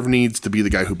 Swerve needs to be the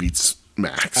guy who beats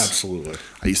Max. Absolutely.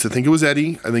 I used to think it was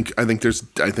Eddie. I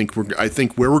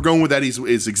think where we're going with Eddie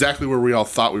is exactly where we all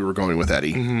thought we were going with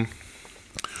Eddie. Mm-hmm.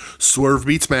 Swerve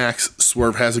beats Max.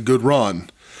 Swerve has a good run,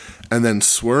 and then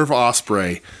Swerve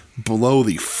Ospreay blow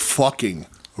the fucking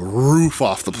roof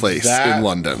off the place in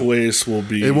London. Place will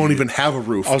be. It won't even have a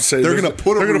roof. I'll say they're going to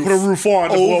put a roof on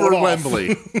to blow over it off.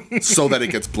 Wembley so that it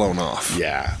gets blown off.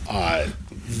 Yeah,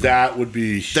 that would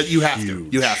be That you have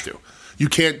huge. to. You have to. You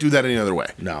can't do that any other way.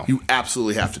 No. You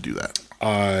absolutely have to do that.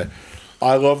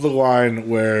 I love the line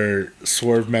where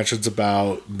Swerve mentions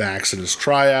about Max and his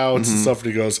tryouts and stuff,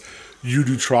 and he goes, "You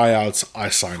do tryouts, I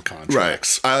sign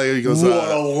contracts." He goes,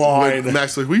 What a line. when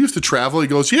Max like, we used to travel. He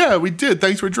goes, yeah, we did.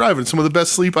 Thanks for driving. Some of the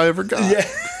best sleep I ever got.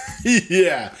 Yeah.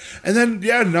 Yeah. And then,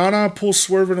 Nana pulls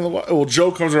Swerve into the... Well,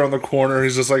 Joe comes around the corner.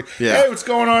 He's just like, hey, what's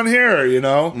going on here,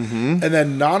 Mm-hmm. And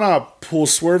then Nana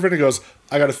pulls Swerve in and goes,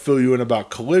 I got to fill you in about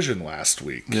Collision last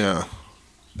week. Yeah.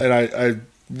 And I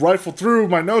rifled through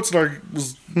my notes and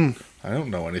I don't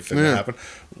know anything that happened.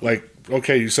 Like,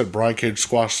 okay, you said Brian Cage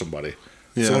squashed somebody.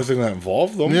 It's the only thing that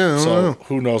involved them. Yeah, I don't know.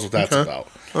 Who knows what that's about.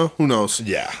 Oh, who knows?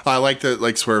 Yeah. I like that,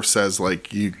 like Swerve says,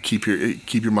 like, you keep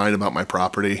your mind about my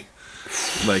property.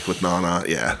 Like with Nana,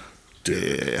 yeah.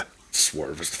 Dude. Yeah.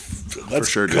 Swerve is... Let's For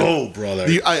sure, go, dude. brother.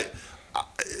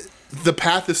 The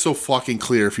path is so fucking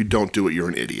clear. If you don't do it, you're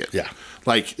an idiot. Yeah.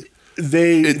 Like,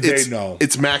 They it's, know.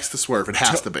 It's Max to Swerve. It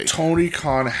has to be. Tony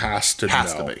Khan has to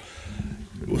Has know. to be.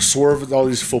 Swerve at all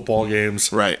these football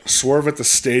games. Right. Swerve at the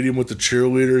stadium with the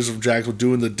cheerleaders of Jacksonville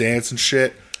doing the dance and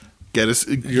shit. Get us.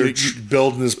 You're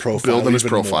building his profile. Building his even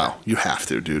profile. more. You have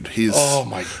to, dude. He's Oh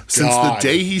my Since the God.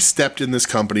 day he stepped in this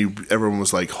company, everyone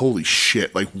was like, "Holy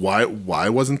shit! Like, why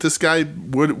wasn't this guy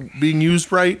being used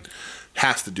right?"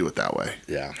 Has to do it that way.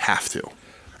 Yeah. Have to.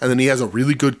 And then he has a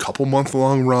really good couple month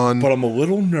long run. But I'm a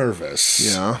little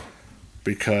nervous. Yeah.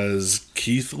 Because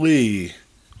Keith Lee,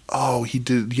 Oh, he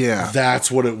did. Yeah. that's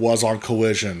what it was on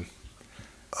Collision.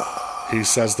 He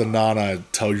says to Nana,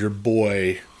 tell your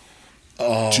boy.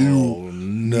 Oh,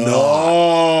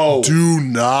 no. Do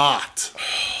not.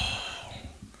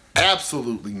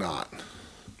 Absolutely not.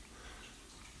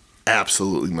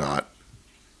 Absolutely not.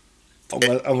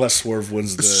 Unless Swerve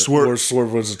wins the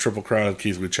Swerve wins the Triple Crown and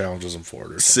Keith Lee challenges him for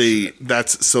it. Or See,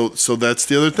 that's so that's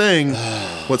the other thing.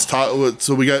 Let's talk.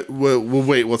 So we got. We'll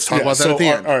wait. Let's talk about that at the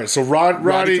end. All right. So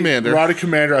Roddy Commander.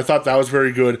 Commander. I thought that was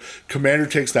very good. Commander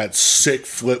takes that sick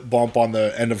flip bump on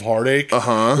the end of Heartache.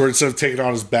 Where instead of taking it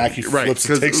on his back, he flips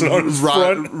and takes it on his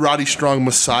front. Roddy Strong,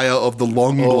 Messiah of the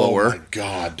Lung Blower. Oh my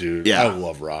god, dude! Yeah, I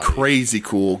love Roddy. Crazy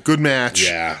cool. Good match.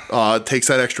 Yeah. Takes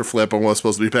that extra flip on what's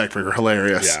supposed to be backbreaker.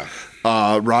 Hilarious. Yeah.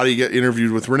 Roddy get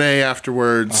interviewed with Renee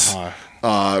afterwards.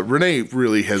 Renee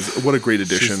really has what a great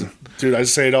addition. Dude, I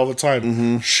say it all the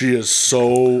time. She is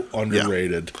so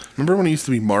underrated. Remember when it used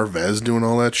to be Marvez doing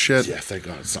all that shit? Yeah, thank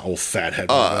God it's an old fathead.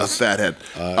 Fathead.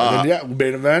 And then,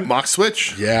 main event. Mock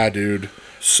Switch. Yeah, dude.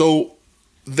 So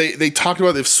they talked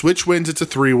about if Switch wins, it's a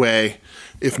 3-way.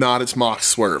 If not, it's Mox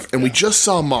Swerve. And we just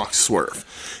saw Mox Swerve.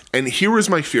 And here was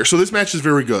my fear. So this match is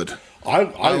very good.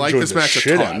 I like this match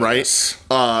a ton, right?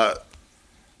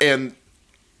 And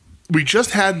we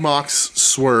just had Mox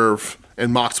Swerve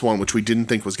and Mox 1, which we didn't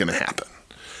think was going to happen.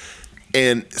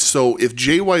 And so if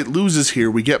Jay White loses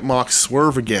here, we get Mox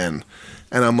Swerve again.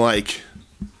 And I'm like,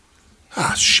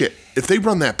 shit. If they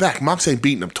run that back, Mox ain't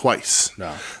beating him twice. No.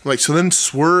 I'm like, so then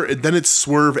it's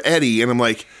Swerve Eddie. And I'm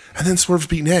like, and then Swerve's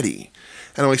beating Eddie.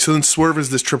 And I'm like, so then Swerve is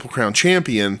this Triple Crown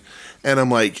champion. And I'm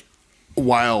like,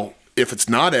 while if it's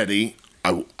not Eddie,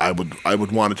 I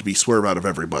would want it to be Swerve out of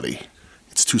everybody.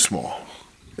 It's too small.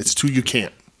 It's too, you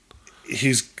can't.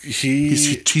 He's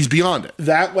beyond it.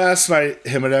 That last night,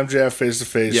 him and MJF face to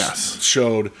face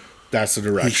showed that's the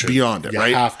direction. He's beyond it, you right?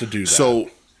 You have to do that.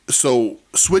 So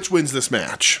Switch wins this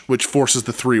match, which forces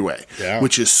the 3-way,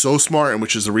 which is so smart, and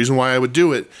which is the reason why I would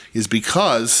do it, is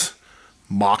because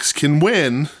Mox can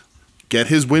win, get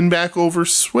his win back over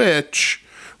Switch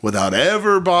without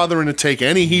ever bothering to take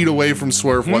any heat away from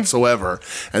Swerve whatsoever.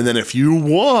 And then if you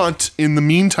want, in the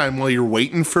meantime, while you're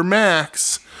waiting for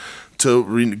Max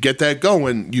get that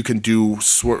going, you can do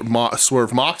Swerve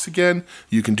Mox again.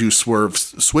 You can do Swerve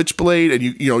Switchblade, and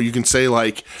you can say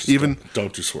like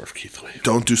don't do Swerve Keith Lee.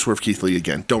 Don't do Swerve Keith Lee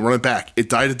again. Don't run it back. It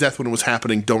died a death when it was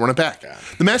happening. Don't run it back. Yeah.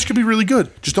 The match could be really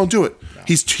good. Just don't do it. No.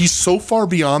 He's so far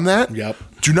beyond that. Yep.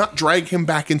 Do not drag him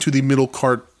back into the middle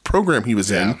card program he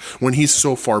was in when he's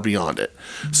so far beyond it.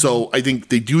 So I think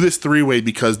they do this 3-way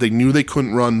because they knew they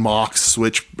couldn't run Mox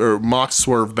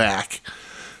Swerve back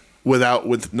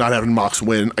with not having Mox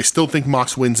win. I still think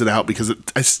Mox wins it out because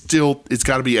it's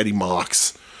got to be Eddie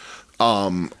Mox.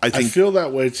 I feel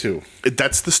that way too.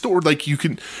 That's the story. Like you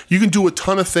can do a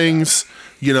ton of things,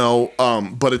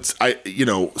 but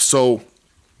so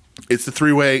it's the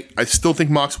 3-way. I still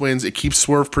think Mox wins. It keeps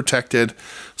Swerve protected.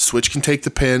 Switch can take the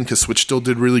pin because Switch still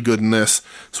did really good in this.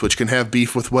 Switch can have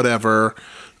beef with whatever.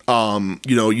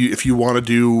 If you want to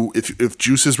do if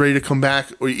Juice is ready to come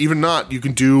back or even not, you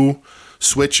can do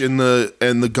Switch and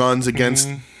the Guns against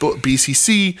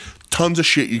BCC. Tons of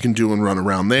shit you can do and run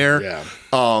around there. Yeah.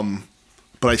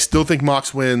 But I still think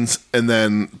Mox wins, and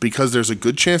then because there's a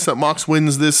good chance that Mox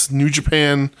wins this New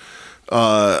Japan,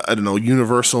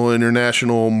 Universal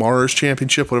International Mars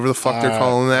Championship, whatever the fuck they're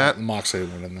calling that. Mox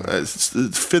ain't winning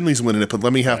that. Finley's winning it, but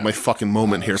let me have my fucking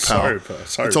moment here, pal.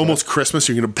 Sorry, it's almost Christmas.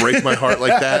 You're gonna break my heart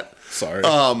like that. Sorry.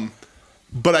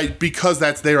 But because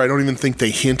that's there, I don't even think they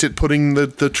hint at putting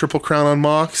the Triple Crown on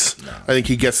Mox. No. I think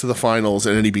he gets to the finals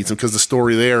and then he beats him because the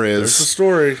story there is. There's the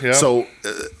story, yeah. So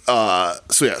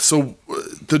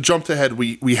the jump ahead,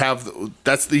 we have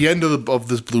that's the end of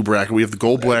this blue bracket. We have the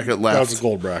gold bracket left. That was the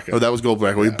gold bracket. Oh, that was gold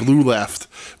bracket. We have blue left,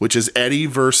 which is Eddie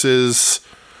versus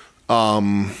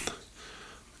Andrade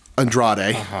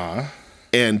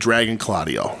and Dragon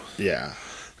Claudio. Yeah.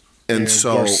 And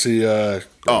so Garcia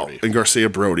Brody. and Garcia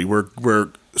Brody.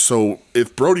 So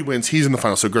if Brody wins, he's in the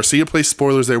final. So Garcia plays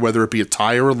spoilers there, whether it be a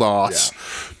tie or a loss. Yeah.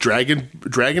 Dragon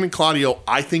and Claudio,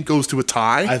 I think, goes to a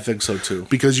tie. I think so too.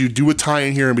 Because you do a tie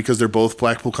in here, and because they're both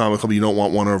Blackpool Comic Club, you don't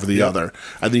want one over the other.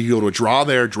 I think you go to a draw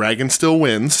there. Dragon still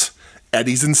wins.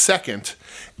 Eddie's in second.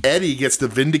 Eddie gets to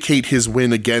vindicate his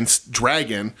win against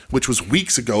Dragon, which was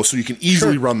weeks ago, so you can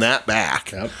easily run that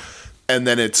back. Yep. And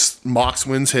then it's Mox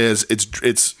wins his. It's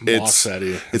Mox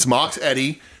Eddie. It's Mox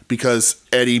Eddie because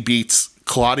Eddie beats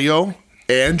Claudio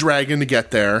and Dragon to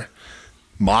get there.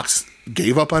 Mox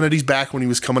gave up on Eddie's back when he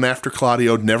was coming after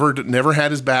Claudio. Never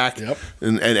had his back. Yep.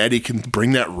 And Eddie can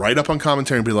bring that right up on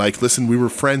commentary and be like, "Listen, we were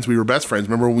friends. We were best friends.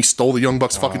 Remember when we stole the Young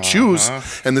Bucks' fucking shoes?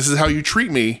 And this is how you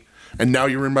treat me." And now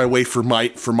you're in my way for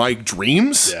my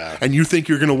dreams, and you think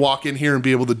you're gonna walk in here and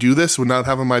be able to do this without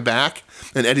having my back?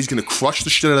 And Eddie's gonna crush the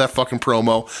shit out of that fucking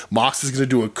promo. Mox is gonna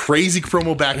do a crazy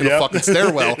promo back in the fucking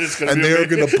stairwell, and they're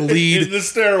gonna bleed in the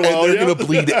stairwell. And they're gonna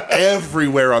bleed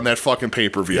everywhere on that fucking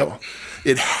pay-per-view. Yep.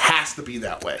 It has to be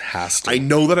that way. It has to. I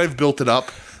know that I've built it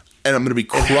up, and I'm gonna be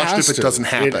crushed if it doesn't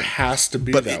happen. It has to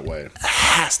be that way. It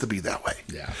has to be that way.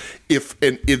 Yeah.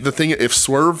 If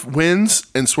Swerve wins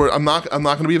and Swerve, I'm not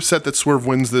going to be upset that Swerve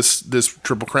wins this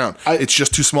Triple Crown. It's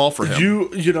just too small for him.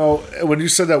 You know when you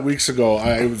said that weeks ago,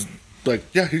 I was like,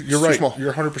 yeah, you're right. Small.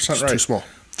 You're 100% right. Too small.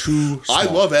 Too small. I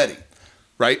love Eddie,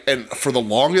 right? And for the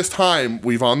longest time,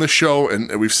 we've on the show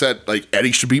and we've said like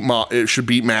Eddie should beat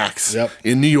Max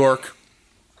in New York.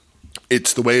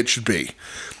 It's the way it should be.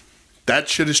 That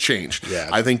shit has changed. Yeah.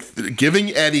 I think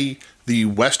giving Eddie the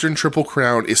Western Triple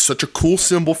Crown is such a cool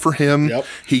symbol for him. Yep.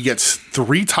 He gets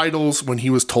 3 titles when he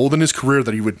was told in his career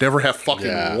that he would never have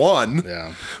fucking one.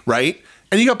 Yeah. Right?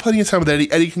 And you got plenty of time with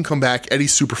Eddie. Eddie can come back.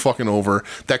 Eddie's super fucking over.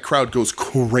 That crowd goes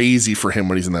crazy for him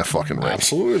when he's in that fucking ring.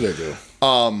 Absolutely they do.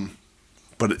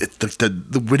 But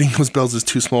the winning those belts is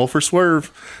too small for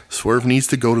Swerve. Swerve needs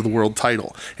to go to the world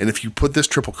title. And if you put this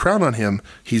Triple Crown on him,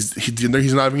 he's not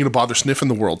even going to bother sniffing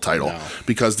the world title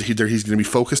because he's going to be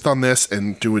focused on this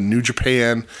and doing New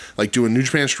Japan, like doing New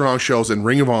Japan Strong shows and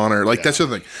Ring of Honor. Like that's the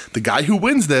other thing. The guy who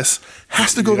wins this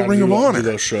has to go to Ring of Honor.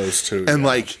 Do those shows too. And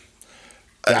like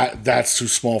that's too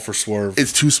small for Swerve.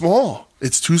 It's too small.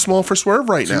 It's too small for Swerve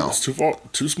right now. It's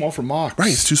too small for Mox.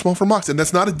 Right, it's too small for Mox. And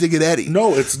that's not a dig at Eddie.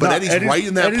 No, it's but not. Eddie's right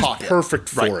in that pocket. Perfect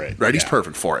for it. Right, he's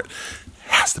perfect for it.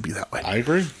 Has to be that way. I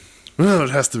agree. No,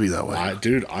 it has to be that way. I'm with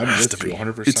you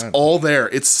 100%. It's all there.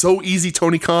 It's so easy,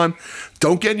 Tony Khan.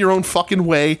 Don't get in your own fucking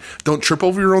way. Don't trip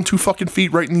over your own 2 fucking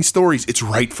feet writing these stories. It's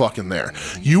right fucking there.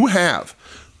 You have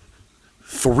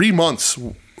 3 months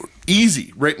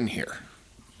easy written here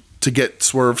to get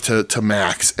Swerve to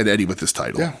Max and Eddie with this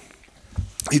title. Yeah.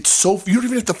 It's so you don't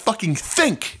even have to fucking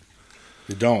think.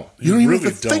 You don't. You don't even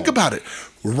have to think about it.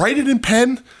 Write it in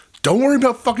pen. Don't worry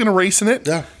about fucking erasing it.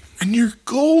 Yeah. And you're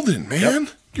golden, man.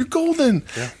 Yep. You're golden.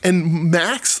 Yeah. And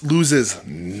Max loses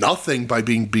nothing by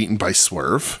being beaten by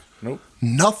Swerve. Nope.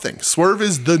 Nothing. Swerve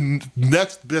is the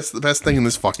next best thing in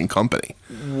this fucking company.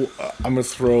 I'm gonna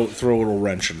throw a little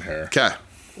wrench in here. Okay.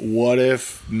 What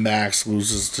if Max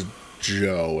loses to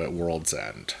Joe at World's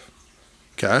End?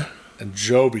 Okay. And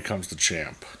Joe becomes the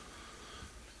champ.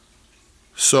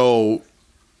 So,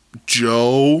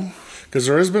 Joe... Because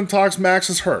there has been talks Max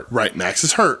is hurt. Right, Max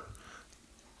is hurt.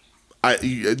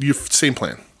 You same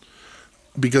plan.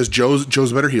 Because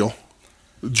Joe's a better heel.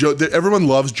 Everyone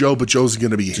loves Joe, but Joe's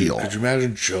going to be a heel. Could you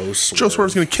imagine Joe Swerve? Joe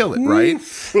Swerve's going to kill it, right?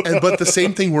 But the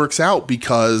same thing works out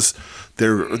because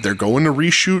they're going to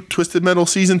reshoot Twisted Metal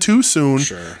Season 2 soon.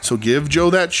 Sure. So give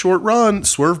Joe that short run.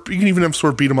 Swerve, you can even have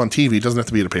Swerve beat him on TV. It doesn't have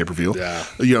to be at a pay-per-view.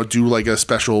 Yeah. Do like a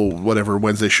special whatever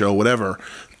Wednesday show, whatever.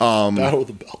 Battle of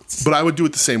the Belts. But I would do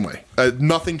it the same way.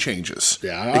 Nothing changes.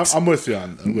 Yeah, I'm with you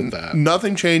with that.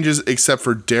 Nothing changes except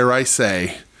for, dare I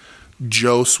say,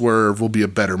 Joe Swerve will be a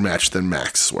better match than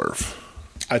Max Swerve.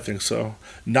 I think so.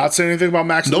 Not saying anything about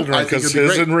Max Nope, I think because it'd be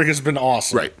his great. in-ring has been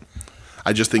awesome. Right.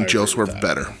 I just think Joe Swerve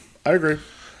better. I agree.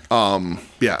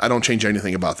 Yeah, I don't change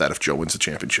anything about that if Joe wins the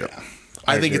championship. Yeah,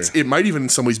 I think it might even in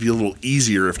some ways be a little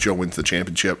easier if Joe wins the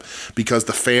championship because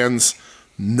the fans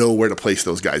know where to place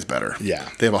those guys better. Yeah.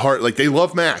 They have a hard, they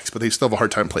love Max, but they still have a hard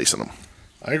time placing them.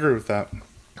 I agree with that.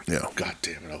 Yeah. God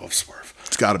damn it, I love Swerve.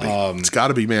 It's got to be. It's got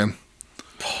to be, man.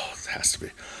 Oh, it has to be.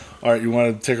 All right, you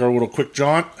want to take our little quick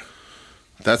jaunt?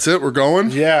 That's it. We're going.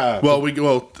 Yeah. Well,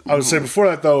 I would say before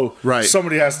that though, right.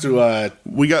 Somebody has to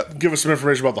give us some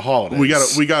information about the holidays.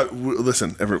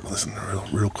 Listen,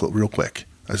 real quick.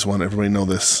 I just want everybody to know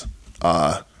this. We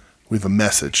have a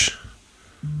message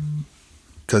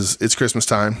because it's Christmas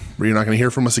time. You're not going to hear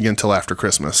from us again till after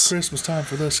Christmas. Christmas time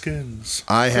for the skins.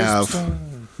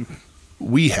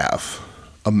 We have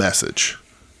a message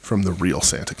from the real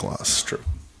Santa Claus. It's true.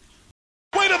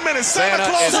 Wait a minute, Santa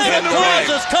Claus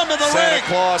has come to the ring. Santa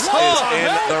Claus is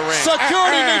in the ring.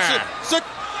 Security needs it.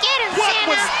 Get him, What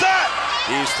Santa. was that?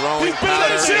 He's throwing He's building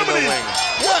powder a in chimney. the ring.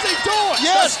 What's he doing?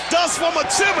 Yes. That's dust from a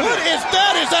chimney. What is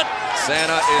that? Is that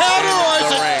Santa is powder or in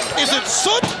the ring. is it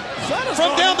soot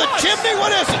from down the chimney?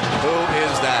 What is it? Who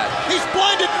is that? He's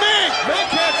blinded me.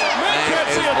 Man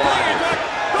is blinded.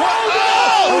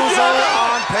 Oh, Guzzo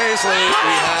on Paisley.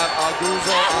 We have a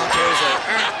Guzzo on Paisley.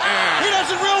 he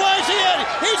doesn't realize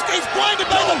he's blinded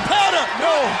by the powder.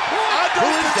 No, I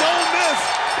don't condone this.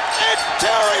 It's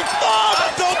Terry Funk.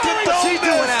 I don't condone this. What's he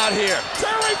doing out here?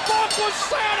 Terry Funk was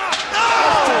Santa.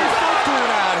 What's Terry Funk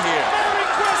doing out here? Merry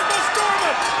Christmas,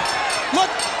 Norman.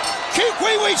 Look, Keith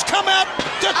Wee Wee's come out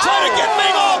to try to get me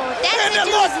off. that's And a then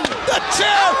look, doozy. the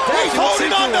chair. He's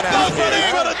holding on to both of You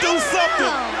them. better do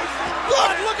something.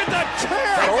 Look at that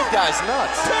chair. Old guy's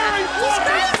nuts. Terry Funk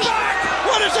is crazy. back.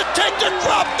 What does it take to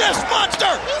drop this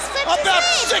monster? He slipped his About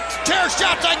head. 6 chair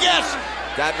shots, I guess.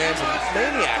 That man's a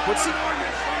maniac. What's he?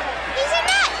 He's a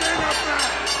nut.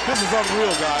 This is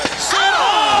unreal, guys.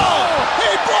 Oh! He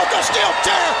broke a steel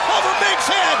chair over Mink's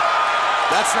head.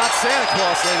 That's not Santa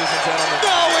Claus, ladies and gentlemen.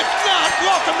 No, it's not.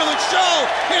 Welcome to the show.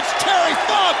 It's Terry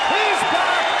Funk. He's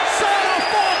back. Santa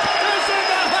Funk is in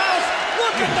the house.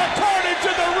 Look at the carnage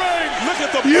in the ring. Look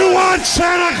at the You want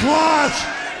Santa Claus?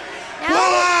 No.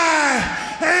 Well, I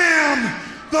am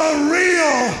the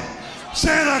real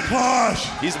Santa Claus.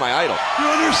 He's my idol. You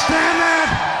understand that?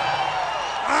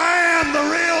 I am the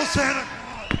real Santa Claus.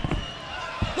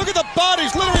 Look at the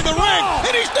bodies littering the ring.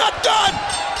 And he's not done.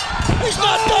 He's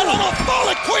not done. I'm going to fall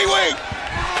at Quee-Wee.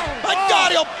 My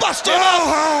God, he'll bust him Ho, up.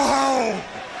 ho, ho.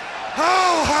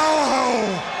 Ho, ho, ho.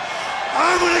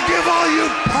 I'm going to give all you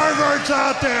perverts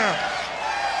out there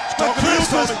a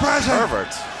Christmas present.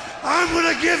 Perverts. I'm going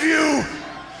to give you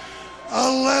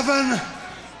 11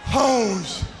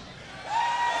 hoes.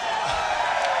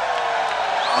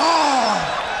 All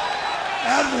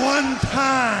at one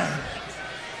time.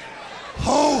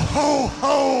 Ho, ho,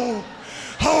 ho.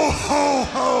 Ho, ho,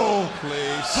 ho.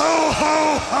 Please. Ho,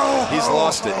 ho, ho. He's ho,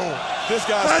 lost it. ho. This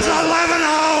guy's That's crazy. 11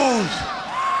 hoes.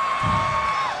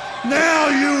 Now,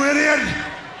 you idiot.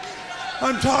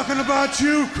 I'm talking about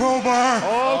you, Crowbar.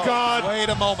 Oh, God. Wait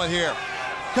a moment here.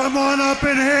 Come on up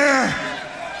in here.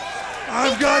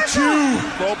 I've got you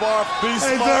Crowbar, be a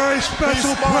smart. very special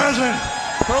Be smart. present.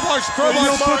 Crowbar's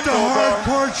You'll smart, put the Crowbar.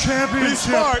 Hardcore Be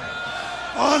Championship smart.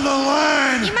 on the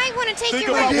line You might want to take Think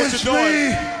your about right. what against you're doing.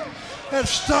 me at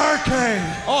Starrcade.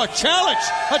 Oh, a challenge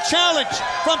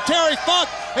from Terry Funk.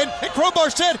 And Crowbar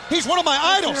said he's one of my Your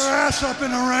idols. ass up in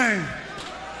the ring.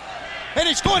 And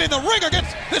he's going in the ring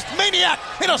against this maniac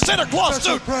in a Santa Claus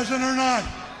Special suit. present or not.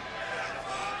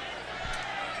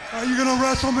 Are you going to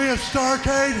wrestle me at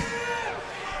Starrcade?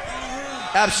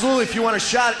 Absolutely. If you want a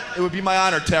shot, it would be my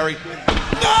honor, Terry.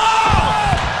 That's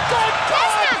not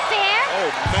fair.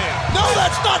 Oh, man.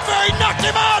 not fair. He knocked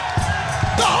him out.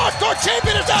 The hardcore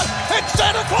champion is out, and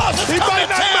Santa Claus is coming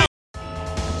to town.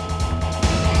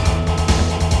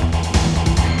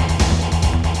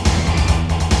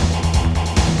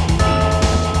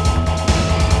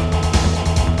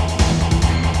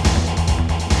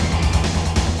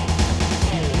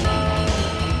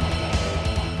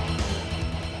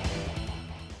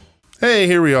 Hey,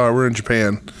 here we are. We're in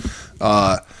Japan.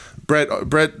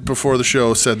 Brett before the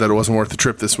show said that it wasn't worth the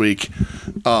trip this week,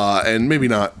 and maybe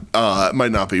not. It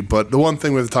might not be. But the one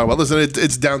thing we have to talk about, listen,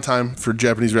 it's downtime for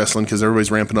Japanese wrestling because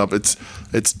everybody's ramping up. It's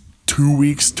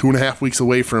 2.5 weeks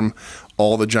away from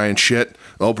all the giant shit.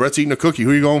 Oh, Brett's eating a cookie.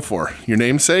 Who are you going for? Your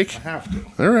namesake? I have to.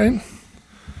 All right.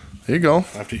 There you go.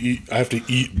 I have to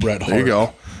eat Bret Hart. There you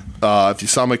go. If you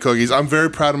saw my cookies, I'm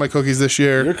very proud of my cookies this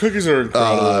year. Your cookies are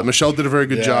incredible. Michelle did a very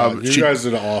good job. You guys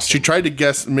did awesome. She tried to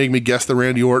make me guess the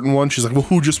Randy Orton one. She's like, well,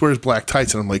 who just wears black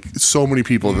tights? And I'm like, so many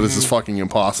people that this is fucking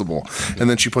impossible. And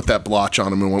then she put that blotch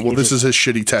on him and went, well, this is his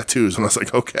shitty tattoos. And I was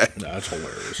like, okay. Nah, that's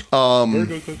hilarious. Very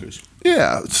good cookies.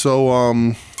 Yeah.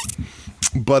 So,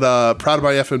 but proud of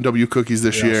my FMW cookies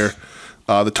this year.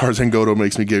 The Tarzan Goto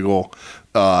makes me giggle.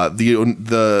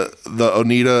 The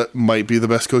Onita might be the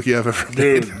best cookie I've ever made.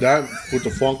 Dude, that with the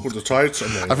funk with the tights.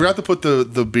 I forgot to put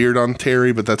the beard on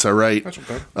Terry, but that's all right. That's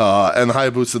okay. And the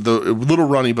Hayabusa, a little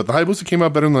runny, but the Hayabusa came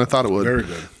out better than I thought it would. Very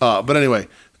good. But anyway,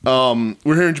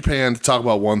 we're here in Japan to talk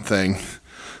about one thing.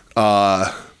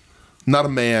 Not a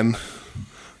man,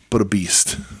 but a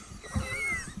beast.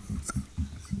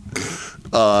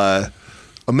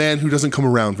 A man who doesn't come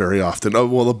around very often.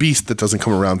 Well, a beast that doesn't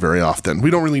come around very often. We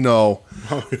don't really know.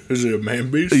 Is he a man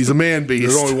beast? He's a man beast.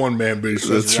 There's only one man beast.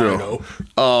 That's true.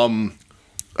 Rhino.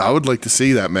 I would like to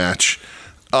see that match.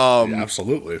 Yeah,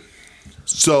 absolutely.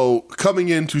 So coming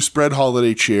into Spread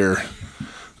Holiday Cheer,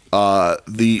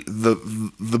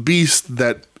 the beast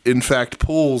that in fact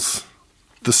pulls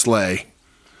the sleigh,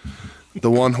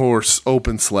 the one horse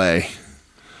open sleigh.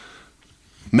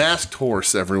 Masked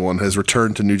Horse, everyone, has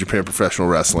returned to New Japan Professional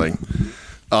Wrestling.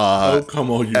 Oh,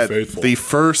 come on, you faithful. The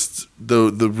first,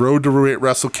 the Road to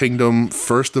Wrestle Kingdom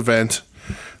first event,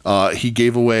 he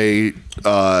gave away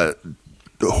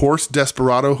Horse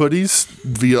Desperado hoodies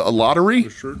via a lottery.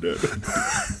 Sure did.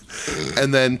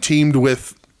 And then teamed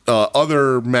with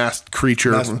other masked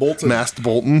creature, Masked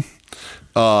Bolton,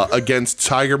 against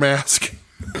Tiger Mask.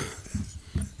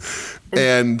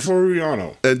 And Toru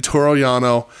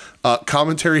Yano.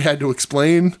 Commentary had to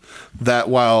explain that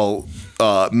while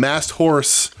Masked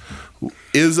Horse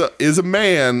is a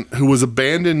man who was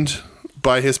abandoned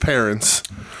by his parents,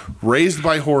 raised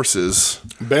by horses,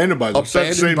 abandoned by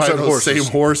those same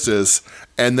horses,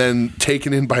 and then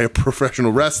taken in by a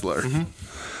professional wrestler. Mm-hmm.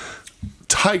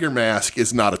 Tiger Mask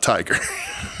is not a tiger.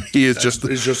 He's just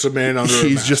a man under a mask.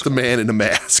 He's just a man in a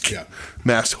mask. Yeah.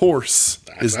 Masked Horse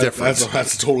is different.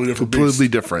 That's a totally different Completely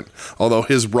beast. different. Although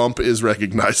his rump is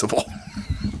recognizable.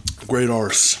 Great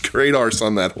arse. Great arse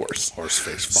on that horse. Horse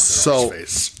face. Fucking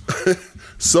arse face.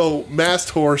 So Masked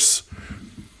Horse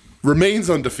remains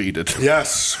undefeated.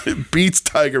 Yes. It beats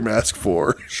Tiger Mask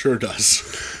 4. Sure does.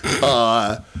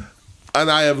 And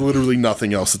I have literally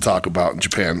nothing else to talk about in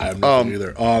Japan. I have nothing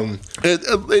either.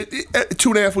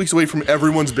 2.5 weeks away from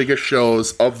everyone's biggest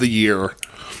shows of the year,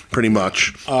 pretty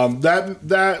much.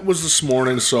 That was this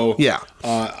morning, so yeah.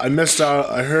 I missed out.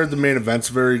 I heard the main event's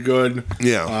very good.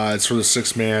 Yeah. It's for the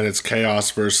 6-man. It's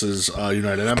Chaos versus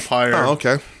United Empire. Oh,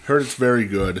 okay. Heard it's very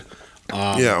good.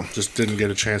 Yeah. Just didn't get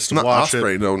a chance to Not watch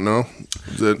Osprey, it. No.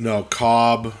 Is it No,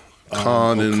 Cobb,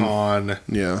 Khan, and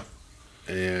yeah.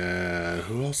 And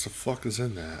who else the fuck is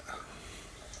in that?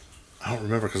 I don't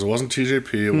remember because it wasn't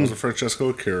TJP. It wasn't Francesco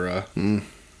Akira. Who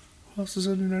else is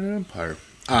in United Empire?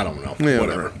 I don't know. Yeah,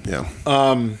 whatever. Yeah.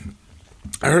 I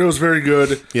heard it was very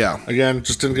good. Yeah. Again,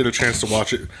 just didn't get a chance to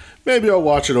watch it. Maybe I'll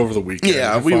watch it over the weekend.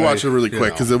 Yeah, we watched it really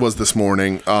quick because it was this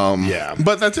morning. Yeah.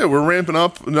 But that's it. We're ramping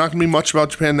up. Not going to be much about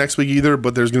Japan next week either,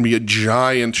 but there's going to be a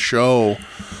giant show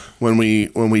when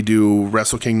we do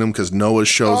Wrestle Kingdom because Noah's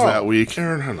show's that week.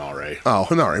 Aaron Hanare. Oh,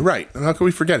 Hanare, right. How can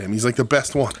we forget him? He's like the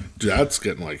best one. Dude, that's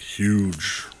getting like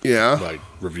huge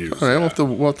reviews. All right, we'll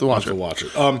have to watch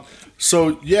it.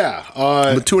 So, yeah.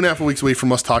 But 2.5 weeks away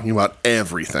from us talking about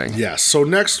everything. Yeah, so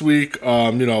next week,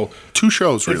 2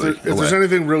 shows, really. If there's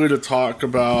anything really to talk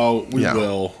about, we Yeah.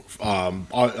 will.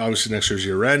 Obviously, next year's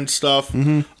year-end stuff.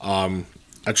 Mm-hmm.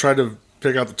 I tried to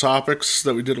pick out the topics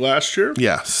that we did last year.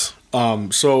 Yes.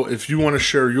 So if you want to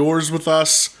share yours with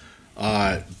us,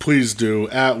 please do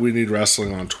at We Need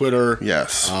Wrestling on Twitter.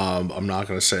 Yes. I'm not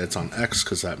going to say it's on X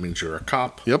because that means you're a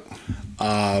cop. Yep.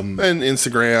 And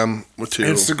Instagram too.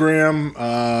 Instagram,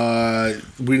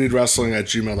 we need wrestling at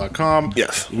gmail.com.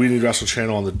 Yes. We need wrestle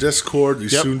channel on the Discord, the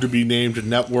Yep. soon to be named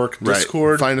network Right.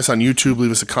 Discord. Find us on YouTube.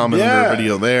 Leave us a comment under our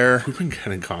video there. We've been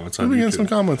getting comments on We YouTube. get some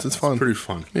comments. It's fun. Pretty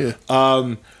fun. Yeah.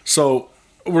 So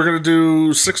we're gonna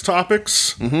do 6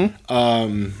 topics.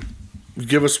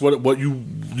 Give us what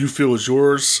you feel is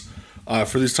yours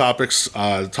for these topics.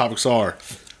 The topics are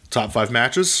top 5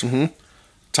 matches,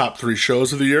 top 3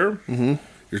 shows of the year,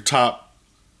 your top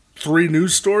 3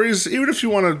 news stories. Even if you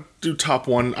want to do top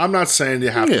 1, I'm not saying you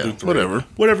have to do 3.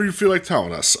 Whatever you feel like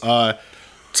telling us.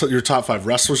 So your top 5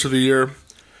 wrestlers of the year,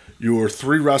 your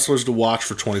 3 wrestlers to watch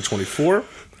for 2024,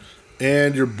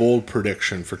 and your bold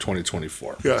prediction for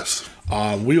 2024. Yes.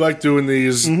 We like doing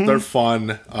these. They're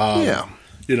fun. Yeah.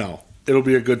 You know, it'll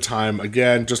be a good time.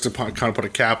 Again, just to kind of put a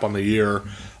cap on the year.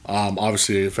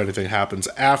 Obviously, if anything happens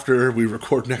after we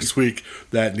record next week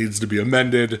that needs to be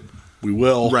amended, we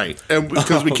will. Right. And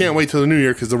because we can't wait till the new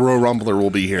year because the Royal Rumbler will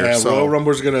be here. Yeah, so Royal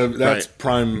Rumbler's that's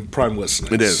Right. prime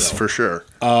listening. it is so. for sure.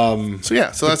 So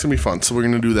that's gonna be fun. So we're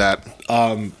gonna do that.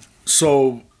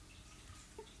 So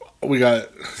we got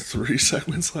 3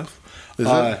 segments left. Is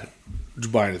it? Did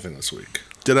you buy anything this week?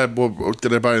 Did I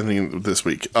buy anything this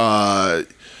week?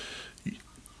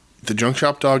 The Junk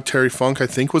Shop Dog Terry Funk, I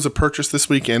think, was a purchase this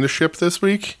week and a ship this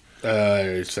week.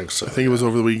 I think so. I think it was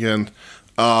over the weekend.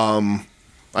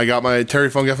 I got my Terry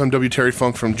Funk FMW Terry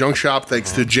Funk from Junk Shop.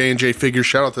 Thanks to J&J Figures.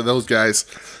 Shout out to those guys.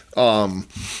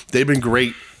 They've been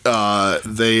great. Get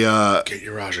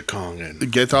your Raja Kong in.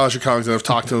 Get to Aja Kongs, and I've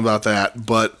talked to them about that.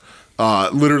 But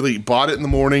literally bought it in the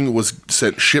morning, was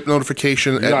sent ship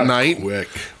notification Got at it night. quick.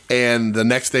 And the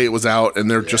next day it was out,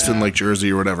 and they're just in like Jersey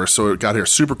or whatever. So it got here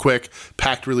super quick,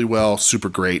 packed really well, super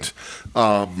great.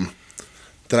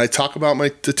 Did I talk about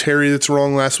the Terry that's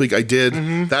wrong last week? I did.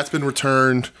 That's been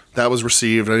returned. That was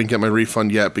received. I didn't get my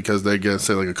refund yet because they're going to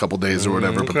say like a couple days or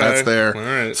whatever, but that's there. All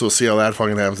right. So we'll see how that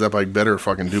fucking happens. That bike better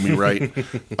fucking do me right.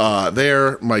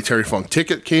 There, my Terry Funk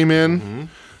ticket came in.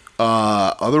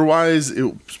 Otherwise,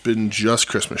 it's been just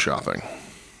Christmas shopping.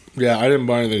 Yeah, I didn't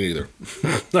buy anything either.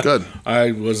 Good.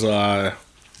 I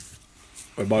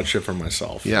bought shit for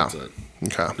myself. Yeah. That's it.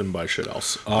 Okay. Didn't buy shit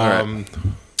else. right.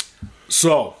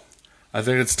 So, I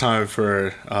think it's time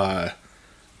for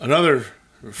another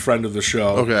friend of the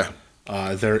show. Okay.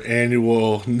 Their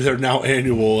now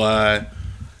annual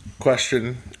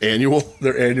question. Annual?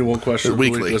 Their annual question. They're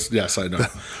of the weekly. week. Yes, I know.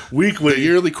 Weekly. The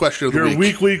yearly question of the Your week.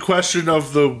 weekly question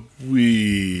of the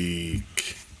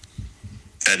week.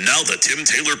 And now the Tim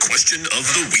Taylor question of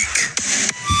the week.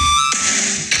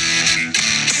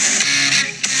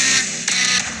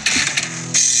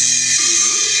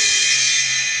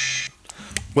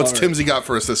 What's Timsy got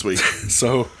for us this week?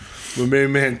 So, my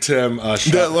main man Tim.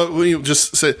 Let me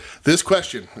just say this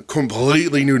question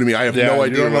completely new to me. I have no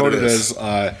idea you don't know what it is.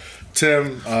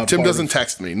 Tim. Tim doesn't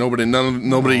text me.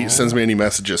 Nobody sends me any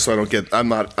messages, so I don't get. I'm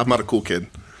not a cool kid.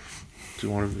 Do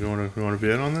you want to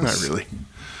be in on this? Not really.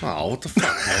 Oh, what the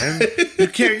fuck, man! you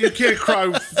can't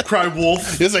cry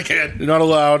wolf. Yes, I can. You're not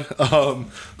allowed.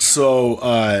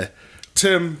 So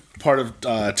Tim, part of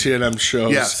TNM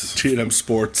shows. Yes. TNM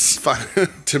Sports.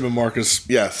 Tim and Marcus.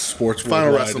 Yes. Sports Final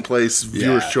Worldwide. Wrestling Place.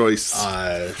 Viewer's choice.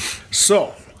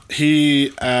 So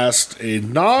he asked a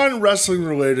non-wrestling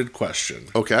related question.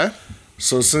 Okay.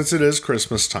 So since it is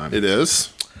Christmas time, It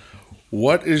is.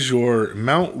 what is your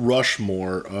Mount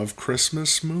Rushmore of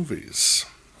Christmas movies?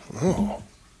 Oh.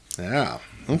 Yeah.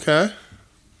 Okay.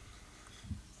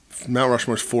 Mount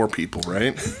Rushmore's 4 people,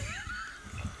 right?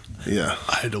 Yeah.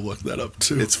 I had to look that up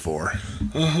too. It's 4.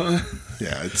 Uh-huh.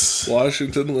 Yeah, it's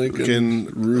Washington, Lincoln,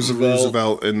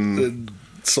 Roosevelt, and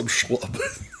some schlub.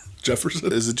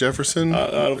 Jefferson? is it Jefferson?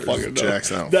 I don't Or is fucking it know.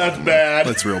 Jackson? I don't That's fucking know. bad.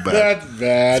 That's real bad. That's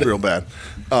bad. It's real bad.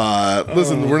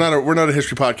 Listen, we're not a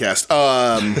history podcast.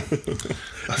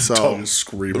 So Tongue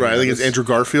screaming right, I think at it's us. Andrew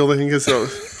Garfield. I think it's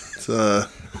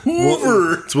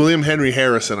Hoover. It's William Henry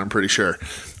Harrison. I'm pretty sure.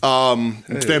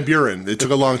 It's Van Buren. It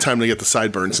took a long time to get the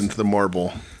sideburns into the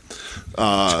marble.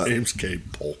 James K.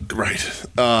 Polk. Right.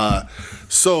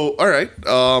 So all right.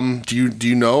 Do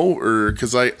you know, or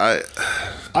because I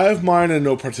I have mine in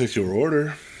no particular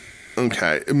order.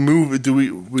 okay movie do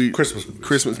we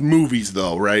Christmas movies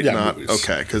though, right? Yeah, Not movies.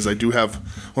 okay, because I do have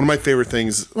one of my favorite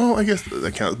things. Well, I guess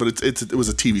that counts, but it was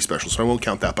a TV special, so I won't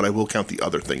count that. But I will count the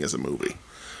other thing as a movie.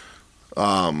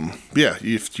 Yeah.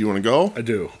 If you want to go, I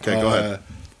do. Okay, go ahead.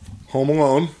 Home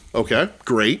Alone. Okay,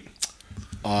 great.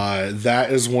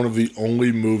 That is one of the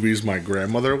only movies my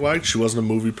grandmother liked. She wasn't a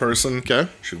movie person. Okay.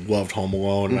 She loved Home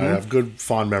Alone. And I have good,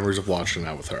 fond memories of watching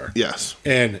that with her. Yes,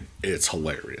 And it's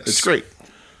hilarious. it's great.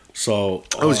 So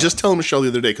I was just telling Michelle the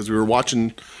other day because we were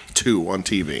watching 2 on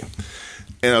TV,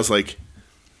 and I was like,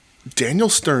 Daniel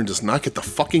Stern does not get the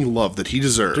fucking love that he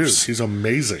deserves. dude, he's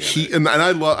amazing. And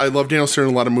I love Daniel Stern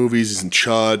in a lot of movies. He's in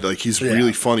Chud. Like, he's a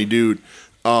really funny dude.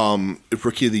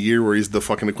 Rookie of the Year, where he's the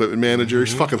fucking equipment manager.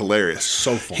 He's fucking hilarious.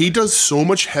 So funny. He does so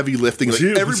much heavy lifting. Like,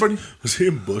 everybody. Was he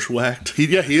in Bushwhacked?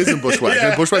 He is in Bushwhacked.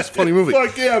 Yeah. Bushwhacked's a funny movie.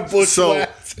 Fuck yeah,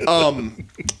 Bushwhacked. So,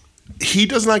 he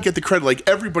does not get the credit. Like,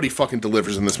 everybody fucking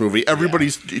delivers in this movie.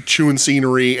 Everybody's chewing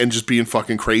scenery and just being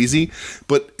fucking crazy.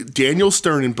 But Daniel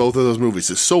Stern in both of those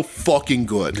movies is so fucking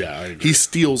good. Yeah, I agree. He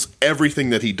steals everything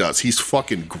that he does. He's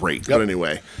fucking great. But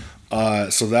anyway,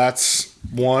 So that's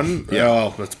one. Yeah.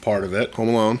 Oh, that's part of it. Home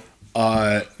Alone.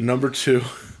 Number 2,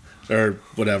 or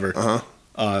whatever.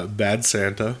 Bad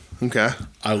Santa. Okay.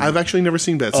 I've actually never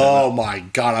seen Bad Santa. Oh my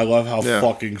god, I love how Yeah.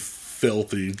 fucking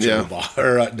filthy Joe Yeah. Bob,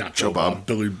 or not Joe Bob.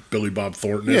 Bob, Billy Bob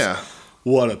Thornton is. Yeah.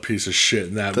 What a piece of shit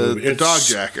in that movie. The dog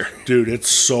jacker. Dude, it's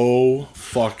so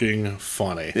fucking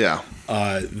funny. Yeah.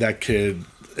 That kid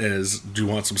is, do you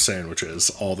want some sandwiches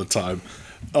all the time?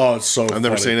 Oh, it's so I've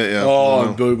never funny. seen it, yeah. Oh, No.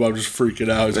 and Billy Bob just freaking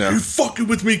out. He's Yeah. like, you fucking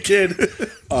with me, kid. They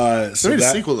So made a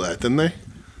that, sequel to that, didn't they?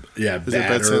 yeah, Is it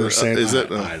Bad Badder or Santa? Santa. Is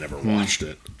it? I never watched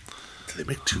it. Did they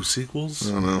make 2 sequels?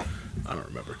 I don't know. I don't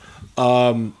remember.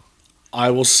 I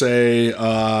will say,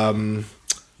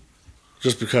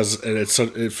 just because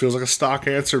it feels like a stock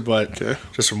answer, but Okay.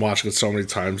 just from watching it so many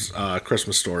times,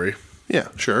 Christmas Story, Yeah,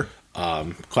 sure.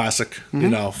 classic,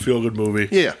 feel good movie.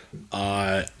 Yeah.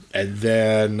 And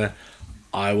then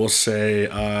I will say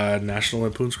National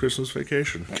Lampoon's Christmas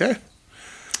Vacation. Okay.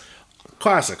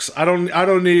 Classics. I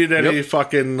don't need any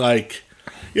fucking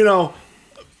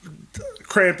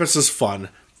Krampus is fun,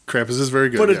 Krampus is very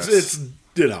good. but yes. it's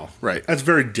Right. That's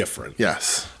very different.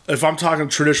 Yes. If I'm talking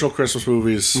traditional Christmas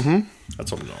movies,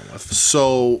 that's what I'm going with.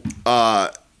 So,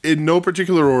 in no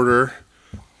particular order,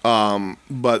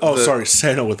 but Oh, sorry,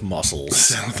 Santa with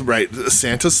muscles. right,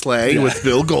 Santa's Sleigh with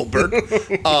Bill Goldberg.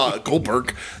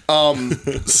 Goldberg.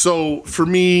 So for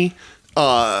me,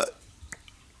 have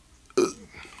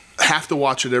to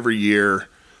watch it every year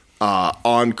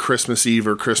on Christmas Eve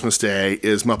or Christmas Day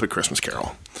is Muppet Christmas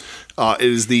Carol. It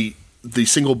is the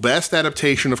single best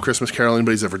adaptation of Christmas Carol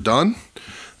anybody's ever done.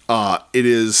 It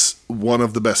is one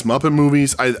of the best Muppet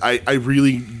movies. I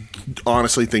really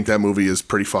honestly think that movie is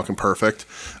pretty fucking perfect.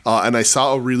 And I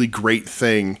saw a really great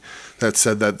thing that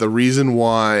said that the reason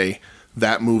why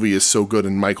that movie is so good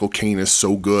and Michael Caine is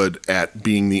so good at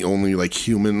being the only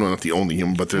human, well, not the only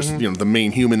human, but there's the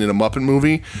main human in a Muppet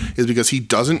movie is because he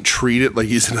doesn't treat it like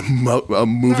he's in a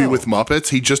movie with Muppets.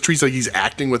 He just treats it like he's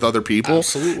acting with other people.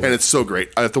 Absolutely. And it's so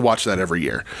great. I have to watch that every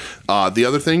year. The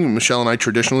other thing, Michelle and I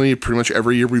traditionally, pretty much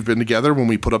every year we've been together, when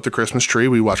we put up the Christmas tree,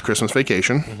 we watch Christmas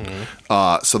Vacation.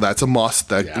 So that's a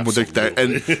must.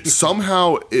 And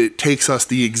somehow it takes us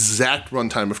the exact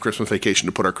runtime of Christmas Vacation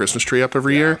to put our Christmas tree up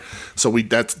every year. So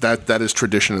that is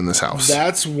tradition in this house.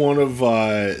 That's one of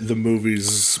the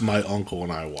movies my uncle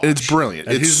and I watch. It's brilliant.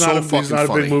 And It's he's so not fucking he's not a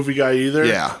funny. big movie guy either.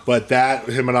 Yeah. But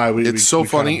him and I, It's so we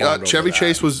funny. kinda bonded over Chevy that.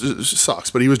 Chase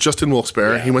sucks, but he was just in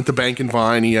Wilkes-Barre. Yeah. He went to Bank and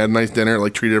Vine. He had a nice dinner,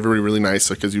 treated everybody really nice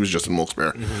because he was just in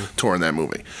Wilkes-Barre touring that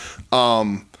movie.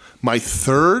 My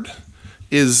third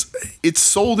is, it's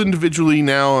sold individually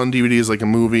now on DVD as a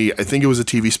movie. I think it was a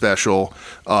TV special.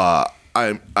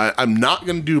 I'm not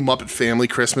going to do Muppet Family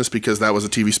Christmas because that was a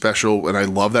TV special, and I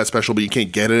love that special, but you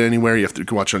can't get it anywhere. You have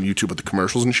to watch it on YouTube with the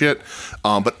commercials and shit.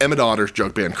 But Emmett Otter's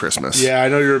Jug Band Christmas. Yeah, I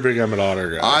know you're a big Emmett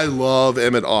Otter guy. I love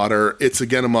Emmett Otter. It's,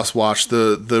 again, a must-watch.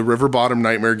 The River Bottom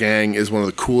Nightmare Gang is one of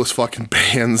the coolest fucking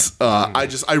bands. I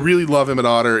really love Emmett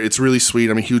Otter. It's really sweet.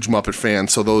 I'm a huge Muppet fan,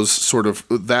 so those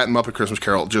that and Muppet Christmas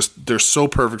Carol, they're so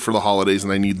perfect for the holidays,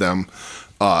 and I need them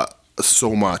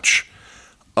so much.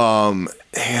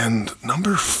 And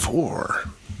number 4.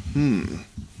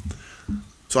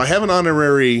 So I have an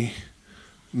honorary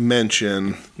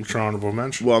mention. What's your honorable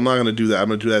mention? Well, I'm not going to do that. I'm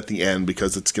going to do that at the end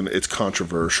because it's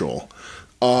controversial.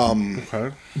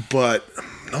 Okay. But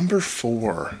number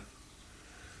 4.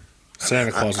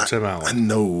 Santa Claus and Tim Allen.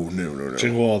 No.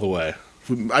 Jingle All the Way.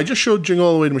 I just showed Jingle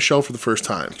All the Way to Michelle for the first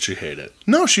time. She hate it.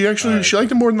 No, she actually she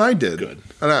liked it more than I did. Good.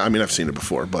 And I mean, I've seen it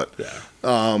before, but Yeah.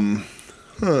 I'm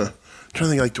trying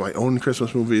to think, do I own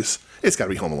Christmas movies? It's got to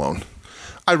be Home Alone.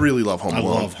 I really love Home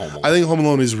Alone. I love Home Alone. I think Home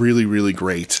Alone is really, really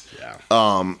great. Yeah.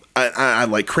 I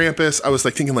like Krampus. I was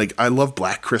thinking I love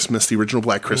Black Christmas. The original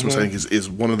Black Christmas I think is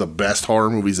one of the best horror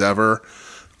movies ever.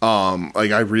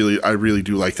 I really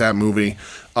do like that movie.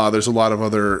 There's a lot of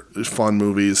other fun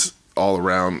movies all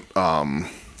around. The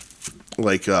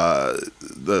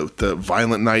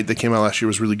Violent Night that came out last year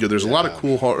was really good. There's a lot of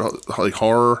cool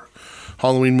horror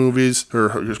Halloween movies or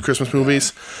Christmas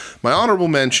movies. My honorable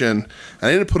mention, and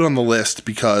I didn't put it on the list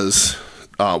because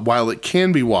while it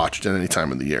can be watched at any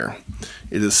time of the year,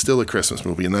 it is still a Christmas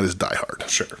movie, and that is Die Hard.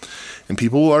 Sure. And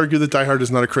people will argue that Die Hard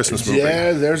is not a Christmas movie.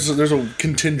 Yeah, there's a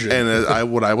contingent.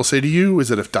 And what I will say to you is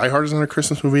that if Die Hard is not a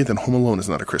Christmas movie, then Home Alone is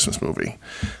not a Christmas movie.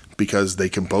 Because they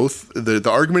can both... The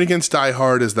argument against Die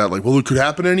Hard is that, like, well, it could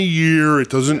happen any year. It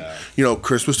doesn't... You know,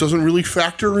 Christmas doesn't really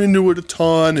factor into it a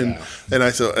ton. And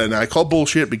I call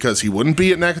bullshit because he wouldn't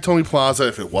be at Nakatomi Plaza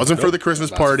if it wasn't for the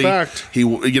Christmas party. Fact. He,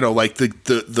 you know, like,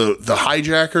 the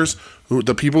hijackers...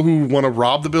 The people who want to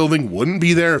rob the building wouldn't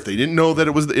be there if they didn't know that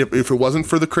it was if it wasn't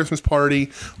for the Christmas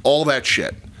party, all that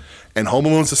shit. And Home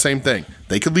Alone's the same thing.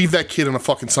 They could leave that kid on a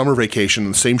fucking summer vacation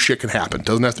and the same shit can happen.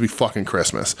 Doesn't have to be fucking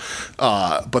Christmas.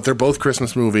 But they're both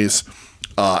Christmas movies.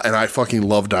 And I fucking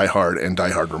love Die Hard, and Die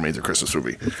Hard remains a Christmas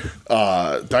movie.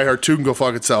 Die Hard 2 can go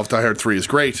fuck itself. Die Hard 3 is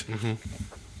great. Mm-hmm.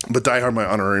 But Die Hard, my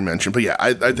honorary mention. But yeah,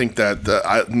 I think that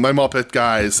my Muppet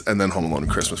Guys and then Home Alone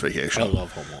and Christmas Vacation. I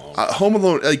love Home Alone. Home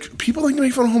Alone, like, people like to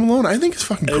make fun of Home Alone. I think it's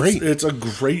fucking great. It's a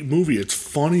great movie. It's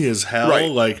funny as hell.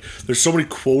 Right. Like, there's so many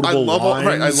quotable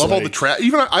lines. I love all the trap.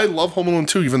 Even I love Home Alone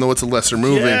 2, even though it's a lesser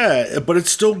movie. Yeah, but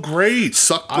it's still great.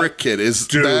 Suck Brick Kid is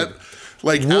dude, that...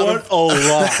 Like, what a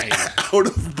line. Out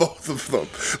of both of them.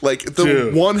 Like,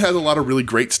 the one has a lot of really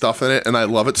great stuff in it, and I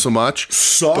love it so much.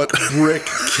 Suck Brick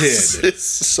Kid. It's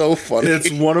so funny. It's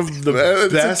one of the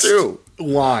best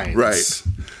lines. Right.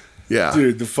 Yeah.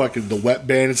 Dude, the Wet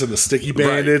Bandits and the Sticky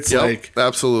Bandits. Right. Yep, like,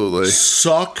 absolutely.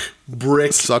 Suck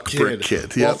Brick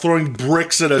Kid. Yep. While throwing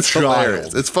bricks at a child.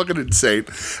 Hilarious. It's fucking insane.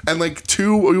 And, like,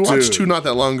 2, we watched 2 not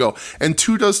that long ago, and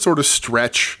 2 does sort of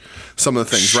stretch some of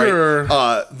the things, sure.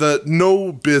 Right? The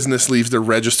no business leaves their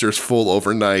registers full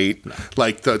overnight,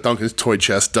 like the Duncan's Toy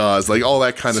Chest does, like all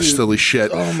that kind of silly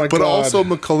shit. Oh my but God. also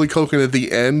Macaulay Culkin at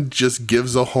the end just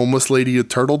gives a homeless lady a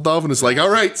turtle dove and is like, all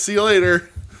right, see you later.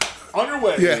 On your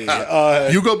way. Yeah.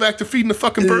 You go back to feeding the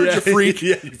fucking birds, you freak.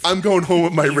 Yeah, I'm going home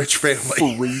with my rich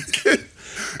family. Freak.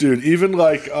 Dude, even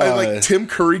like Tim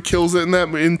Curry kills it in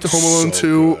Home Alone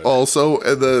 2. Good. Also,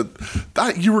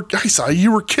 I saw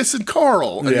you were kissing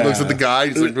Carl, and he looks at the guy.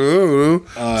 He's like, oh,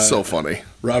 so funny.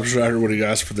 Rob Schneider when he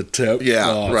asked for the tip.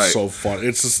 Yeah, right. So funny.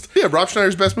 It's just Rob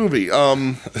Schneider's best movie.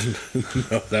 No,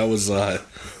 that was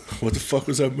what the fuck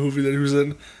was that movie that he was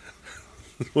in?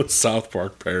 What South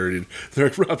Park parodied? They're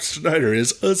like, Rob Schneider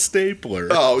is a stapler.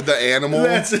 Oh, the animal?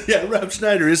 Rob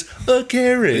Schneider is a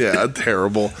carrot. Yeah,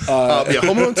 terrible.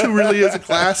 Home Alone 2 really is a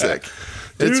classic.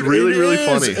 It's really, really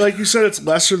funny. Like you said, it's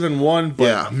lesser than 1,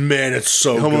 but man, it's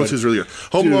so Home good. Alone 2 is really good.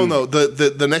 Home Alone, though,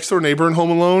 the next door neighbor in Home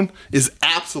Alone is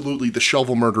absolutely the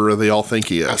shovel murderer they all think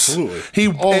he is. Absolutely.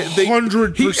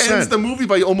 100%. He ends the movie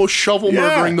by almost shovel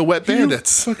murdering the Wet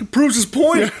Bandits. He fucking proves his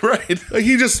point. Yeah, right. Like,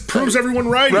 he just proves everyone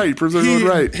right. Right, proves everyone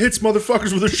right. Hits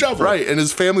motherfuckers with a shovel. Right, and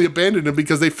his family abandoned him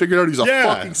because they figured out he's a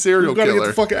fucking serial killer. Gotta get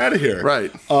the fuck out of here.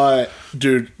 Right.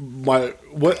 Dude, my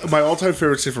all-time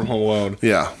favorite scene from Home Alone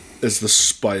is the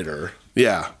spider.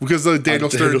 Yeah, because of Daniel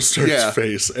Stern's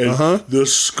face and the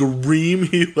scream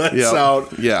he lets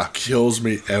out kills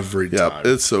me every time.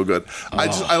 It's so good.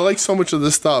 I like so much of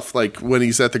this stuff, like when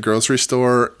he's at the grocery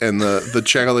store and the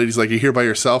channel lady's like, "You're here by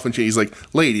yourself?" and she's like,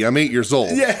 "Lady, I'm 8 years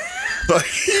old." Yeah. Like,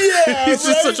 he's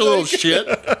just such a little shit.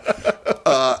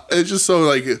 It's just so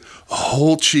like a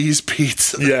whole cheese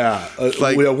pizza. Yeah.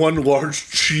 Like one large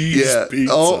cheese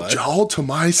pizza. All to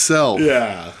myself.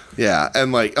 Yeah. Yeah,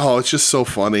 and like, it's just so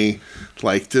funny.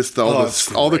 Like, just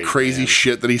all the crazy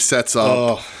shit that he sets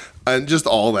up, and just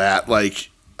all that. Like,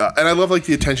 and I love like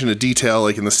the attention to detail.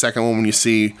 Like in the second one, when you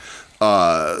see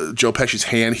Joe Pesci's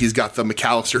hand, he's got the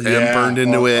McAllister M burned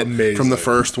into it from the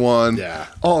first one. Yeah,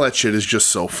 all that shit is just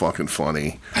so fucking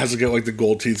funny. Has to get like the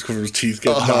gold teeth when his teeth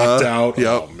get knocked out. Yep,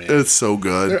 oh, man. It's so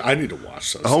good. I need to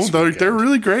watch those. They're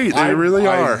really great. They really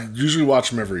are. I usually watch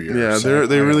them every year. Yeah,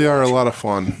 they really are a lot of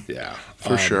fun. Yeah,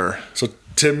 for sure. So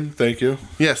Tim, thank you.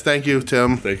 Yes, thank you,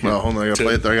 Tim. Thank you. Oh, hold on, I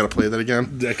gotta play that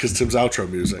again. Yeah, because Tim's outro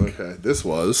music. Okay, this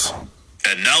was.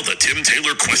 And now the Tim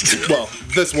Taylor question. Well,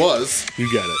 this was.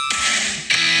 You get it.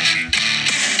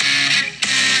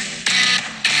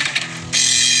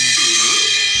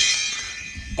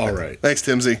 All right. Thanks,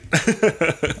 Timsy.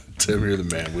 Tim, you're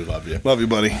the man. We love you. Love you,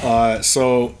 buddy.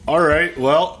 So, all right.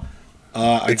 Well,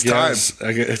 it's time.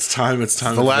 It's time. It's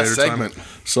time. The last segment.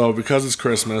 So, because it's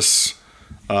Christmas,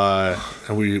 and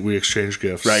we exchange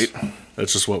gifts. Right.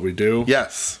 That's just what we do.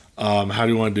 Yes. How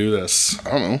do you want to do this? I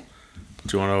don't know.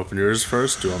 Do you want to open yours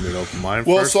first? Do you want me to open mine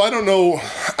well, first? Well, so I don't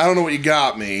know what you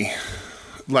got me.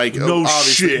 Like, no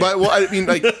obviously. shit. But, well, I mean,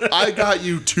 like, I got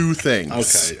you 2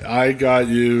 things. Okay. I got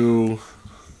you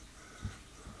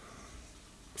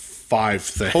 5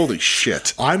 thing. Holy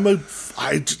shit.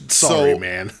 Sorry,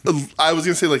 man. I was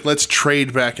gonna say like let's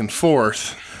trade back and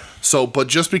forth. So, but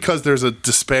just because there's a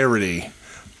disparity,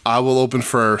 I will open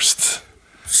first.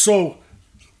 So,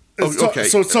 Okay.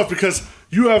 So it's tough because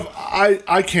you have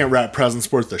I can't wrap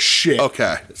presents worth of shit.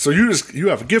 Okay. So you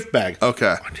have a gift bag.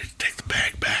 Okay. I need to take the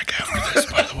bag back after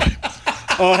this, by the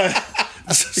way.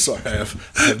 Sorry, I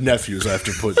have nephews. I have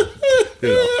to put.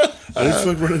 I just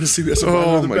like running to CVS.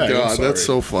 Oh my god, that's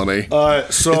so funny.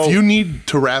 So if you need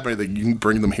to wrap anything, you can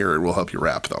bring them here. We'll help you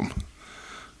wrap them.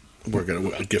 we're gonna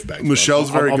a gift bag. Michelle's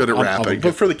very good at I'm wrapping,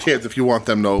 but for the kids, if you want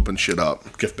them to open shit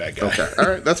up, gift bag guy. okay, all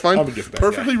right, that's fine. I'm a gift bag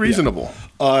Perfectly guy. reasonable.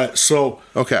 So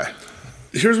Okay,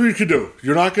 here's what you can do.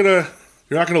 You're not gonna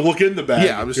look in the bag.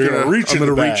 yeah, I'm just You're gonna reach. I'm in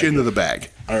gonna the reach bag. into the bag.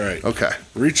 All right. Okay,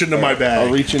 Reach into my bag.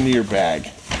 I'll reach into your bag.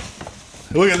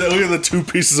 Look at the 2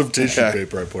 pieces of tissue Okay.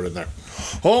 paper I put in there.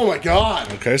 Oh my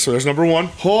god. Okay, so there's number 1.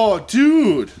 Oh,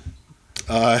 dude.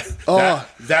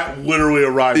 That literally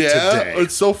arrived Yeah, today.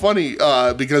 it's so funny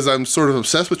because I'm sort of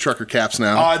obsessed with trucker caps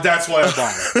now. That's why I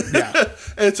bought it. Yeah.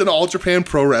 It's an All Japan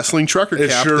Pro Wrestling trucker It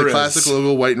cap, sure the is. classic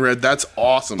logo, white and red. That's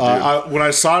awesome, dude. When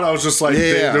I saw it, I was just like,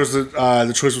 Yeah. there was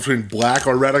the choice between black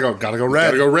or red. I go, gotta go red.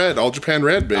 Gotta go red. All Japan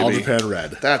red, baby. All Japan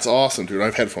red. That's awesome, dude. I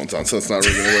have headphones on, so it's not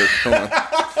really gonna work. Hold on.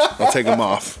 I'll take them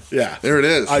off. Yeah. There it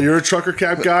is. You're a trucker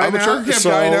cap guy I'm a now? trucker cap So,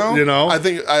 guy now. You know? I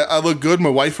think I look good. My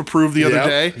wife approved the other Yep,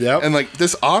 day. yep. And like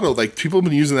this auto, like people have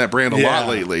been using that brand a Yeah, lot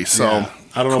lately. So yeah.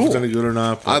 I don't know if it's cool. any good or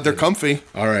not. But They're comfy.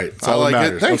 all right. That's I all that like it.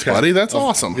 matters. Thanks, Okay. buddy. That's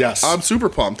awesome. Yes. I'm super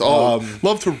pumped.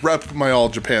 Love to rep my All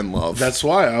Japan love. That's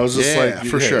why. I was just Yeah, like,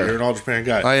 for hey, sure. You're an All Japan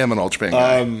guy. I am an All Japan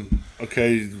guy.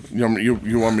 Okay.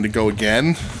 You want me to go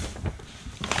again?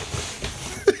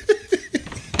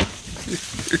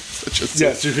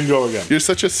 Yes, you can go again. You're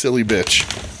such a silly bitch.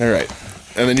 All right.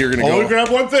 And then you're going to Only go. grab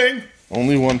one thing.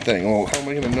 Only one thing. Well, how am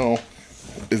I going to know?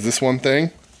 Is this one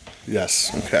thing?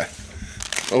 Yes. Okay.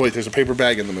 Oh, wait, there's a paper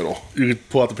bag in the middle. You can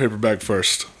pull out the paper bag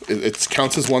first. It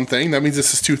counts as one thing? That means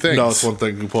this is 2 things. No, it's one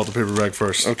thing. You can pull out the paper bag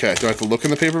first. Okay. Do I have to look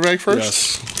in the paper bag first?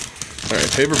 Yes. All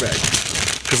right, paper bag.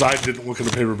 Because I didn't look in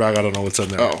the paper bag. I don't know what's in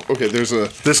there. Oh, okay. There's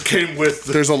This came with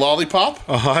a lollipop,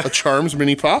 Uh-huh. a Charms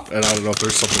mini pop. and I don't know if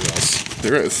there's something else.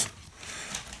 There is.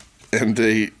 And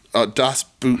a Das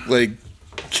Bootleg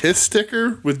Kiss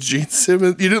sticker with Gene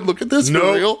Simmons. You didn't look at this for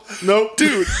real? Nope.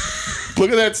 Dude, look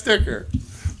at that sticker.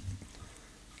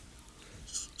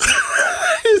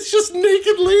 It's just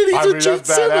naked ladies I with mean, Gene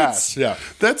that's Simmons. badass. Yeah.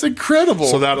 That's incredible.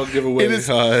 So that'll give away.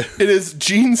 It is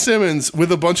Gene Simmons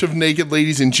with a bunch of naked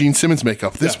ladies in Gene Simmons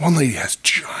makeup. This Yeah. one lady has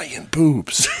giant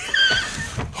boobs.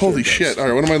 Holy shit. All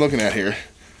right, what am I looking at here?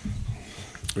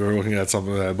 we were looking at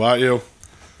something that I bought you.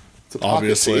 It's a pocket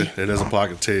Obviously, tee. it is a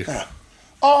pocket tee.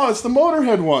 Oh, it's the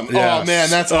Motorhead one. Oh, Yes. man,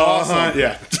 that's awesome.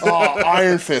 Yeah. Oh,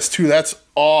 Iron Fist, too. That's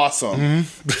awesome.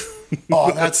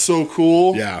 Oh, that's so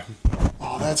cool. Yeah.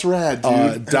 Oh, that's rad, dude.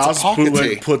 It's a Das pocket tee.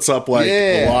 Bootleg puts up like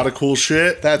Yeah. a lot of cool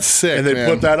shit. That's sick, And they man.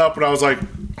 put that up, and I was like,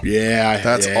 yeah.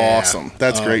 That's yeah. awesome.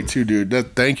 That's great too,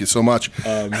 dude. Thank you so much.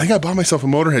 I think I bought myself a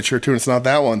Motorhead shirt too, and it's not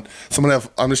that one.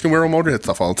 I'm just gonna wear a Motorhead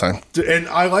stuff all the time. And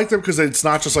I like them because it's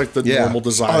not just like the Yeah. normal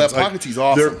designs. Oh, that Like, pocket tee's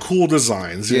awesome. They're cool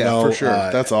designs, you know. for sure.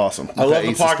 That's awesome. I love the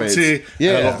Ace of pocket Spades. tee. Yeah,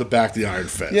 And I love the back, the Iron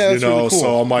Fist. Yeah, you that's know. really cool.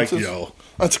 So I'm like, That's yo.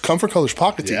 That's a Comfort Colors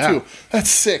pocket tee Yeah. too. That's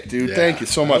sick, dude. Yeah, Thank you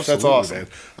so much. That's absolutely, awesome. man.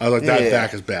 I like that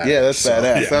back is bad. Yeah, that's So,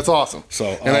 badass. yeah. That's awesome.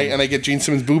 So, and I get Gene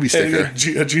Simmons booby sticker.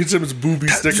 A Gene Simmons booby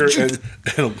sticker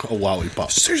and a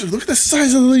lollipop. Seriously, look at the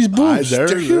size of these boobs.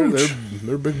 They're huge.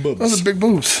 They're big boobs. Those are big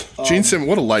boobs. Gene Simmons,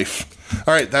 what a life.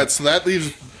 All right, that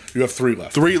leaves You have 3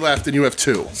 left. 3 left, and you have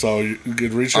 2. So you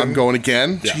could reach I'm in. going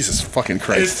again. Yeah. Jesus fucking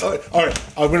Christ. All right,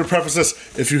 I'm going to preface this.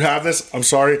 If you have this, I'm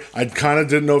sorry. I kind of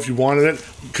didn't know if you wanted it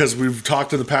because we've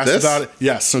talked in the past This? about it.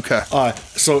 Yes. Okay.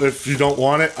 So if you don't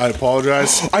want it, I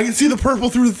apologize. I can see the purple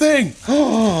through the thing.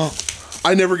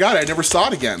 I never got it. I never saw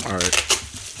it again. All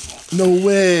right. No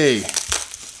way.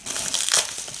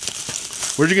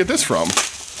 Where'd you get this from?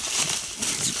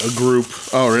 A group.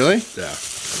 Oh, really? Yeah.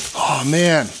 Oh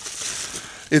man.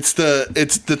 It's the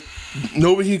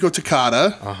Nobuhiko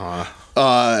Takada.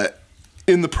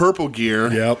 In the purple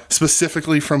gear. Yep.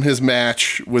 Specifically from his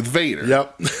match with Vader.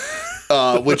 Yep.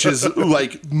 Which is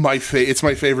like it's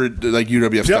my favorite like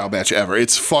UWF style match ever.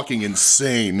 It's fucking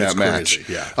insane that It's match.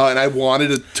 crazy, yeah. And I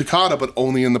wanted a Takada, but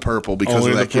only in the purple because Only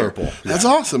of in that the gear. purple, That's yeah.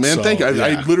 awesome, man. So, Thank you. I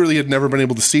yeah. literally had never been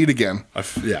able to see it again.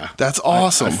 Yeah. That's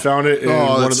awesome. I found it in Oh,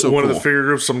 one that's of the so cool. figure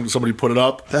groups. Somebody put it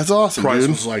up. That's awesome, Price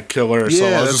dude. was like killer. Yeah, so I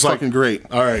was that's just like, fucking great.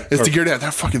 All right. It's the gear that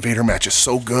fucking Vader match is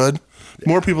so good.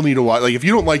 More people need to watch. Like, if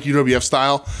you don't like UWF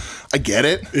style, I get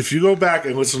it. If you go back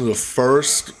and listen to the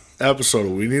first episode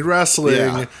of We Need Wrestling,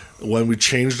 Yeah. when we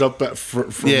changed up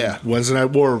from Yeah. Wednesday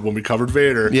Night War, when we covered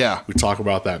Vader, Yeah. we talk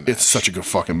about that match. It's such a good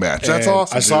fucking match. That's And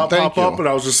awesome. I saw dude. it Thank pop up, you. and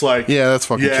I was just like, Yeah, that's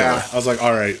fucking killer. I was like,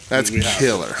 all right. That's we have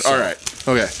killer. it. So- All right.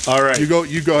 Okay. All right. You go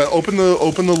ahead. Open the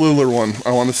Lillard one.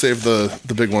 I want to save the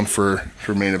big one for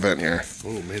main event here. Oh,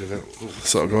 main event. Ooh,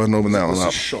 So go ahead and open that one this up.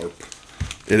 is sharp.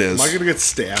 It is. Am I going to get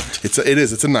stabbed? It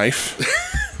is. It's a knife.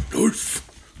 Oof.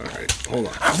 All right, hold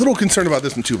on. I'm a little concerned about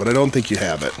this one too, but I don't think you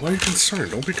have it. Why are you concerned?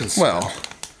 Don't be concerned. Well,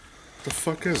 What the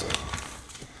fuck is it?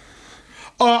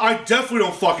 I definitely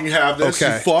don't fucking have this.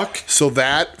 okay. You fuck. So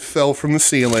that fell from the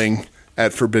ceiling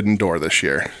at Forbidden Door this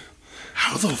year.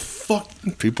 How the fuck?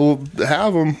 People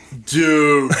have them.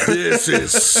 Dude, this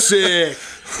is sick.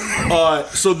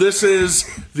 So this is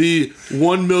the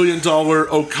 $1 million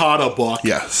Okada buck.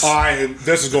 Yes.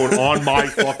 This is going on my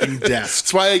fucking desk.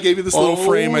 That's why I gave you this little Oh,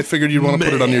 frame. I figured you'd want to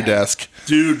put it on your man. desk.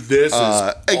 Dude, this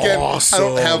is Again, awesome. I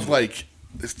don't have like,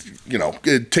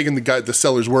 taking the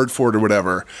seller's word for it or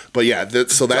whatever. But yeah,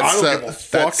 so I don't give a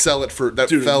fuck. fell at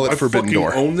Dude, fell at I Forbidden fucking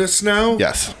Door. own this now?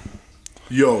 Yes.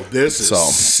 Yo, this is So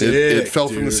sick, it fell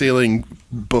from the dude. ceiling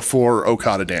before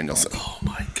Okada Danielson. Oh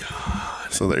my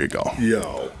god. So there you go.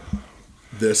 Yo,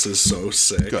 this is so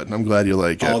sick. Good. I'm glad you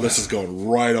like it. Oh, this is going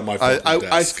right on my fucking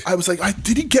desk. I was like,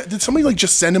 did somebody like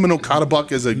just send him an Okada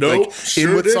buck as a Nope, like sure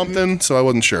in with didn't. something? So I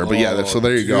wasn't sure, but yeah. So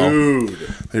there you go.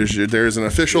 Dude. There's an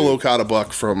official Okada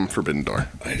buck from Forbidden Door.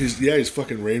 He's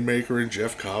fucking Rainmaker and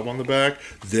Jeff Cobb on the back.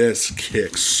 This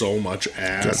kicks so much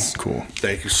ass. Good, cool.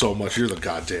 Thank you so much. You're the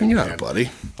goddamn Yeah, man.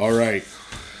 buddy. All right.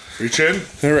 Reach in.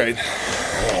 All right.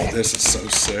 Oh, this is so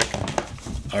sick.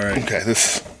 All right. Okay.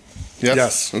 This. Yes.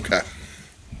 Yes. Okay.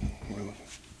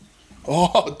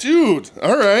 Oh, dude.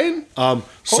 All right.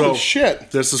 So Holy shit.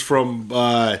 this is from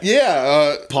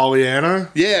Yeah.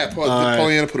 Pollyanna.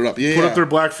 Pollyanna put it up. Yeah. Put up their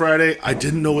Black Friday. I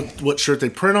didn't know what shirt they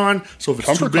print on, so if it's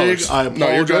Comfort too big, colors. I No,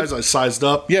 you're good. apologize. I sized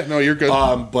up. Yeah. No, you're good.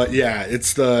 But yeah,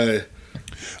 it's the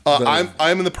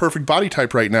I'm in the perfect body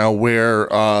type right now where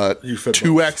You fit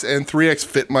 2X and 3X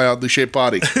fit my oddly shaped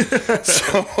body.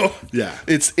 So Yeah.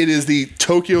 it is the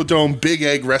Tokyo Dome Big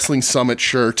Egg Wrestling Summit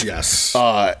shirt. Yes.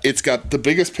 It's got the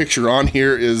biggest picture on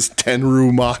here is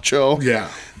Tenryu Macho. Yeah.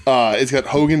 It's got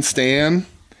Hogan Stan,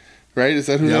 right? Is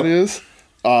that who Yep. that is?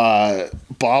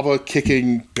 Baba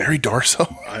kicking Barry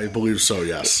Darso. I believe so.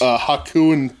 Yes.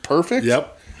 Haku and Perfect.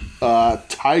 Yep.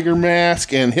 Tiger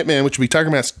Mask and Hitman, which would be Tiger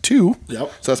Mask 2.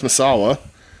 Yep. So that's Misawa.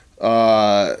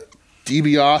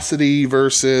 Deviosity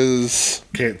versus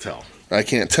Can't tell. I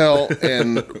can't tell,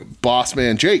 and Boss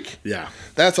Man Jake. Yeah.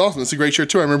 That's awesome. It's a great shirt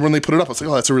too. I remember when they put it up. I was like,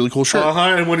 oh, that's a really cool shirt.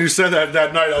 And when you said that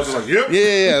night, I was just like, yep.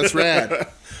 Yeah, that's rad.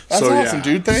 That's So, awesome, yeah.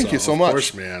 dude. Thank So, you so of much.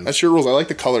 course, man. That shirt rules. I like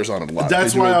the colors on it a lot.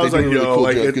 That's They do why a- I they was do a like, really yo, cool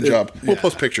like, job. Good job. We'll yeah.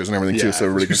 post pictures and everything too, so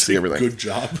everybody can see everything. Good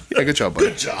job. Yeah, good job, buddy.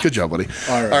 Good job. Good job, buddy.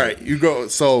 All right. All right. You go.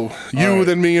 So you, right.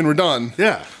 then me, and we're done.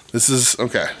 Yeah. This is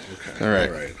okay. All right.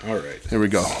 All right. Here we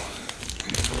go.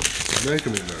 You're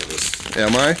making me nervous.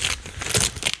 Am I?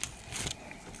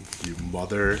 You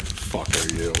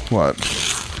motherfucker, you. What?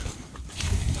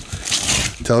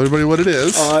 Tell everybody what it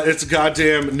is. It's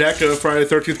goddamn NECA Friday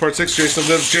 13th Part 6. Jason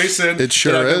Lives Jason. It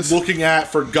sure that I've been is. looking at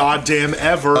for goddamn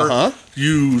ever. Uh-huh.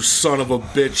 You son of a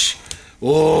bitch.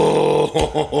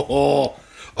 Oh.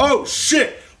 Oh,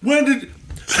 shit. When did you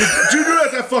do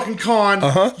at that fucking con?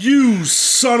 Uh-huh. You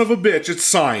son of a bitch. It's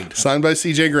signed. Signed by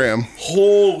CJ Graham.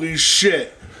 Holy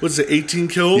shit. What's it, 18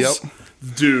 kills? Yep.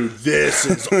 Dude, this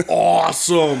is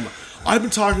awesome. I've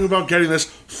been talking about getting this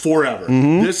forever.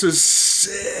 This is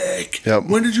sick. Mm-hmm. Yep.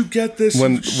 When did you get this?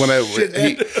 When you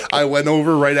shithead? I went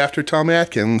over right after Tom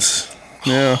Atkins.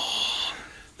 Yeah.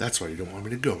 That's why you don't want me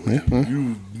to go.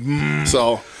 You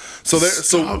So there.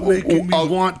 stop making me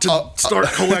want to start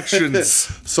collections.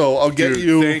 So I'll get Dude,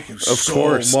 you. thank you of so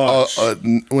course. much.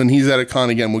 When he's at a con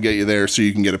again, we'll get you there so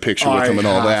you can get a picture with I him and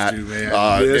all have that. to,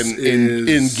 man. This in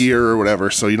is- gear or whatever,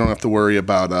 so you don't have to worry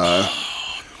about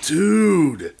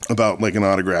Dude. like an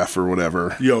autograph or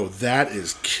whatever. Yo, that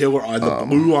is killer. The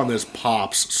blue on this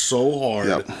pops so hard.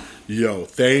 Yep. Yo,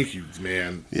 thank you,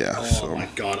 man. Yeah, Oh so- my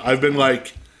god, I've been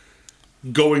like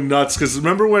going nuts because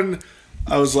remember when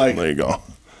I was like, There you go.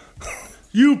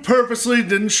 you purposely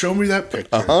didn't show me that picture.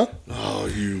 Uh-huh. Oh,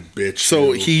 you bitch.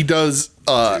 So you. he does.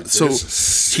 So this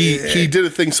is he sick. did a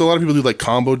thing. So a lot of people do like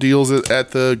combo deals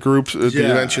at the groups at the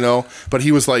Yeah. events, you know. But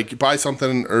he was like, buy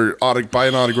something or buy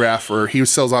an autograph, or he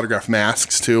sells autograph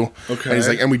masks too. Okay. And he's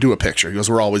like, and we do a picture. He goes,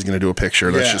 we're always going to do a picture.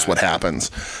 That's Yeah. just what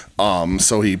happens.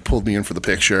 So he pulled me in for the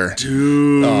picture.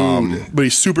 Dude. But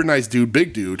he's super nice dude,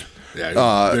 big dude. Yeah, he's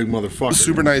a big motherfucker.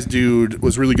 Super nice dude.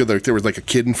 Was really good. Like, there was like a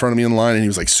kid in front of me in line, and he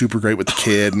was like super great with the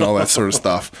kid and all that sort of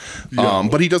stuff.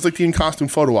 But he does like the in costume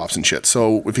photo ops and shit.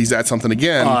 So if he's at something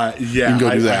again, you can go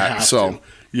do that.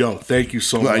 Yo, thank you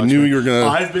so much. I knew you were gonna.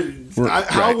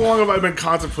 How long have I been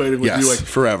contemplating with you? Like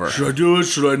forever. Should I do it?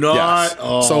 Should I not? Yes.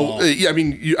 Oh. So I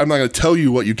mean, I'm not going to tell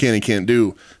you what you can and can't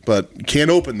do, but you can't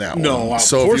open that one. No,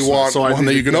 so if you want one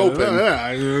that you can open,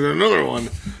 I need another one.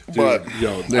 Dude, but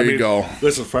there you go.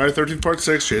 Listen, Friday the 13th Part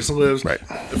 6, Jason Lives. Right.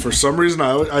 For some reason,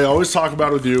 I always talk about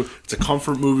it with you. It's a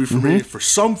comfort movie for me. For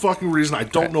some fucking reason, I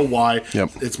don't know why. Yep.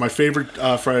 It's my favorite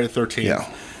Friday the 13th.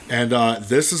 Yeah. And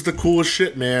this is the coolest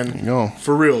shit, man. There you go.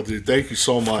 For real, dude. Thank you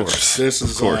so much. Course. This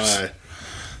is of course.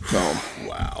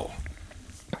 Wow.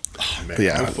 Oh, man, But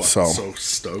yeah, I'm fucking so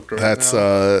stoked right that's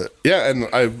now. and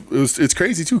it's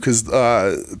crazy too because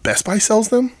Best Buy sells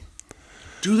them.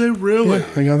 Do they really? Yeah,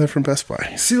 I got that from Best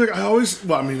Buy. See, like I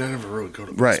never really go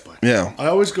to Best Right, Buy. yeah. I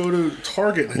always go to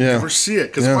Target and I never see it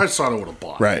because if I saw it, I would have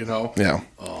bought it. Right. You know? Yeah.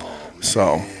 Oh, man.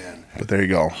 So, but there you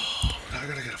go. I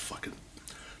gotta get a fucking.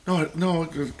 No, I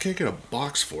can't get a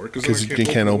box for it Because you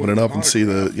can't open it up and see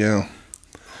the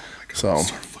So.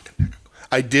 Fucking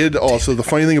I did also. The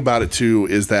funny thing about it too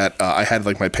is that I had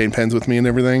like my paint pens with me and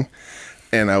everything,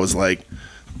 and I was like,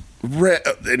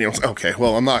 okay,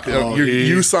 well I'm not.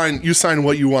 You sign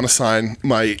what you want to sign.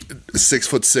 My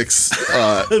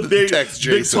 6'6" big, ex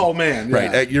Jason, big tall man, yeah.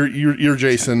 right? You're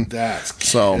Jason. That's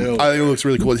so. killer. I think it looks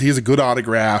really cool. He has a good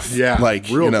autograph. Yeah, like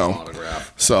real you know.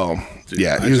 autograph. So Dude,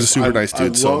 yeah, he was a super nice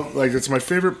dude. Like it's my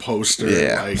favorite poster.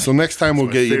 Yeah. Like, so next time we'll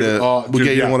get you to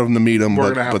one of them to meet him.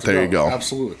 But there you go.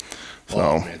 Absolutely. So,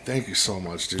 oh man, thank you so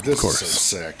much, dude. This is so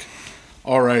sick.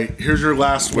 All right, here's your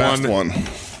last one.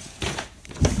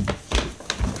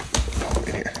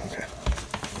 Here, okay.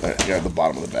 I got the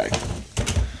bottom of the bag.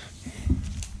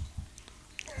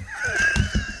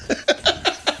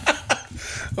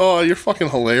 Oh, you're fucking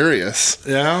hilarious.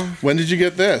 Yeah. When did you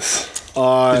get this?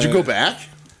 Did you go back?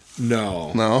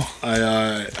 No. No.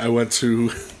 I went to.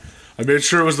 I made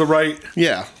sure it was the right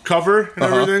cover and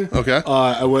everything. Okay.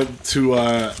 I went to.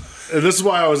 And this is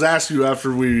why I was asking you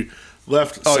after we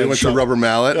left. Oh, you went to Rubber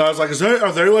Mallet? I was like,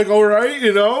 are they like all right?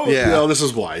 You know? Yeah. You know, this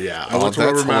is why. Yeah. I went to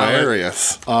Rubber Mallet.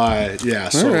 Hilarious. Yeah.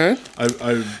 So all right.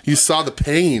 I you saw the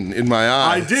pain in my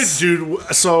eyes. I did, dude.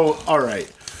 So all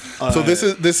right. So this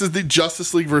is the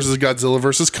Justice League versus Godzilla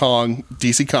versus Kong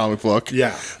DC comic book.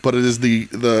 Yeah. But it is the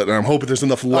and I'm hoping there's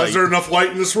enough light. Is there enough light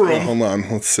in this room? Hold on,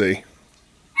 let's see.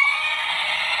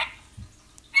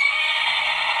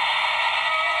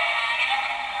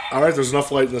 All right, there's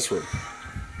enough light in this room.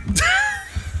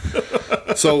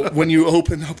 So when you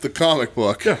open up the comic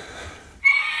book,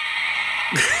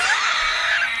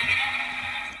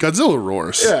 Godzilla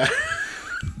roars. Yeah.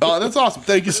 Oh, that's awesome.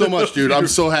 Thank you so much, dude. I'm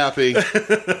so happy.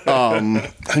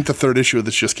 I think the third issue of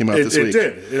this just came out this week. It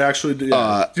did. It actually did.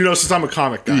 Since I'm a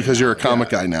comic guy. Because you're a comic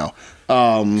guy now.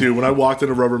 Dude, when I walked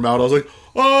into Rubber Mallet, I was like,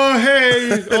 oh,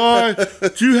 hey,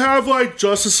 do you have, like,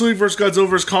 Justice League versus Godzilla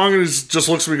versus Kong? And he just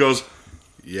looks at me and goes,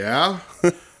 yeah.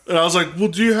 And I was like, well,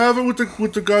 do you have it with the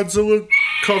Godzilla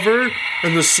cover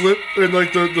and the slip, and,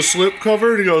 like, the slip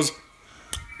cover? And he goes,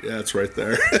 yeah, it's right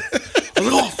there. I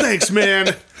was like, oh, thanks,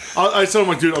 man. I told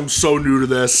him, like, dude, I'm so new to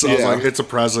this. I was like, it's a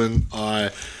present.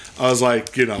 I was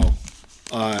like,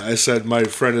 I said my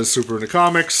friend is super into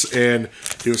comics, and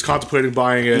he was contemplating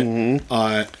buying it. And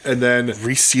then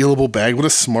resealable bag. What a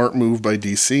smart move by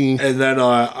DC. And then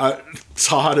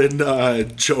Todd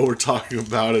and Joe were talking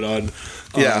about it on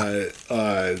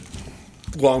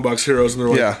Longbox Heroes, and they're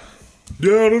like, yeah,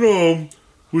 I don't know.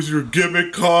 With your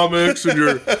gimmick comics and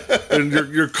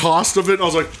your cost of it, and I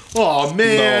was like, "Oh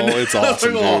man, no, it's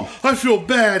awesome, like, dude. I feel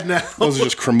bad now." Those are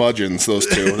just curmudgeons, those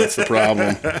two. That's the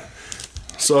problem.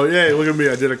 So yeah, look at me,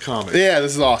 I did a comic. Yeah,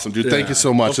 this is awesome, dude. Thank you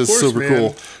so much. This is super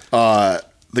cool.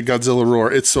 The Godzilla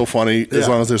roar, it's so funny as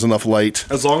long as there's enough light.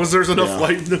 As long as there's enough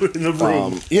light in the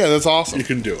room. Yeah, that's awesome. You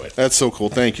can do it. That's so cool.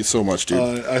 Thank you so much, dude.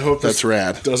 I hope that's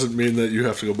rad. Doesn't mean that you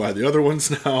have to go buy the other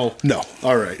ones now. No.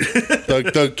 All right.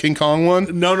 the King Kong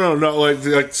one? No. Like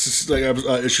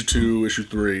issue 2, issue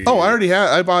 3. Oh, I already had.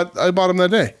 I bought them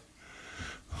that day.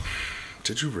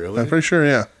 Did you really? I'm pretty sure.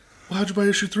 Yeah. Well, how'd you buy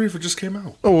issue 3 if it just came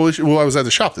out? Oh well, I was at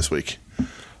the shop this week.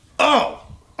 Oh.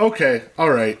 Okay,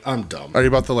 all right, I'm dumb. Are you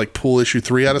about to like pull issue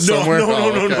 3 out of somewhere?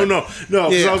 No.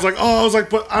 Because I was like,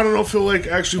 but I don't know if he'll like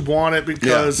actually want it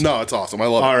because no, it's awesome. I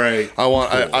love it. All right, I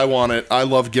want it. I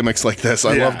love gimmicks like this.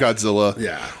 I love Godzilla.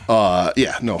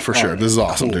 Yeah. No, for sure. This is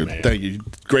awesome, cool, dude. man. Thank you.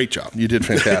 Great job. You did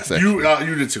fantastic.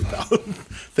 you did too, pal.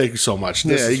 Thank you so much.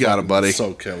 Yeah, you got it, buddy.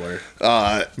 So killer.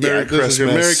 Merry Christmas.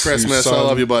 Merry Christmas. I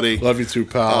love you, buddy. Love you too,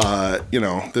 pal.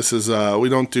 This is we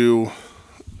don't do,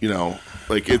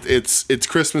 like it's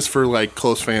Christmas for like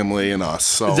close family and us,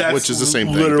 so That's which is the same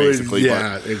thing literally, basically.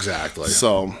 Yeah, exactly.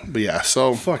 So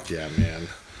Fuck yeah, man.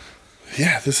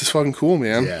 yeah, this is fucking cool,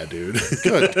 man. Yeah, dude.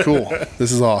 Good, cool.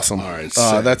 This is awesome. All right,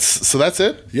 that's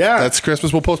it. Yeah. That's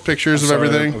Christmas. We'll post pictures of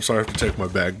everything. I'm sorry I have to take my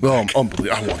bag. Oh, I'm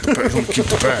unbelievable. I want the bag. I'm gonna keep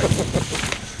the bag.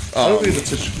 I don't need the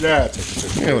tissue. Yeah, take the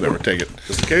tissue. Yeah, whatever. Take it.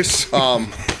 Just in case.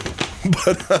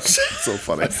 But so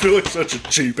funny. I feel like such a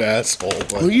cheap asshole.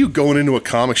 But Look at you going into a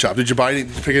comic shop. Did you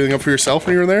pick anything up for yourself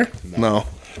when you were there? No.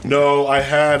 no, I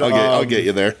had. I'll get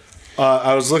you there.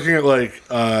 I was looking at like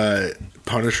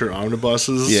Punisher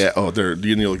omnibuses. Yeah. Oh,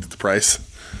 you looked at the price.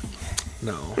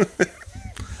 No.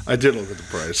 I did look at the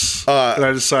price. And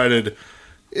I decided,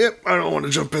 I don't want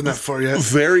to jump in that far yet.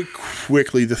 Very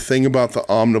quickly, the thing about the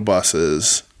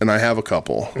omnibuses, and I have a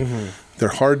couple, they're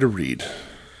hard to read.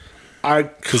 I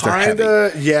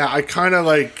they're kind of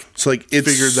like. So like it's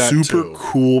Figured that super too.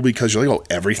 cool because you're like, oh,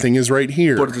 everything is right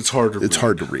here. But it's hard to read. It's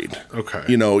hard to read. Okay.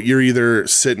 You're either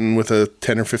sitting with a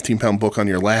 10 or 15 pound book on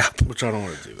your lap, Which I don't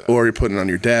want to do that. or you're putting it on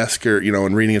your desk, or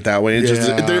and reading it that way. It's just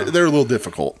Yeah. they're a little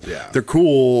difficult. Yeah. They're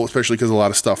cool, especially because a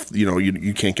lot of stuff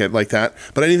you can't get like that.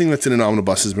 But anything that's in an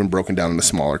omnibus has been broken down into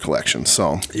smaller collections.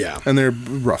 So Yeah. and they're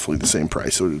roughly the same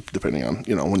price, so depending on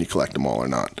when you collect them all or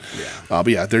not. Yeah. But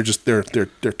yeah, they're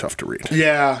tough to read.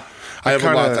 Yeah. I have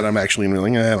a lot that I'm actually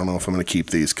like, I don't know if I'm going to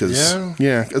keep these because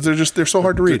they're so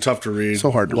hard to read. They're tough to read. So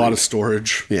hard to read. A lot read. of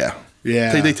storage. Yeah.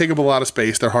 Yeah. They take up a lot of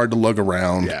space. They're hard to lug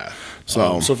around. Yeah.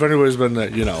 So So if anybody's been,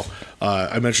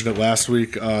 I mentioned it last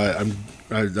week. I'm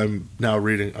now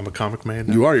reading. I'm a comic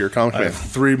man. you're a comic I man. have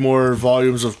 3 more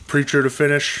volumes of Preacher to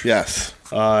finish. Yes.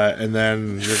 And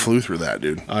then You flew through that,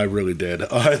 dude. I really did.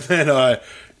 And then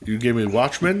you gave me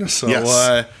Watchmen. So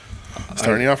Yes.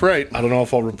 Starting you off right. I don't know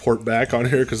if I'll report back on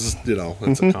here because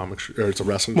it's a comic or it's a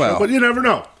wrestling Well. show, but you never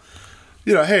know.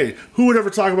 Hey, who would ever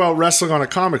talk about wrestling on a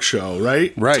comic show,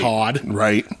 right? Right. Todd.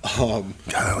 Right. God,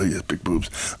 I like his big boobs.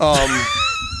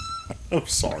 I'm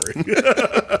sorry.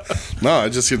 No,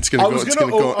 it's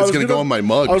gonna go in my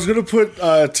mug. I was gonna put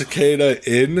Takeda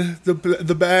in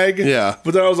the bag. Yeah.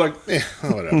 but then I was like,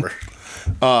 whatever.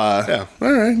 Yeah.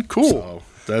 All right, cool. So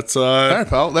that's All right,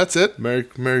 pal. That's it. Merry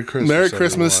Christmas. Merry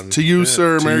Christmas everyone. to you, Yeah,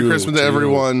 sir. to Merry you, Christmas to you.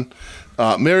 everyone.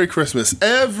 Merry Christmas,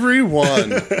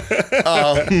 everyone.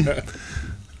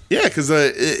 Yeah, because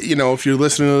if you're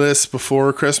listening to this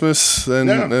before Christmas, then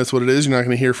that's what it is. You're not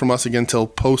going to hear from us again till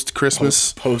post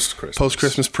Christmas, Post Christmas, post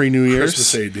Christmas, pre New Year's.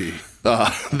 Christmas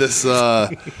AD.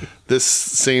 This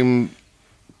same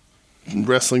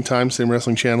wrestling time, same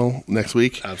wrestling channel next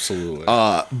week. Absolutely.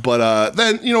 But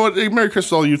then you know what? Merry Christmas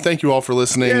to all you. Thank you all for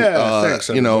listening. Yeah, thanks.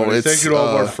 Everybody. Thank you to all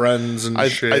of our friends and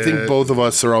shit. I think both of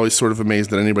us are always sort of amazed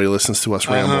that anybody listens to us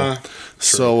ramble.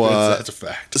 So that's a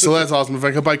fact. So that's awesome. If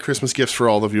I could buy Christmas gifts for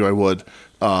all of you, I would.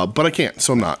 But I can't,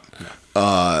 so I'm not.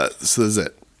 So that's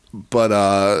it. But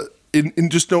in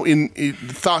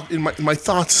my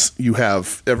thoughts, you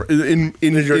have in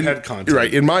your head content,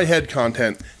 right? In my head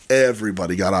content,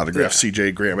 everybody got autographed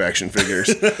CJ Graham action figures.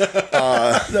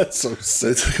 That's so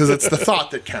sick. Because it's the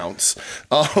thought that counts.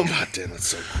 God damn, that's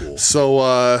so cool.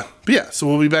 So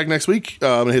we'll be back next week.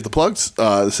 I'm gonna hit the plugs.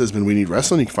 This has been We Need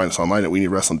Wrestling. You can find us online at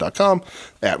WeNeedWrestling.com,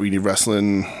 at We Need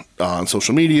Wrestling on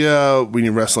social media, We Need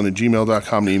Wrestling at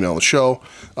gmail.com to email the show.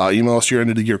 Email us your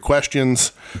end of the year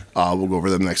questions. We'll go over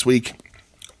them next week.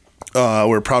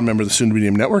 We're a proud member of the Soon to Be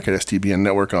Named Network at STBN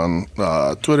Network on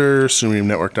Twitter,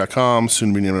 SoonToBeNamed.network.com,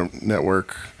 Soon to Be Named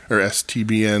Network, or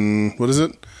STBN, what is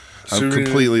it? I've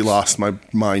completely lost my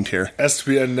mind here.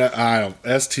 STBN,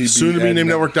 STBN. Soon to Be Named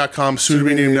Network.com, Soon to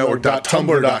Be Named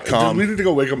Network.tumblr.com. We need to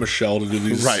go wake up Michelle to do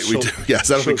these. Right, we do. Yes,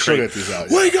 that'll be she'll great. get these out.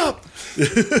 Wake up!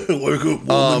 Wake up,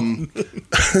 woman.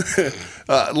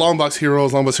 Longbox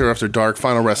Heroes, Longbox Hero After Dark,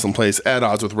 Final Wrestling Place, At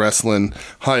Odds with Wrestling,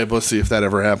 Hayabusa if that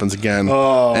ever happens again.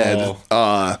 And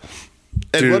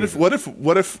what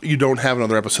if you don't have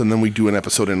another episode and then we do an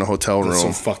episode in a hotel room? That's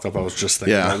so fucked up. I was just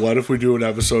thinking. Yeah. What if we do an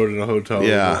episode in a hotel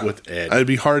room with Ed? It'd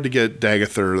be hard to get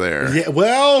Dagathur there. Yeah.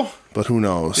 Well, but who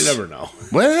knows? you never know.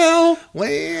 Well.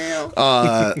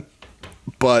 Well.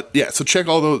 But yeah, so check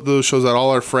all those shows out.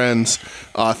 All our friends.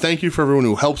 Thank you for everyone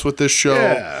who helps with this show.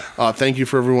 Yeah. Thank you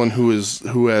for everyone who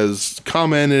has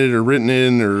commented or written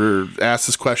in or asked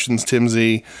us questions,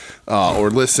 Timsy, or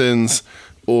listens,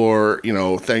 or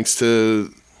thanks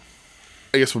to.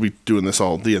 I guess we'll be doing this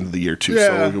all at the end of the year too,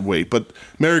 so we can wait. But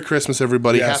Merry Christmas,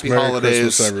 everybody! Yes, Happy Merry holidays,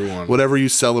 Christmas, everyone. Whatever you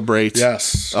celebrate.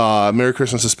 Yes. Merry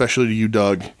Christmas, especially to you,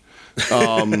 Doug.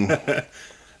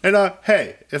 And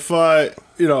hey, if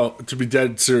to be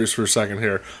dead serious for a second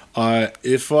here,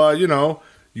 if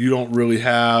you don't really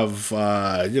have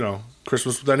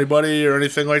Christmas with anybody or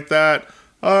anything like that,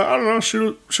 I don't know,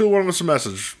 shoot one of us a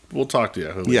message. We'll talk to you.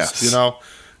 At least, Yes.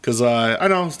 because I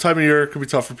know this time of year it could be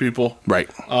tough for people. Right.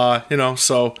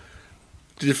 So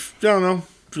if I don't know,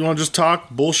 if you want to just talk,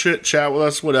 bullshit, chat with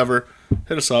us, whatever,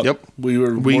 hit us up. Yep. We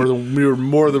were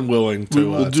more than willing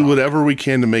to. We'll do whatever we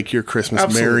can to make your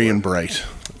Christmas merry and bright.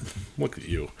 Look at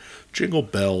you. Jingle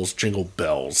bells, jingle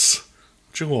bells.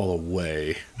 Jingle all the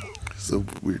way. It's a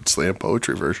weird slam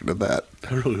poetry version of that.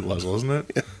 That really was, wasn't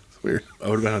it? Yeah, it's weird. I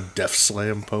would have been on Def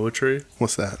Slam poetry.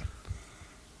 What's that?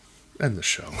 End the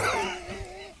show.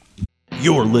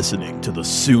 You're listening to the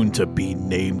soon-to-be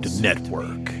named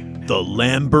network, the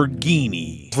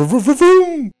Lamborghini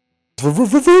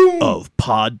of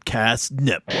podcast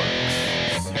networks.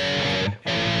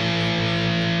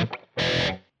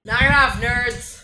 Knock it off, nerds!